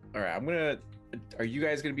 all right, are you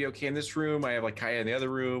guys gonna be okay in this room? I have like Kaya in the other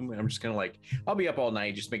room, and I'm just gonna like I'll be up all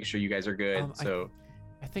night just making sure you guys are good.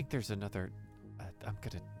 I think there's another. I'm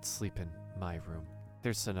gonna sleep in my room.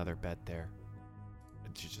 There's another bed there.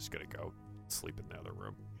 And she's just gonna go sleep in the other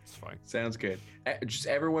room. It's fine. Sounds good. Just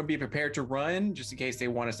everyone be prepared to run just in case they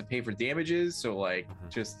want us to pay for damages. So like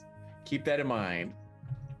just keep that in mind.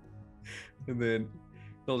 And then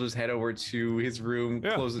he'll just head over to his room,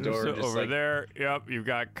 close the door. So just over like, there. Yep, you've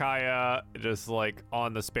got Kaya just like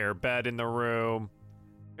on the spare bed in the room.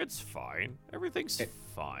 It's fine. Everything's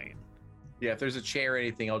fine. Yeah, if there's a chair or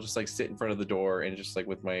anything, I'll just like sit in front of the door and just like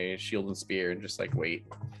with my shield and spear and just like wait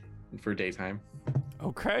for daytime.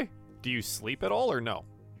 Okay. Do you sleep at all or no?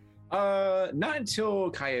 Not until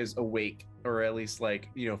Kaya's awake or at least like,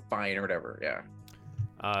 fine or whatever.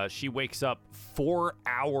 Yeah. She wakes up 4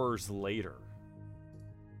 hours later.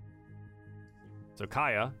 So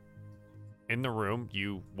Kaya, in the room,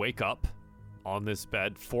 you wake up on this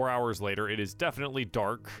bed 4 hours later. It is definitely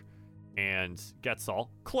dark, and Getzal,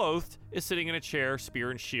 clothed, is sitting in a chair,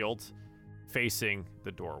 spear and shield, facing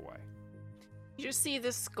the doorway. You just see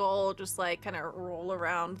the skull just like kind of roll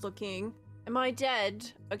around looking. Am I dead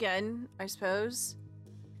again, I suppose?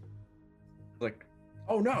 Like,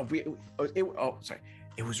 oh no, sorry.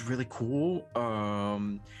 it was really cool.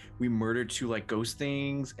 We murdered 2 like ghost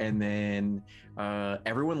things, and then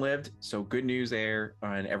everyone lived. So good news there,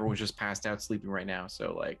 and everyone's just passed out sleeping right now.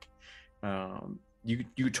 So like,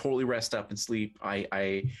 you totally rest up and sleep.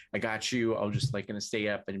 I got you. I'll just like gonna stay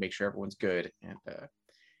up and make sure everyone's good. And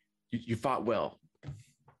you fought well.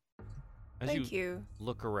 As Thank you.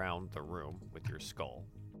 look around the room with your skull,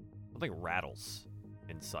 something rattles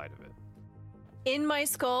inside of it. In my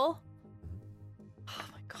skull. Oh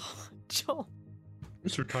my god, Joel.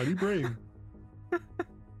 Mr. Tiny Brain.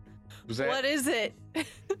 Was that What is it?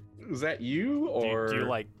 was that you Do or you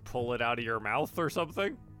like pull it out of your mouth or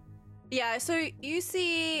something? Yeah, so you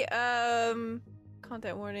see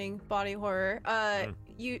content warning, body horror.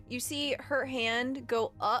 You see her hand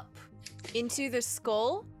go up into the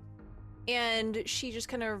skull, and she just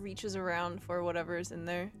kind of reaches around for whatever's in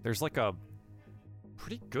there. There's like a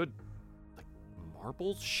pretty good like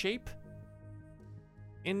marble shape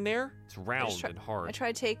in there. It's round and hard. I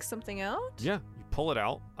try to take something out. Yeah, you pull it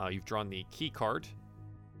out. You've drawn the key card,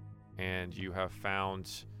 and you have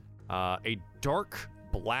found a dark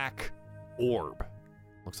black orb.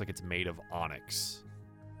 Looks like it's made of onyx.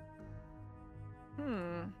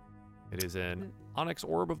 It is an onyx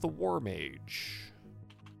orb of the War Mage,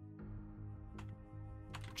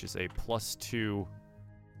 which is a +2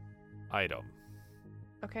 item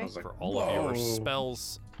Okay. was like, for all of your whoa.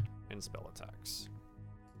 spells and spell attacks.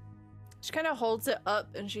 She kind of holds it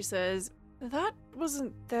up and she says, "That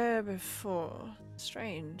wasn't there before.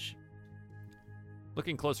 Strange."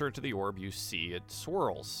 Looking closer into the orb, you see it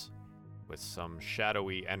swirls with some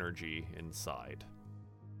shadowy energy inside.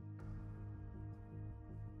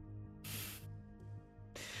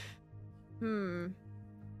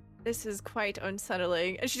 This is quite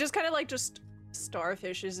unsettling. And she just kind of like just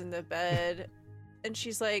starfishes in the bed. And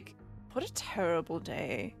she's like, "What a terrible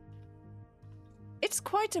day. It's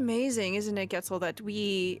quite amazing, isn't it, Getzel, that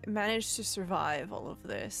we managed to survive all of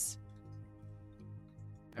this?"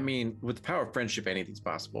 I mean, with the power of friendship, anything's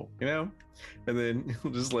possible, you know? And then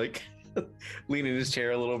he'll just like lean in his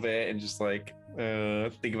chair a little bit and just like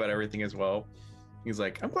think about everything as well. He's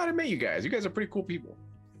like, I'm glad I met you guys. You guys are pretty cool people.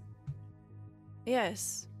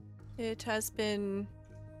 Yes, it has been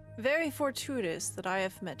very fortuitous that I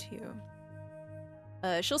have met you.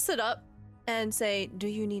 She'll sit up and say, "Do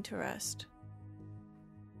you need to rest?"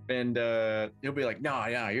 And he'll be like, no,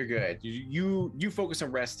 you're good. You focus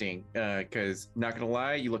on resting, because not gonna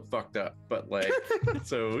lie, you look fucked up. But like,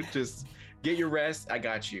 so just get your rest. I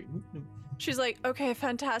got you. She's like, "Okay,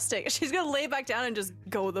 fantastic." She's gonna lay back down and just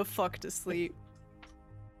go the fuck to sleep.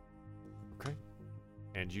 Okay.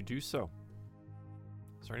 And you do so.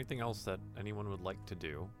 Is there anything else that anyone would like to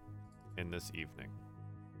do in this evening?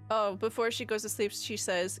 Oh, before she goes to sleep, she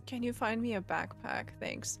says, "Can you find me a backpack?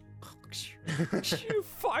 Thanks." You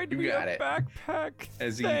find You me got a it. backpack.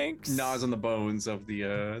 As he Thanks. gnaws on the bones of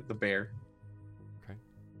the bear.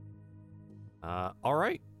 All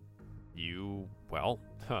right. The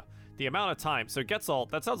amount of time. So Getzel,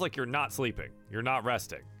 that sounds like you're not sleeping. You're not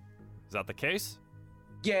resting. Is that the case?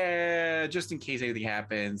 Yeah, just in case anything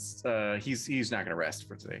happens, he's not gonna rest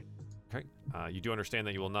for today. Okay. You do understand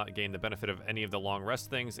that you will not gain the benefit of any of the long rest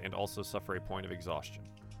things and also suffer a point of exhaustion.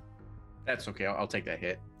 That's okay. I'll take that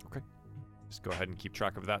hit. Okay. Just go ahead and keep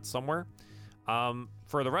track of that somewhere.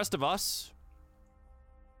 For the rest of us,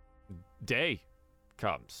 day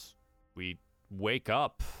comes. We wake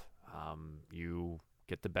up. You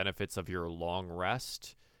get the benefits of your long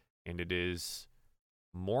rest, and it is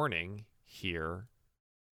morning here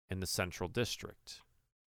in the Central District.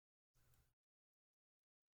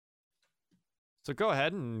 So go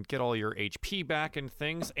ahead and get all your HP back and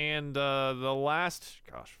things. And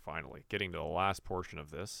finally, getting to the last portion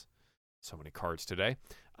of this. So many cards today.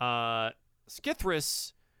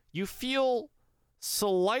 Skithris, you feel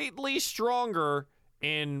slightly stronger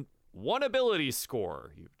in one ability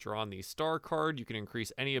score. You've drawn the star card. You can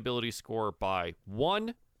increase any ability score by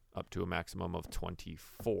 1 up to a maximum of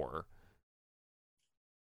 24.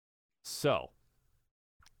 So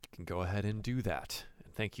you can go ahead and do that.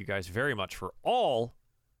 And thank you guys very much for all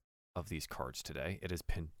of these cards today. It has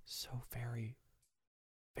been so very,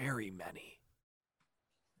 very many.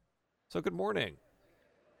 So good morning,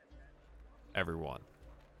 everyone.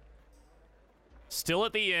 Still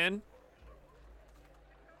at the inn,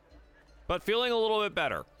 but feeling a little bit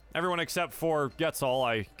better. Everyone except for Getzel,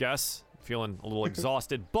 I guess, feeling a little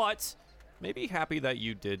exhausted, but maybe happy that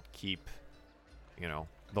you did keep,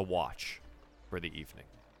 the watch for the evening.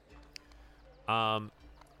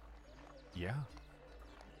 Yeah.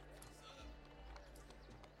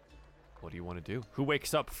 What do you want to do? Who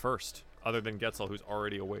wakes up first, other than Getzel, who's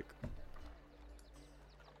already awake?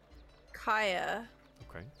 Kaya.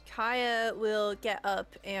 Okay. Kaya will get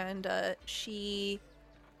up and she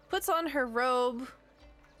puts on her robe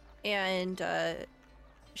and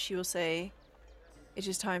she will say, "It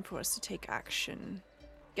is time for us to take action.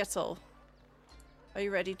 Getzel, are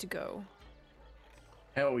you ready to go?"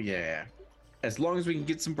 Hell yeah. As long as we can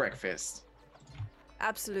get some breakfast.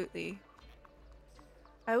 Absolutely.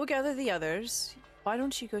 I will gather the others. Why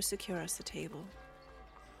don't you go secure us the table?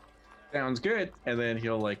 Sounds good. And then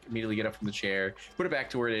he'll like immediately get up from the chair, put it back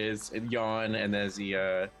to where it is, and yawn. And as he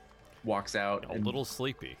walks out, A and, little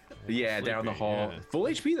sleepy. down the hall, yeah. full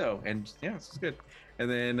HP though, and yeah, this is good. And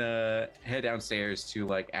then head downstairs to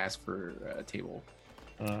like ask for a table.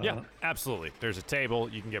 Yeah, absolutely. There's a table.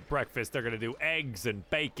 You can get breakfast. They're going to do eggs and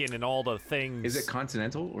bacon and all the things. Is it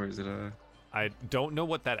continental or is it a? I don't know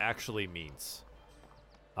what that actually means.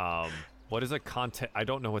 What is a content? I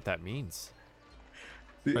don't know what that means.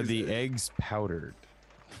 Are the eggs powdered?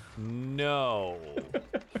 No.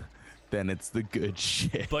 Then it's the good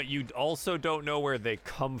shit. But you also don't know where they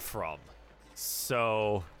come from.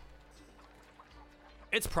 So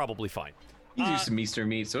it's probably fine. He's used to Meester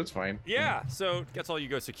meat, so it's fine. Yeah, so gets all you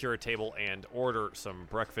go secure a table and order some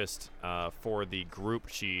breakfast for the group.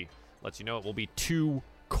 She lets you know it will be 2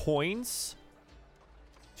 coins.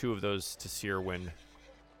 2 of those to Searwyn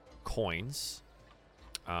coins.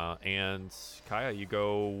 And Kaya, you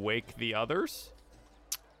go wake the others?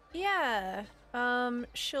 Yeah.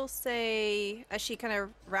 She'll say, as she kind of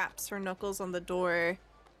raps her knuckles on the door,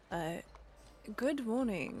 "Good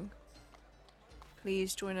morning.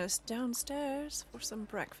 Please join us downstairs for some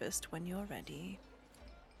breakfast when you're ready."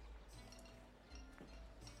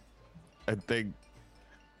 I think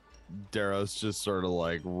Daros just sort of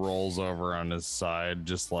like rolls over on his side,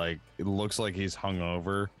 just like it looks like he's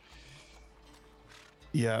hungover.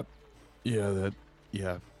 Yeah,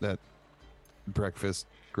 that breakfast,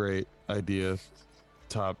 great idea,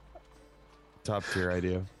 top tier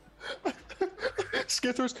idea.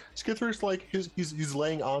 Skither's like he's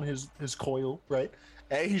laying on his coil, right?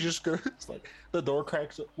 And he just goes like the door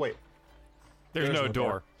cracks. Wait, There's no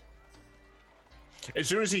door. as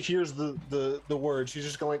soon as he hears the words, he's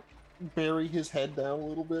just going to like, bury his head down a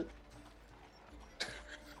little bit.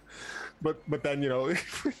 but then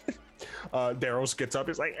Daros gets up.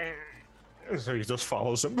 He's like, eh. So he just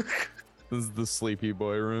follows him. This is the sleepy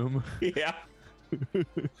boy room. Yeah.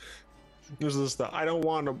 This is the I don't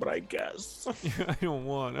want to, but I guess. I don't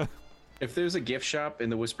wanna. If there's a gift shop in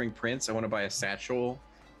the Whispering Prince, I want to buy a satchel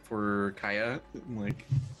for Kaya. Like,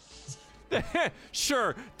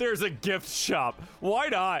 Sure, there's a gift shop. Why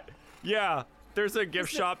not? Yeah, there's a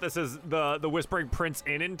gift shop that says the Whispering Prince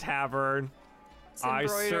Inn and Tavern. It's I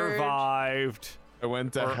embroidered. survived. I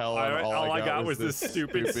went to Or hell and all I got was this this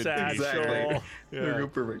stupid satchel. Exactly. Yeah.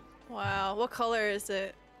 perfect. Wow, what color is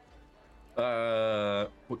it?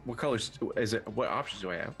 What colors is it? What options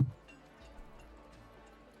do I have?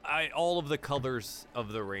 All of the colors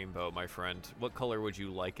of the rainbow, my friend. What color would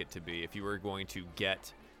you like it to be if you were going to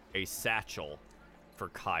get a satchel for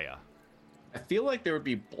Kaya? I feel like there would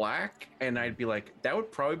be black, and I'd be like, that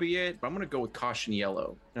would probably be it. But I'm gonna go with caution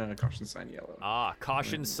yellow. Caution sign yellow. Ah,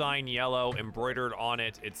 caution sign yellow, embroidered on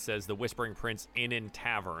it. It says the Whispering Prince Inn and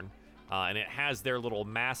Tavern, and it has their little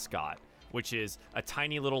mascot, which is a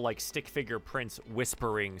tiny little like stick figure prince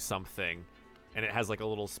whispering something, and it has like a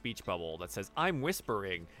little speech bubble that says, "I'm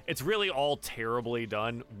whispering." It's really all terribly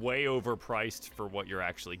done, way overpriced for what you're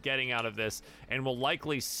actually getting out of this, and will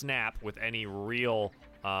likely snap with any real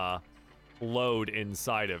load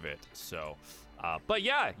inside of it. So, but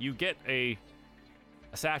yeah, you get a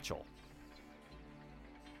satchel.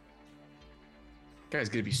 Guy's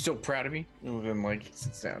gonna be so proud of me. And then like he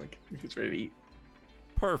sits down and gets ready to eat.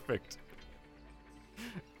 Perfect.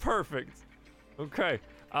 Perfect. Okay.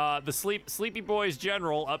 The Sleepy Boys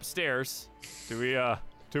General upstairs. Do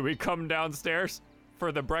we come downstairs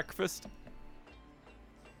for the breakfast?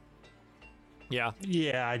 Yeah.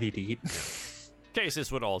 Yeah, I need to eat.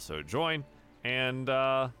 Casis would also join. And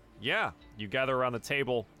yeah, you gather around the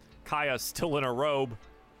table. Kaya's still in a robe.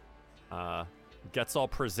 Getzal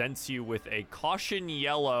presents you with a caution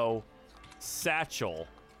yellow satchel.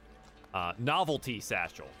 Novelty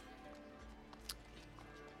satchel.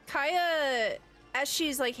 Kaya, as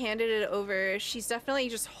she's like handed it over, she's definitely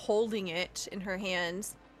just holding it in her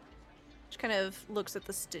hands. She kind of looks at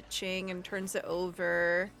the stitching and turns it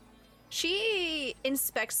over. She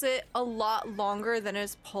inspects it a lot longer than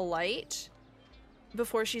is polite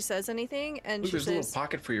before she says anything, and Look, she there's a little says,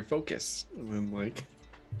 pocket for your focus. And then like,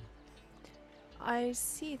 "I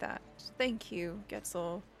see that. Thank you,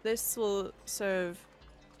 Getzel. This will serve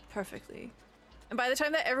perfectly." And by the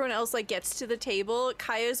time that everyone else like gets to the table,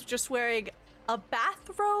 Kaya's just wearing a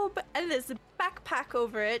bathrobe and this backpack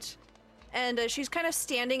over it. And she's kind of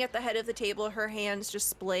standing at the head of the table, her hands just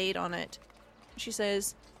splayed on it. She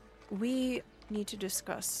says, "We need to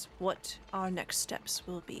discuss what our next steps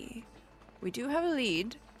will be. We do have a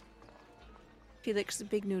lead. Felix the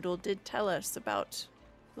Big Noodle did tell us about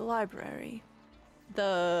the library.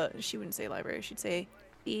 She wouldn't say library, she'd say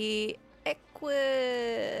the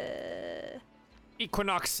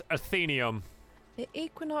Equinox Athenium. The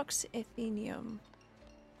Equinox Athenium.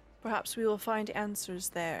 Perhaps we will find answers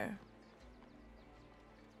there."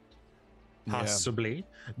 Possibly.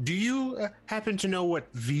 Do you happen to know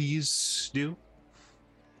what these do?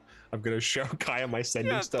 I'm gonna show Kaya my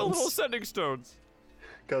sending Yeah, the little stones sending stones.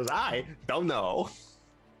 because I don't know.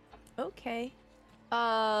 Okay.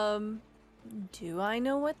 Do I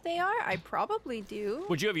know what they are? I probably do.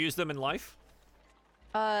 Would you have used them in life?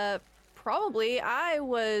 Probably. I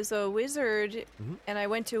was a wizard and I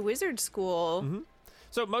went to wizard school.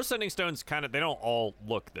 So most sending stones they don't all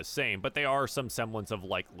look the same, but they are some semblance of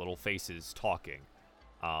like little faces talking.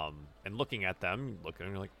 And looking at them,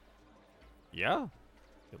 you're like, yeah,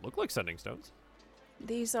 they look like sending stones.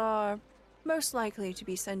 These are most likely to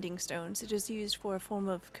be sending stones. It is used for a form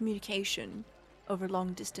of communication over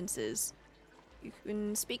long distances. You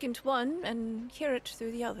can speak into one and hear it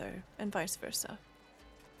through the other, and vice versa.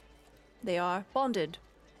 They are bonded.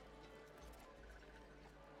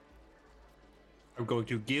 I'm going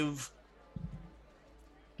to give.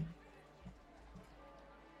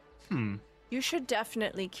 You should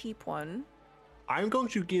definitely keep one. I'm going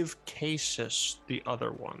to give Casus the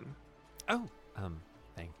other one. Oh,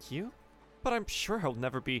 thank you. But I'm sure he'll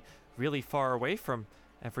never be really far away from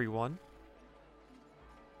everyone.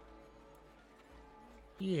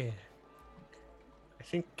 Yeah. I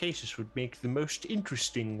think Casus would make the most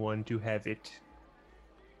interesting one to have it.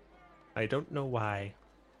 I don't know why.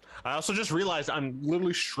 I also just realized I'm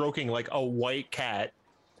literally stroking like a white cat.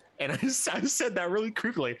 And I said that really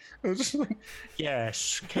creepily. I was just like,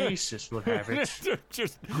 yes, Casus would have it.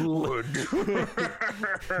 Just Good.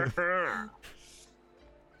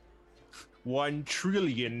 1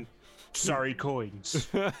 trillion sorry coins.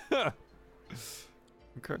 okay.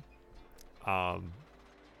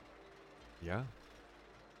 Yeah.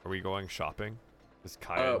 Are we going shopping? Does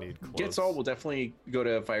Kaya need clothes? Getsall will definitely go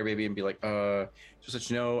to Fire Baby and be like, just let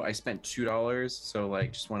you know, I spent $2, so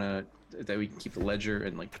like, just wanna that we can keep the ledger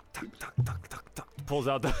and like. Pulls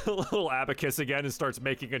out the little abacus again and starts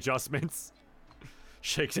making adjustments.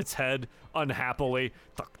 Shakes its head unhappily.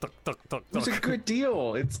 It's a good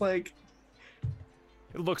deal. It's like.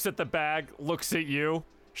 It looks at the bag, looks at you,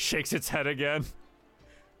 shakes its head again.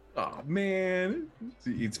 Oh man,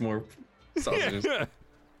 he eats more sausages.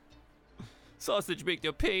 Sausage make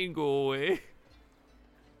the pain go away.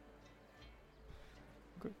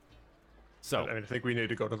 Okay. So I think we need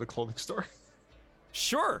to go to the clothing store.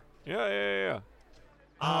 Sure. Yeah.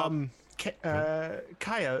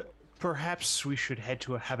 Kaya, perhaps we should head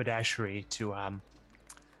to a haberdashery to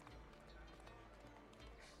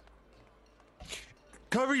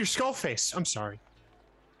cover your skull face. I'm sorry.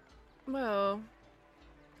 Well,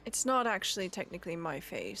 it's not actually technically my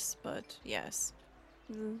face, but yes.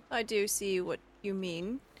 I do see what you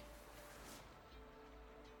mean.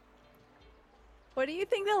 What do you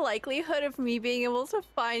think the likelihood of me being able to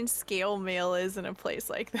find scale mail is in a place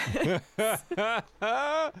like this?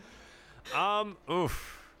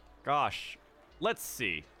 Oof. Gosh. Let's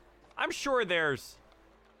see. I'm sure there's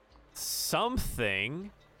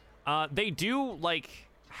something. They do, like,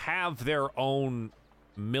 have their own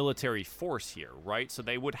military force here, right? So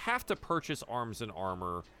they would have to purchase arms and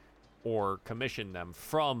armor or commission them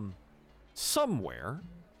from somewhere.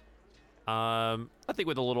 I think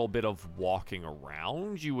with a little bit of walking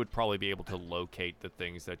around, you would probably be able to locate the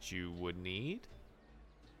things that you would need.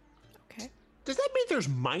 Okay. Does that mean there's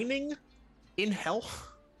mining in hell?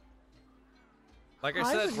 Like I I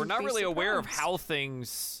said, wouldn't we're not be really aware of surprised. how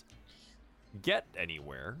things get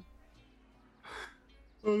anywhere.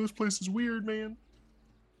 Oh, this place is weird, man.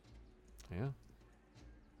 Yeah.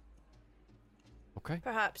 Okay.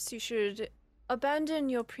 Perhaps you should abandon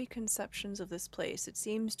your preconceptions of this place. It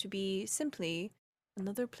seems to be simply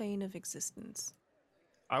another plane of existence.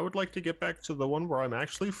 I would like to get back to the one where I'm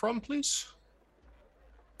actually from, please.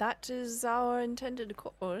 That is our intended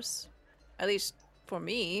course. At least for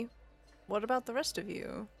me. What about the rest of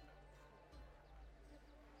you?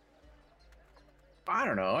 I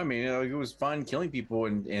don't know. I mean, it was fun killing people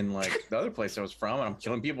in like the other place I was from, and I'm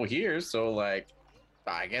killing people here. So like,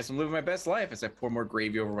 I guess I'm living my best life as I pour more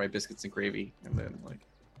gravy over my biscuits and gravy, and then like.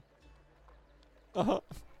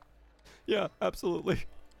 Yeah, absolutely.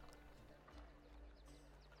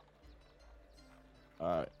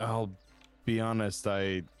 I'll be honest,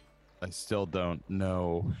 I still don't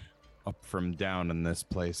know up from down in this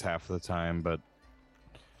place half the time, but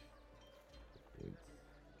it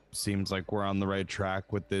seems like we're on the right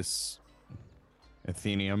track with this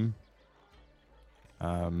Athenium.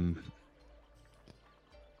 I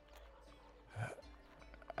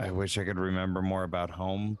wish I could remember more about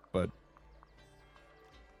home, but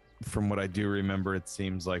from what I do remember, it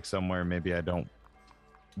seems like somewhere maybe I don't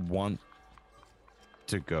want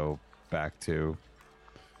to go back to.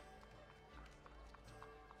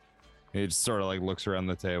 He just sort of like looks around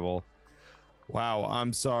the table. Wow,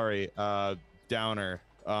 I'm sorry, Downer.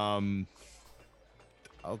 I'll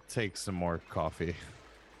take some more coffee.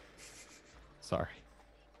 Sorry.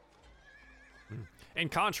 In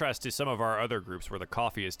contrast to some of our other groups where the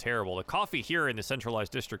coffee is terrible, the coffee here in the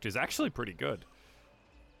centralized district is actually pretty good.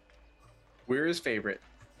 We're his favorite.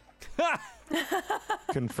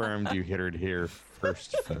 Confirmed, you hit it here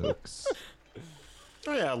first, folks.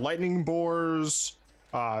 Oh yeah, lightning bores,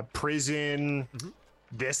 prison,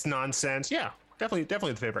 this nonsense. Yeah, definitely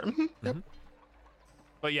the favorite. Yep.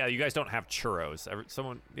 But yeah, you guys don't have churros.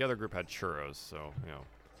 The other group had churros, so you know,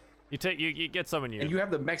 you get some in you. And you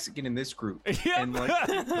have the Mexican in this group. Yeah. And like,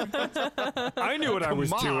 I knew what I was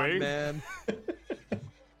Come on, doing. man.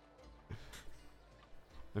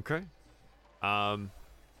 Okay. Want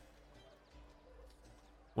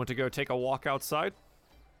to go take a walk outside?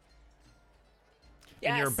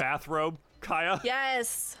 Yes. In your bathrobe, Kaya?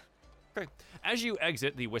 Yes. Okay. As you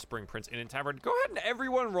exit the Whispering Prince Inn and Tavern, go ahead and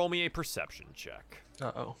everyone roll me a perception check.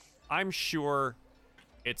 Uh-oh. I'm sure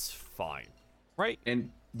it's fine. Right?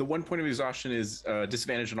 and the 1 point of exhaustion is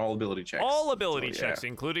disadvantage on all ability checks. All ability So, yeah. checks,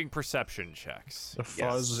 including perception checks. The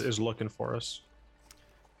fuzz is looking for us.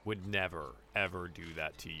 Would never, ever do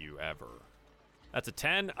that to you, ever. That's a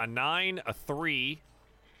 10, a 9, a 3.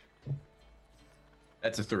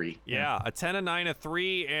 That's a 3. Yeah, a 10, a 9, a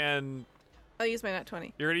 3, and I'll use my nat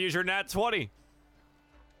 20. you're going to use your nat 20.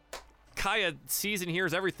 Kaya sees and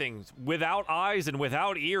hears everything without eyes and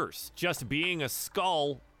without ears, just being a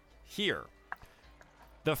skull here.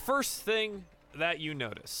 The first thing that you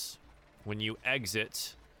notice when you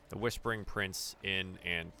exit the Whispering Prince Inn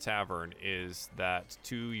and Tavern is that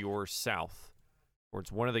to your south,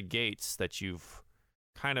 towards one of the gates that you've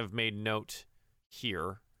kind of made note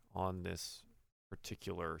here on this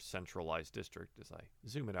particular centralized district, as I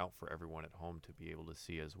zoom it out for everyone at home to be able to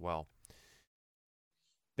see as well,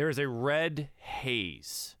 there is a red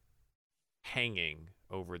haze hanging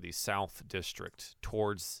over the south district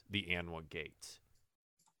towards the Anwa Gate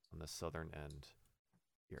on the southern end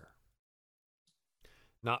here.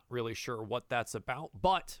 Not really sure what that's about,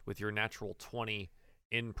 but with your natural 20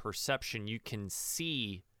 in perception, you can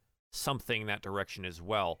see something that direction as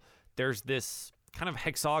well. There's this kind of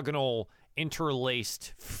hexagonal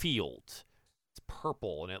interlaced field. It's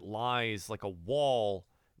purple and it lies like a wall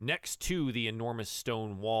next to the enormous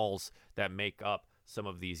stone walls that make up some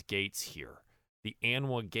of these gates here. The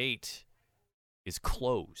Anwa Gate is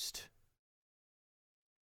closed.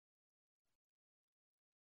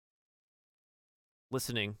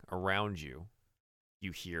 Listening around you,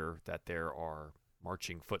 you hear that there are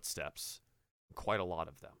marching footsteps, quite a lot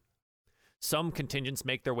of them. Some contingents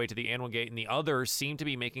make their way to the Anwa Gate, and the others seem to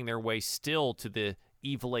be making their way still to the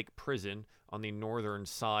Eve Lake prison on the northern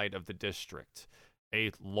side of the district.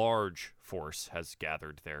 A large force has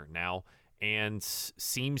gathered there now and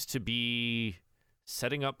seems to be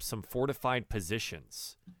setting up some fortified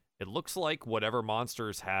positions. It looks like whatever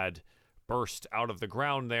monsters had burst out of the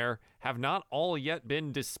ground there have not all yet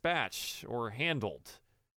been dispatched or handled.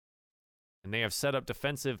 And they have set up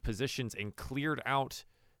defensive positions and cleared out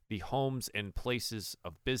the homes and places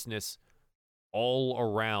of business all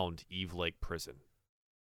around Eve Lake Prison.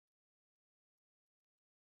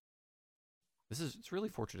 It's really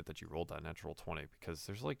fortunate that you rolled that natural 20 because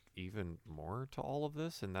there's like even more to all of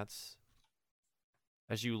this, and that's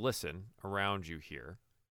as you listen around you here,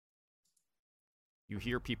 you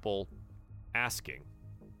hear people asking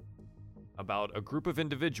about a group of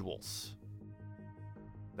individuals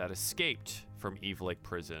that escaped from Eve Lake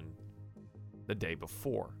Prison the day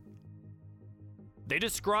before. They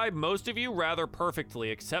describe most of you rather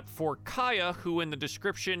perfectly, except for Kaya, who in the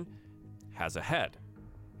description has a head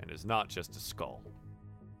and is not just a skull.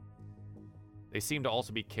 They seem to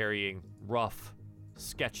also be carrying rough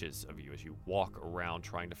sketches of you as you walk around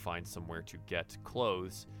trying to find somewhere to get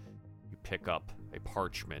clothes. You pick up a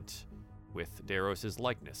parchment with Daros's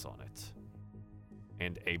likeness on it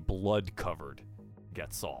and a blood-covered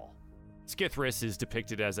Getzal Skithris is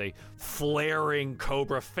depicted as a flaring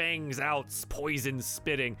cobra, fangs out, poison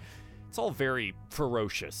spitting. It's all very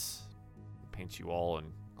ferocious. It paints you all in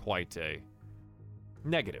quite a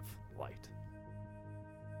negative light.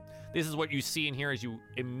 This is what you see in here as you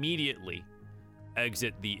immediately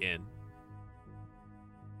exit the inn.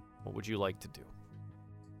 What would you like to do?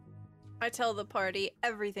 I tell the party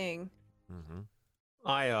everything. Mm-hmm.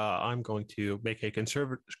 I'm going to make a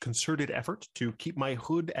concerted effort to keep my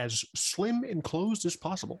hood as slim and closed as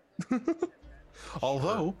possible.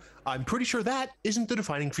 Although, I'm pretty sure that isn't the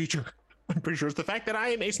defining feature. I'm pretty sure it's the fact that I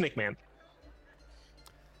am a snake man.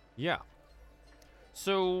 Yeah.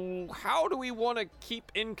 So, how do we want to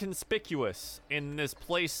keep inconspicuous in this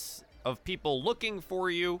place of people looking for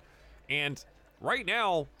you? And right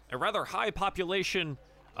now, a rather high population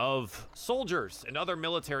of soldiers and other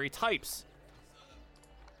military types.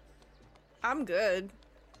 I'm good.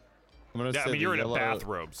 I'm gonna Yeah, say I mean, you're in yellow, a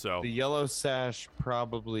bathrobe, so. The yellow sash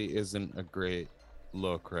probably isn't a great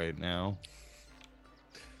look right now.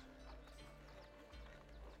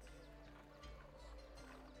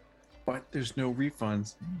 But there's no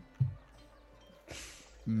refunds.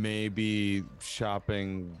 Maybe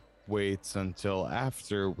shopping waits until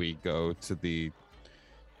after we go to the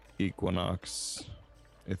Equinox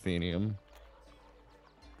Athenium.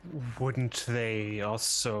 Wouldn't they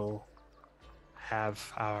also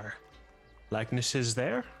have our likenesses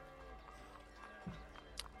there?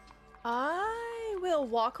 I will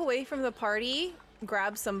walk away from the party,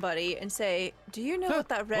 grab somebody, and say, "Do you know what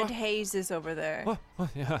that red haze is over there?"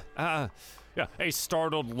 Yeah, yeah. A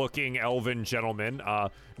startled-looking elven gentleman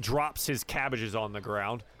drops his cabbages on the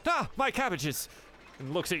ground. Ah, my cabbages!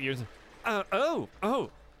 And looks at you. Oh,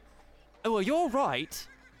 well, you're right.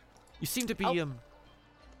 You seem to be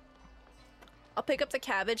I'll pick up the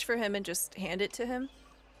cabbage for him and just hand it to him.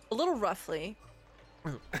 A little roughly.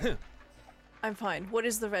 I'm fine. What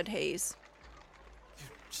is the red haze?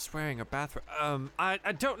 just wearing a bathrobe. I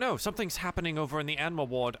don't know. Something's happening over in the animal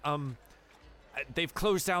ward. They've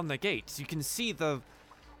closed down the gates. You can see the...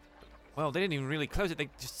 Well, they didn't even really close it. They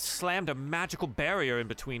just slammed a magical barrier in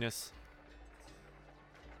between us.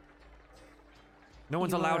 No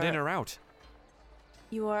one's allowed in or out.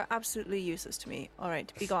 You are absolutely useless to me. All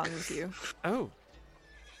right, be gone with you. Oh.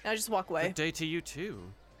 Now just walk away. Good day to you, too.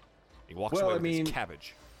 He walks Well, away I with mean- his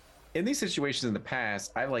cabbage. In these situations in the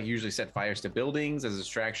past, I've like usually set fires to buildings as a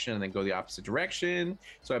distraction and then go the opposite direction.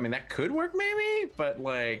 So I mean that could work maybe, but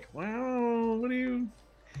like, well, what do you?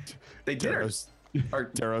 They did. Daros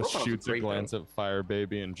Profiles shoots are a great, glance at Fire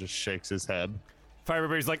Baby and just shakes his head. Fire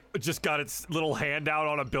Baby's like, just got its little hand out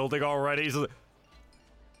on a building already. He's like,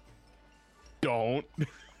 Don't.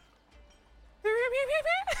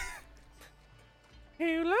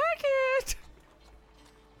 you like it?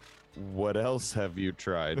 What else have you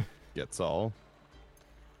tried? Gets all.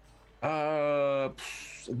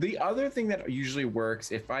 The other thing that usually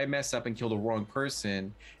works if I mess up and kill the wrong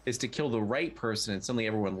person is to kill the right person and suddenly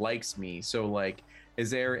everyone likes me. So like, is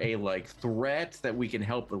there a like threat that we can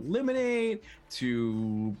help eliminate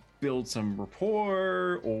to build some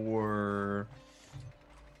rapport or?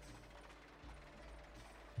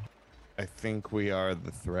 I think we are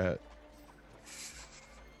the threat.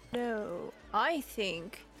 No, I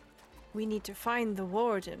think we need to find the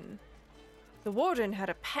warden. The warden had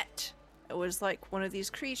a pet that was like one of these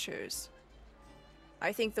creatures.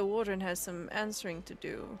 I think the warden has some answering to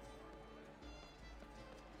do.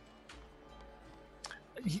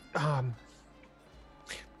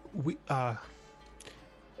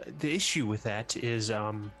 The issue with that is,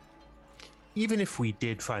 even if we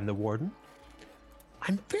did find the warden,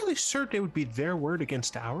 I'm fairly certain it would be their word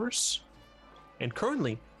against ours. And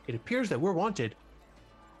currently, it appears that we're wanted,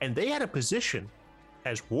 and they had a position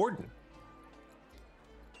as warden.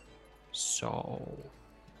 So,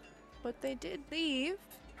 But they did leave,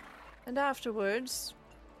 and afterwards,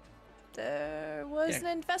 there was Yeah.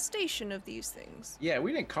 an infestation of these things. Yeah,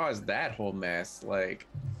 we didn't cause that whole mess. Like,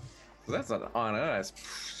 so that's not on us.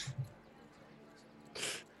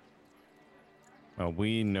 Well,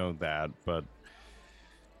 we know that, but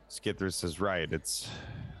Skithris is right. It's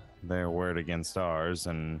their word against ours,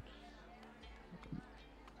 and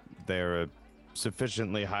they're a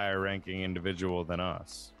sufficiently higher ranking individual than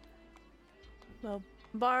us. Well,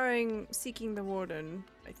 barring seeking the warden,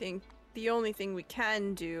 I think the only thing we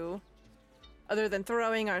can do, other than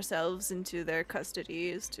throwing ourselves into their custody,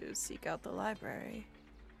 is to seek out the library.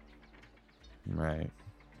 Right.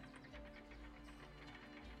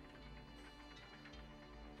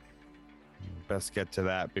 Best get to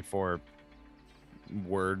that before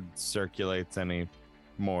word circulates any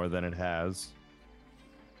more than it has.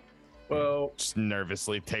 Well, Just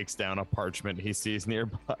nervously takes down a parchment he sees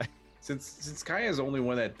nearby. since Kaya is the only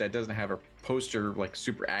one that doesn't have her poster like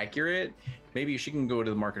super accurate, maybe she can go to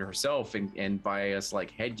the market herself and buy us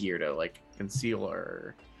like headgear to like conceal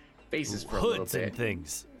our faces for a little Hoods bit. and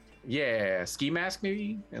things. Yeah, ski mask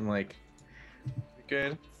maybe, and like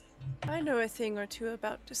good. I know a thing or two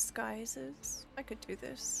about disguises. I could do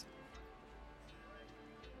this.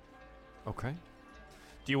 Okay.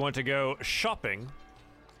 Do you want to go shopping?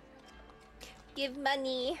 Give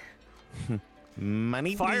money.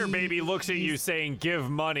 Money. Fire please. Baby looks at you saying, give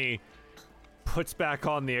money, puts back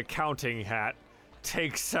on the accounting hat,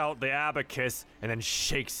 takes out the abacus, and then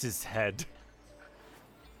shakes his head.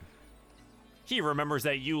 He remembers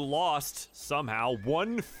that you lost, somehow,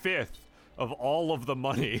 1/5 of all of the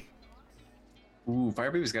money. Ooh,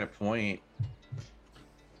 Fire Baby's got a point.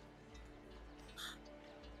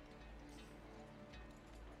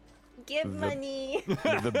 Give The- money.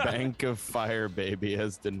 The Bank of Fire Baby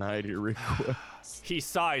has denied your request. He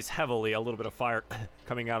sighs heavily, a little bit of fire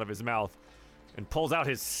coming out of his mouth, and pulls out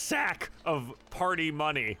his sack of party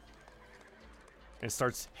money and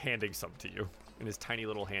starts handing some to you in his tiny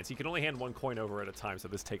little hands. He can only hand one coin over at a time, so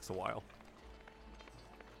this takes a while.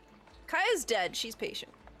 Kaya's dead. She's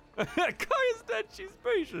patient. Kaya's dead, she's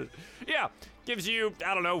patient. Yeah, gives you,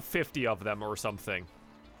 I don't know, 50 of them or something.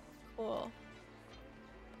 Cool.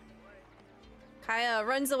 Kaya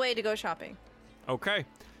runs away to go shopping. Okay.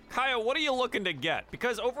 Kaya, what are you looking to get?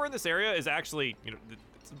 Because over in this area is actually,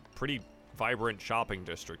 it's a pretty vibrant shopping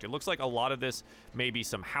district. It looks like a lot of this may be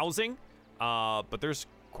some housing, but there's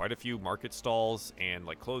quite a few market stalls and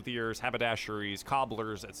like clothiers, haberdasheries,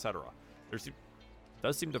 cobblers, etc.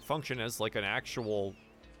 Does seem to function as like an actual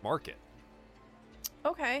market.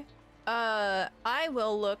 Okay. I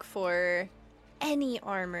will look for any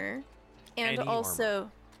armor, and Any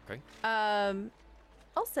also, Okay.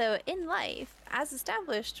 also in life, as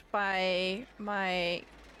established by my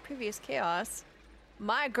previous chaos,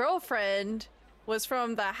 my girlfriend was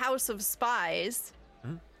from the House of Spies.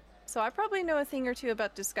 Hmm. So I probably know a thing or two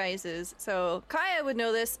about disguises. So Kaya would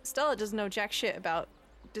know this. Stella doesn't know jack shit about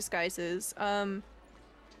disguises.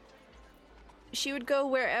 She would go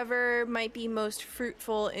wherever might be most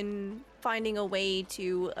fruitful in finding a way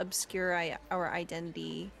to obscure our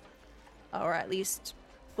identity, or at least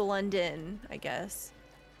blend in, I guess.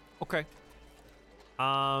 Okay.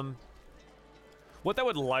 What that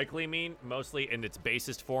would likely mean, mostly in its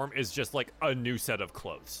basest form, is just like a new set of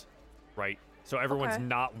clothes, right? So everyone's Okay.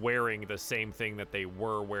 not wearing the same thing that they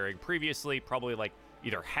were wearing previously. Probably like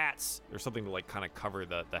either hats or something to like kind of cover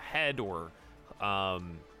the head, or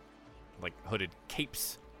like hooded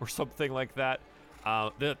capes or something like that.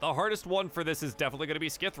 The hardest one for this is definitely going to be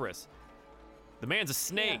Skithris. The man's a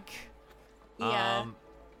snake. Yeah.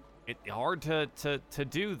 It's hard to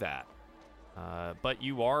do that. But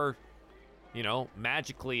you are,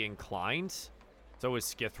 magically inclined. So is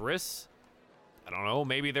Skithris. I don't know,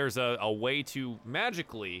 maybe there's a way to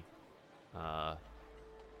magically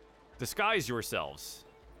disguise yourselves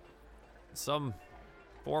in some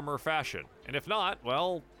form or fashion. And if not,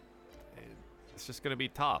 well, it's just going to be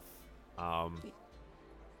tough.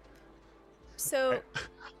 So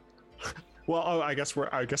Well, oh, I guess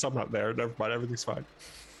I'm not there. Never mind. Everything's fine.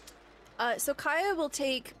 So Kaya will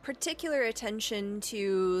take particular attention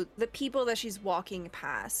to the people that she's walking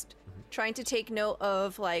past, trying to take note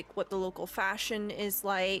of like what the local fashion is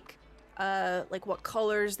like what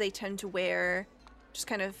colors they tend to wear, just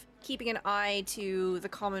kind of keeping an eye to the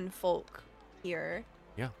common folk here.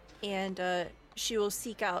 Yeah. And she will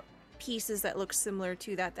seek out pieces that look similar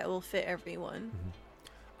to that will fit everyone.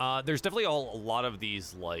 There's definitely a lot of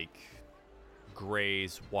these like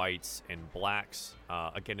grays, whites, and blacks.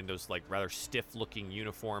 Again, in those like rather stiff-looking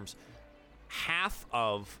uniforms. Half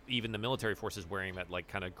of even the military forces wearing that like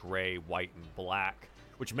kind of gray, white, and black,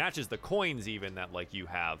 which matches the coins even that like you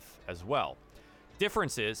have as well.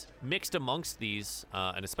 Differences mixed amongst these,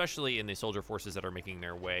 and especially in the soldier forces that are making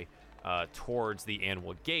their way towards the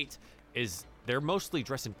Anwood Gate, is they're mostly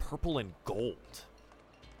dressed in purple and gold.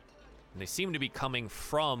 And they seem to be coming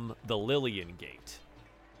from the Lillian Gate.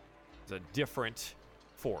 It's a different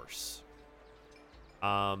force.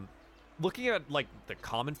 Looking at like the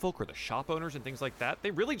common folk or the shop owners and things like that,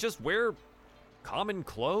 they really just wear common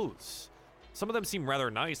clothes. Some of them seem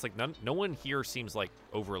rather nice. Like no one here seems like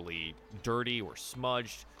overly dirty or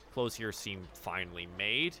smudged. Clothes here seem finely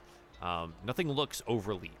made. Nothing looks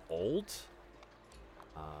overly old.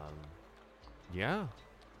 Yeah.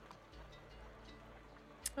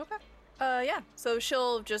 Okay. Yeah. So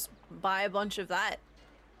she'll just buy a bunch of that.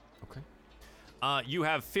 Okay. You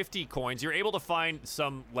have 50 coins. You're able to find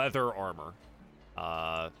some leather armor.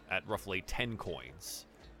 at roughly 10 coins.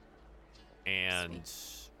 And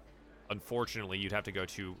unfortunately, you'd have to go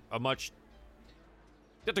to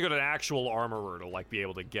an actual armorer to like be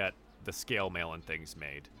able to get the scale mail and things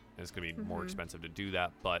made. And it's gonna be more expensive to do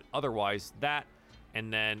that. But otherwise, that,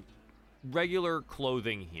 and then regular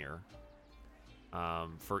clothing here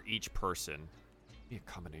for each person. Be a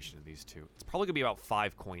combination of these two. It's probably gonna be about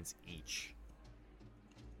 5 coins each.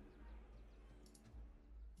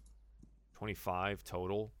 25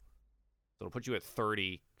 total. So it'll put you at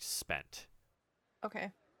 30 spent.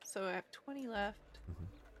 Okay, so I have 20 left.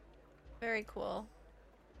 Very cool.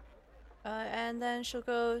 And then she'll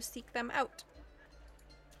go seek them out.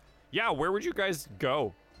 Yeah, where would you guys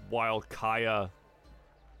go while Kaya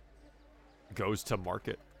goes to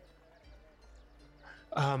market?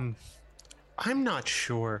 I'm not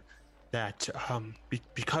sure that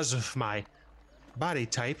because of my body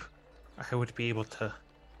type, I would be able to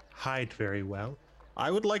hide very well.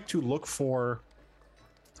 I would like to look for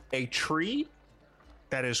a tree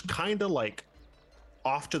that is kind of like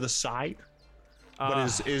off to the side,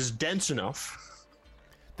 but is dense enough.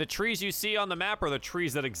 The trees you see on the map are the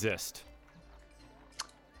trees that exist.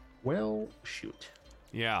 Well, shoot.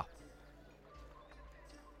 Yeah.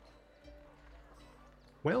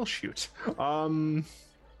 Well, shoot.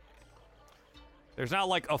 There's not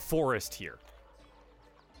like a forest here.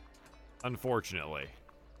 Unfortunately.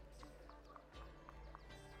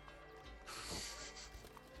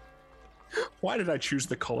 Why did I choose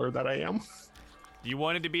the color that I am? You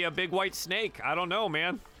wanted to be a big white snake. I don't know,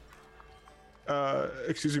 man.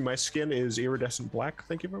 Excuse me, my skin is iridescent black.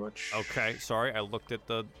 Thank you very much. Okay, sorry. I looked at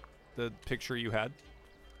the picture you had.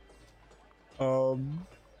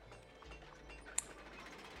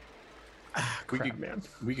 Crap, man.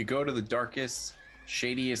 We could go to the darkest,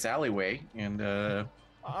 shadiest alleyway and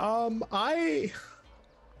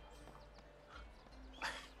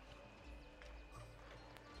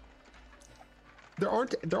There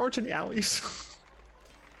aren't any alleys.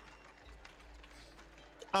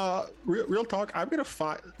 Real talk. I'm gonna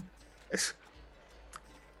find.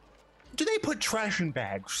 Do they put trash in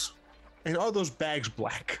bags? And are those bags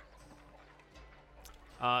black?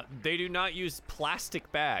 They do not use plastic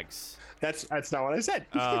bags. That's not what I said.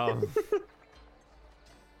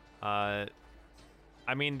 I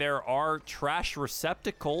mean, there are trash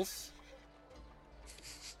receptacles.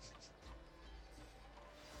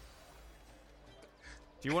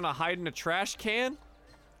 Do you want to hide in a trash can?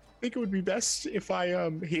 I think it would be best if I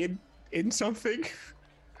hid in something.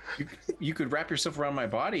 you could wrap yourself around my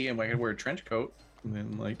body and I could wear a trench coat and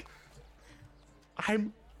then like.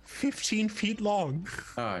 I'm 15 feet long.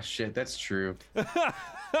 Oh shit, that's true.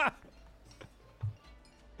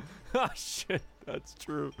 Oh shit, that's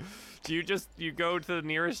true. Do you go to the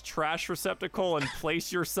nearest trash receptacle and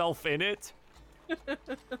place yourself in it?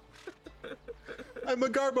 I'm a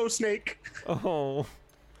Garbo snake. Oh.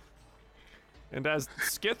 And as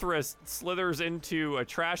Skithris slithers into a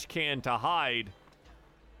trash can to hide,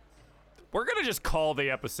 we're gonna just call the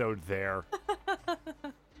episode there.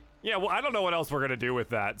 Yeah, well, I don't know what else we're gonna do with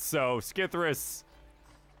that. So Skithris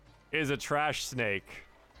is a trash snake.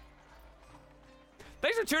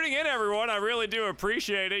 Thanks for tuning in, everyone. I really do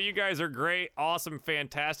appreciate it. You guys are great, awesome,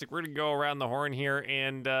 fantastic. We're gonna go around the horn here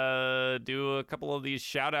and do a couple of these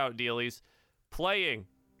shout-out dealies. Playing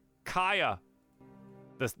Kaya,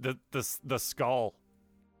 the skull,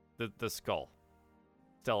 the skull,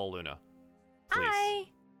 Stella Luna. Please. Hi.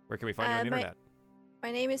 Where can we find you on the internet?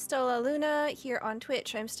 My name is Stella Luna here on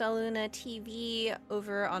Twitch. I'm Stella Luna TV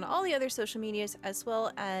over on all the other social medias as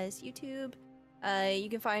well as YouTube. You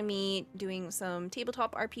can find me doing some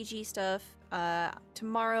tabletop RPG stuff.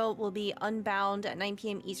 Tomorrow will be Unbound at 9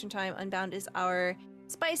 p.m. Eastern Time. Unbound is our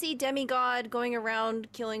spicy demigod going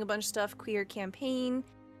around killing a bunch of stuff queer campaign.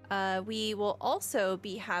 We will also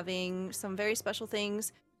be having some very special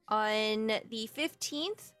things on the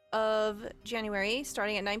 15th of January,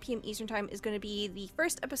 starting at 9 p.m. Eastern Time, is going to be the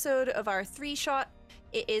first episode of our 3-shot.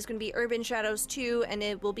 It is going to be Urban Shadows 2, and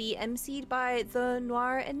it will be emceed by the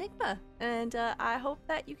Noir Enigma. And I hope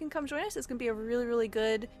that you can come join us. It's going to be a really, really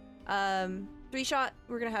good 3-shot.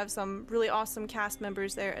 We're going to have some really awesome cast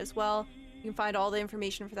members there as well. You can find all the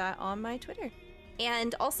information for that on my Twitter.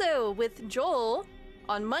 And also with Joel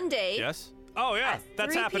on Monday. Yes? Oh, yeah,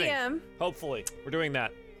 that's 3 happening. PM. Hopefully. We're doing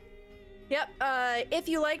that. Yep. If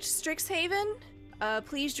you liked Strixhaven,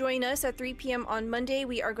 please join us at 3 p.m. on Monday.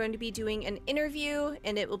 We are going to be doing an interview,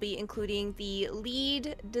 and it will be including the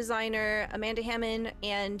lead designer, Amanda Hammond,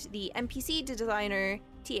 and the NPC designer,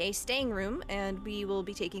 T.A. Stangroom, and we will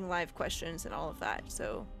be taking live questions and all of that.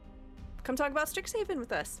 So come talk about Strixhaven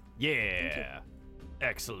with us. Yeah.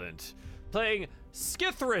 Excellent. playing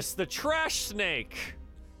Skithris, the Trash Snake,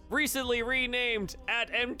 recently renamed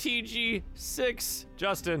at MTG6.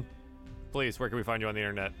 Justin, please, where can we find you on the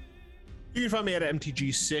internet? You can find me at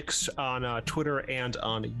MTG6 on Twitter and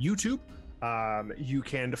on YouTube. You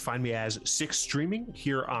can find me as Six Streaming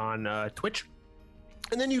here on Twitch.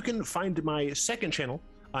 And then you can find my second channel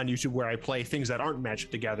on YouTube where I play things that aren't Magic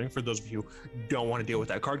the Gathering, for those of you who don't want to deal with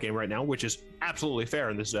that card game right now, which is absolutely fair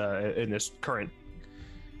in this current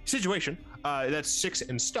situation. That's Six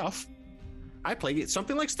and Stuff. I play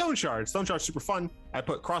something like Stone Shard. Stone Shard's super fun. I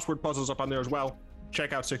put crossword puzzles up on there as well.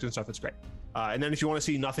 Check out Six and Stuff, it's great. And then if you want to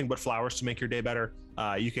see nothing but flowers to make your day better,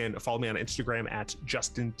 you can follow me on Instagram at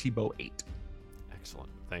JustinTibo8. Excellent.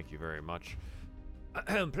 Thank you very much.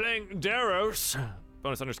 Playing Daros,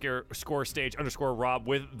 bonus_stage_Rob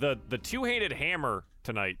with the two-handed hammer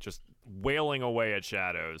tonight, just wailing away at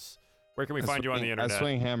shadows. Where can we find you on the internet? I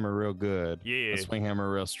swing hammer real good. Yeah. I swing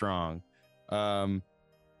hammer real strong. Oh,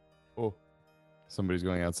 somebody's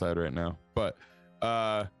going outside right now. But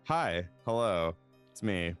hi, hello. It's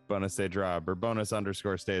me, bonus stage Rob, or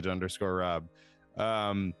bonus_stage_Rob.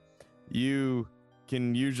 You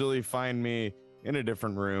can usually find me in a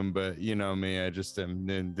different room, but you know me, I just am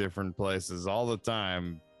in different places all the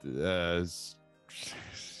time.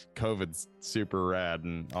 COVID's super rad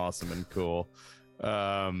and awesome and cool.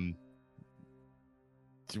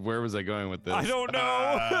 Where was I going with this? I don't know.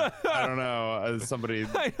 I don't know. Somebody.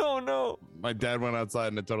 I don't know. My dad went outside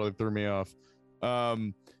and it totally threw me off.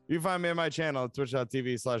 You can find me on my channel,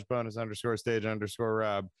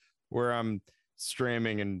 twitch.tv/bonus_stage_Rob, where I'm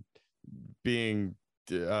streaming and being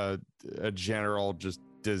a general just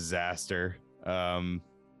disaster. That's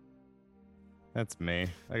me.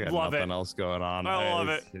 I got nothing else going on. I love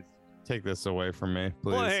it. Take this away from me,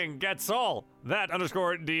 please. Playing Getzal,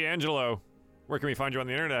 _D'Angelo. Where can we find you on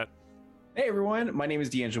the internet? Hey everyone, my name is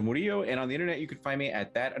D'Angelo Murillo, and on the internet you can find me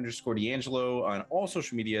at _D'Angelo on all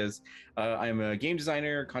social medias. I'm a game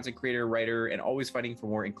designer, content creator, writer, and always fighting for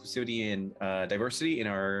more inclusivity and diversity in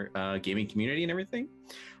our gaming community and everything.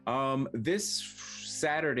 This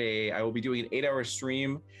Saturday, I will be doing an 8-hour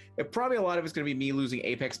stream. Probably a lot of it's going to be me losing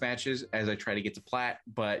Apex matches as I try to get to Plat,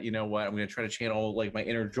 but you know what? I'm going to try to channel like my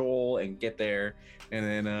inner Joel and get there.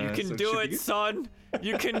 And then you can do it, son.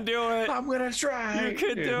 You can do it. I'm going to try. You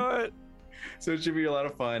can do it. So it should be a lot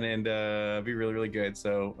of fun and be really, really good.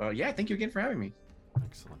 So yeah, thank you again for having me.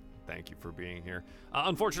 Excellent. Thank you for being here.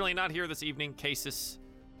 Unfortunately, not here this evening. Casus,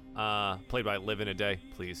 played by Live in a Day.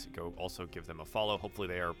 Please go also give them a follow. Hopefully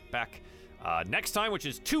they are back next time, which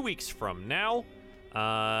is 2 weeks from now.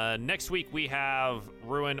 Next week we have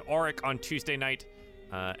Ruin Auric on Tuesday night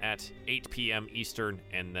at 8 p.m. Eastern,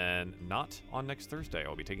 and then not on next Thursday.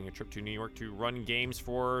 I'll be taking a trip to New York to run games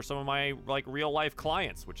for some of my like real life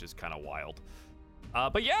clients, which is kind of wild.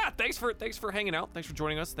 But yeah, thanks for hanging out. Thanks for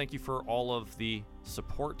joining us. Thank you for all of the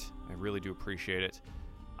support. I really do appreciate it.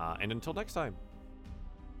 And until next time,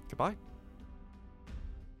 goodbye.